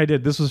the other thing I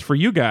did, this was for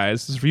you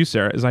guys, this is for you,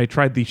 Sarah, is I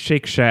tried the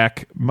Shake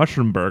Shack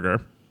mushroom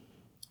burger.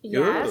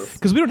 Yes.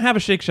 Because we don't have a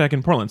Shake Shack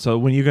in Portland, so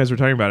when you guys were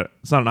talking about it,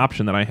 it's not an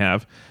option that I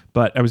have.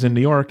 But I was in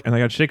New York, and I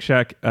got Shake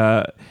Shack.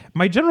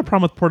 My general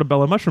problem with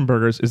Portobello mushroom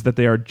burgers is that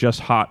they are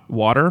just hot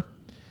water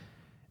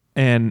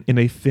and in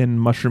a thin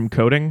mushroom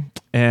coating.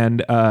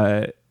 And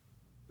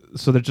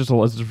so they're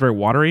it's very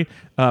watery.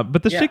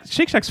 But the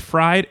Shake Shack's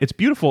fried. It's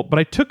beautiful. But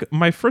I took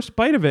my first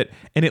bite of it,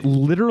 and it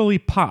literally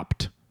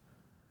popped.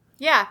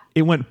 Yeah.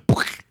 It went,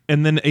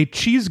 and then a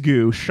cheese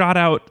goo shot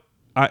out,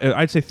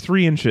 I'd say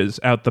 3 inches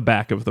out the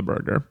back of the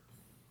burger.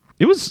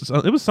 It was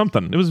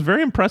something. It was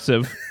very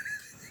impressive.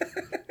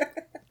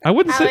 I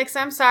wouldn't Alex, say...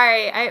 I'm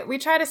sorry. We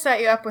try to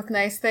set you up with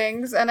nice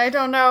things, and I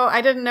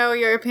didn't know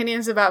your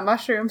opinions about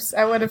mushrooms.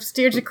 I would have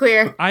steered you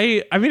clear.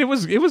 I mean, it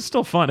was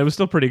still fun. It was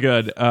still pretty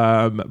good.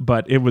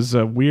 But there was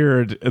a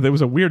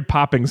weird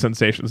popping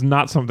sensation. It's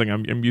not something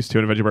I'm used to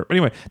in a veggie burger. But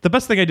anyway, the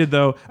best thing I did,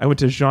 though, I went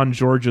to Jean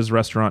Georges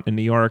restaurant in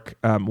New York,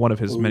 one of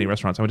his many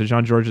restaurants. I went to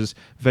Jean Georges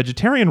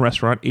vegetarian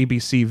restaurant,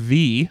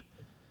 ABCV.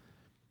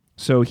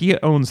 So he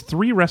owns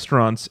 3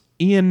 restaurants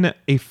in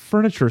a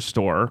furniture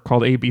store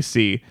called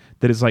ABC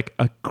that is like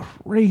a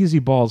crazy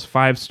balls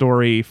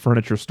 5-story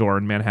furniture store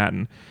in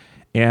Manhattan.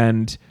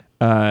 And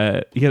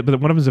but one of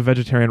them is a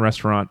vegetarian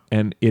restaurant,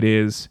 and it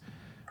is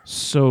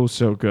so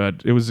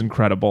good. It was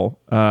incredible.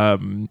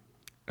 2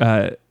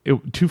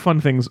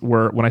 fun things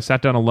were when I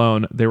sat down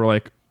alone, they were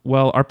like,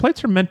 well, our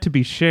plates are meant to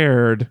be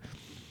shared.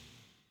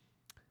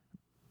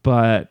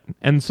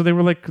 And so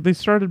they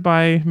started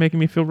by making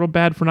me feel real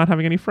bad for not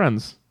having any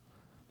friends.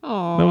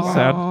 Oh, that was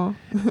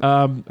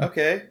sad.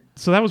 Okay.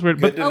 So that was weird.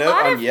 Good But to A know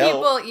lot on of Yelp.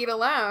 people eat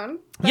alone.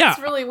 That's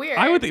really weird.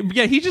 I would.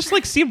 He just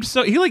like seemed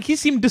so. He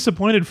seemed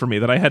disappointed for me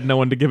that I had no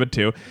one to give it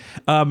to.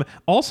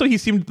 Also, he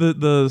seemed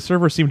the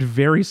server seemed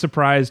very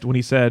surprised when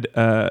he said,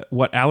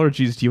 "What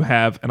allergies do you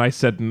have?" And I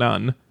said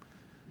none.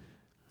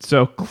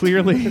 So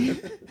clearly,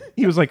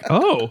 he was like,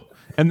 "Oh,"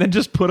 and then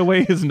just put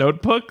away his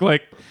notebook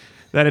like.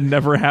 That had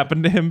never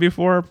happened to him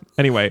before.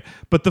 Anyway,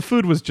 but the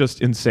food was just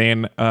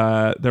insane.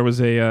 There was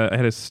I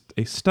had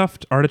a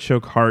stuffed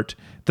artichoke heart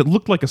that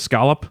looked like a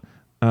scallop.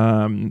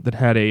 That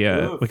had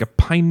like a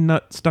pine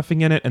nut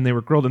stuffing in it, and they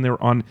were grilled, and they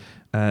were on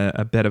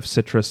a bed of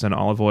citrus and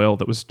olive oil.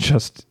 That was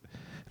just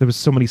there was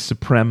so many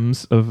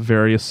supremes of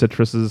various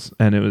citruses,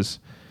 and it was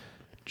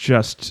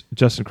just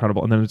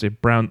incredible. And then there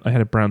was I had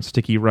a brown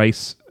sticky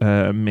rice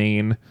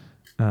main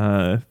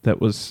that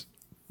was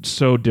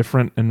so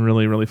different and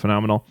really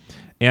phenomenal.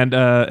 And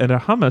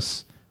a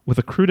hummus with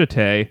a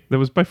crudité that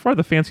was by far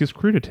the fanciest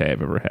crudité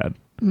I've ever had.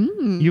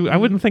 I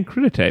wouldn't think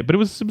crudité, but it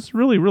was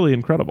really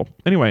incredible.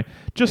 Anyway,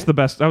 just the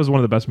best. That was one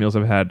of the best meals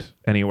I've had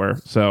anywhere.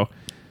 So,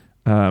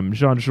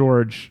 Jean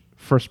Georges,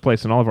 first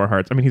place in all of our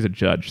hearts. I mean, he's a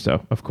judge,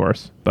 so of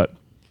course.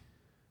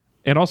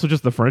 And also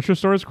just the furniture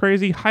store is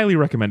crazy. Highly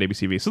recommend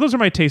ABCV. So those are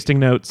my tasting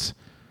notes.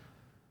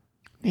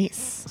 nice.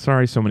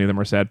 Sorry, so many of them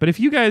are sad. But if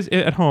you guys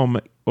at home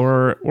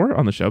or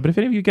on the show, but if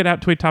any of you get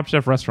out to a Top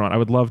Chef restaurant, I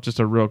would love just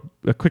a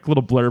quick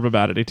little blurb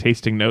about it, a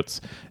tasting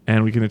notes,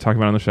 and we can talk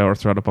about it on the show or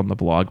throw it up on the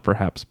blog,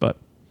 perhaps. But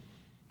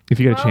if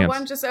you get a chance,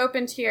 one just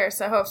opened here,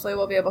 so hopefully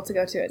we'll be able to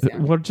go to it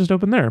soon. What just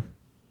opened there?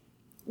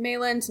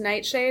 Mayland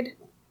Nightshade.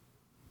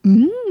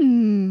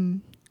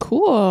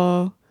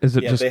 Cool. Is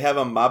it Yeah, just they have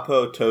a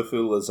mapo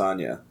tofu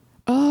lasagna.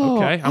 Oh,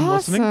 okay? I'm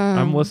listening.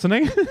 I'm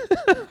listening.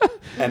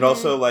 And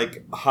also,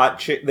 like, hot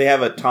chick. They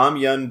have a Tom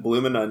Yum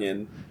bloomin'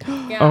 onion.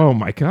 Yeah. Oh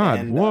my god!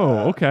 And,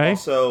 Whoa. Okay.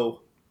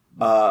 Also,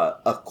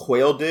 a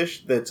quail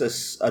dish that's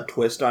a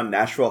twist on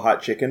Nashville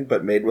hot chicken,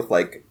 but made with,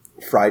 like,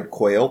 fried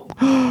quail.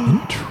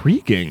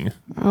 Intriguing.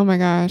 Oh my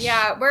gosh.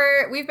 Yeah,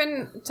 we've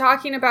been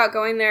talking about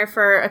going there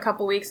for a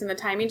couple weeks, and the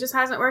timing just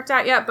hasn't worked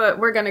out yet. But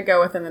we're gonna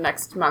go within the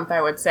next month,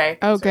 I would say.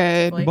 Oh,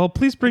 good. Well,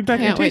 please bring back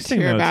your Can't wait to tasting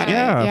hear notes. about it.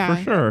 Yeah, Yeah.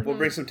 for sure. We'll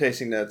bring some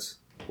tasting notes.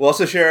 We'll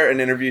also share an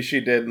interview she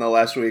did in the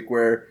last week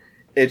where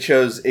it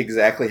shows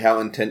exactly how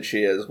intense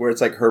she is, where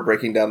it's like her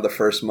breaking down the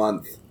first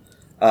month.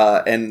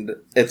 And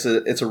it's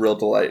a real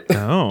delight.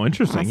 Oh,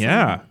 interesting. Awesome.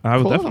 Yeah. I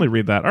will Cool. definitely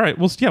read that. All right.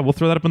 Well, yeah, we'll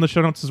throw that up in the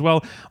show notes as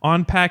well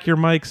on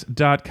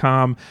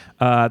packyourmics.com.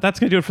 That's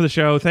going to do it for the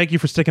show. Thank you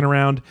for sticking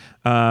around.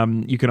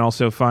 You can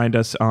also find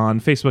us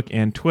on Facebook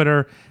and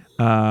Twitter.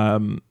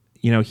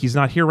 He's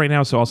not here right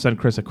now, so I'll send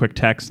Chris a quick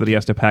text that he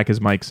has to pack his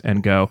mics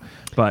and go.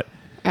 But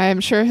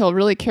I'm sure he'll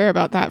really care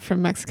about that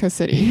from Mexico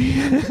City.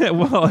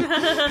 well,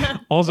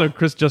 also,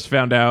 Chris just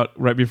found out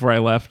right before I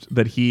left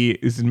that he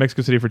is in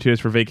Mexico City for 2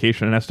 days for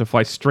vacation and has to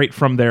fly straight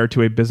from there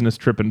to a business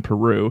trip in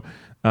Peru.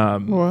 Whoa.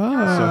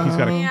 So he's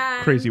got a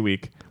Man. crazy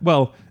week.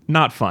 Well,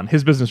 not fun.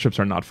 His business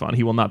trips are not fun.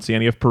 He will not see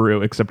any of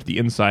Peru except the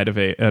inside of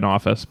an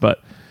office.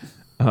 But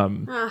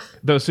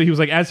though, so he was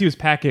like, as he was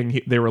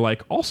packing, they were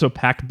like, also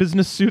pack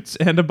business suits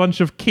and a bunch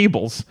of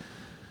cables.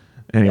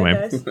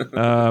 Anyway,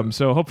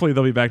 so hopefully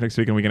they'll be back next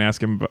week and we can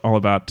ask him all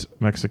about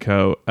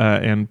Mexico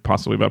and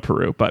possibly about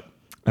Peru. But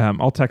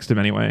I'll text him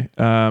anyway.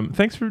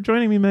 Thanks for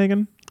joining me,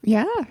 Megan.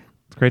 Yeah.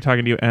 It's great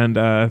talking to you. And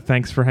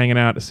thanks for hanging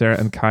out, Sarah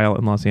and Kyle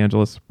in Los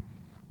Angeles.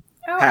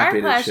 Oh, Happy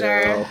our to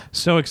pleasure. show.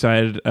 So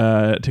excited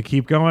to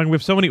keep going. We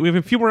have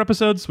a few more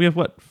episodes. We have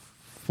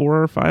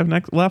 4 or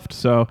 5 left.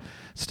 So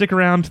stick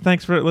around.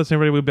 Thanks for listening,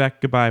 everybody. We'll be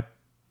back. Goodbye.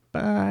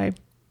 Bye.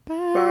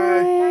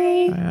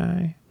 Bye.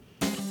 Bye.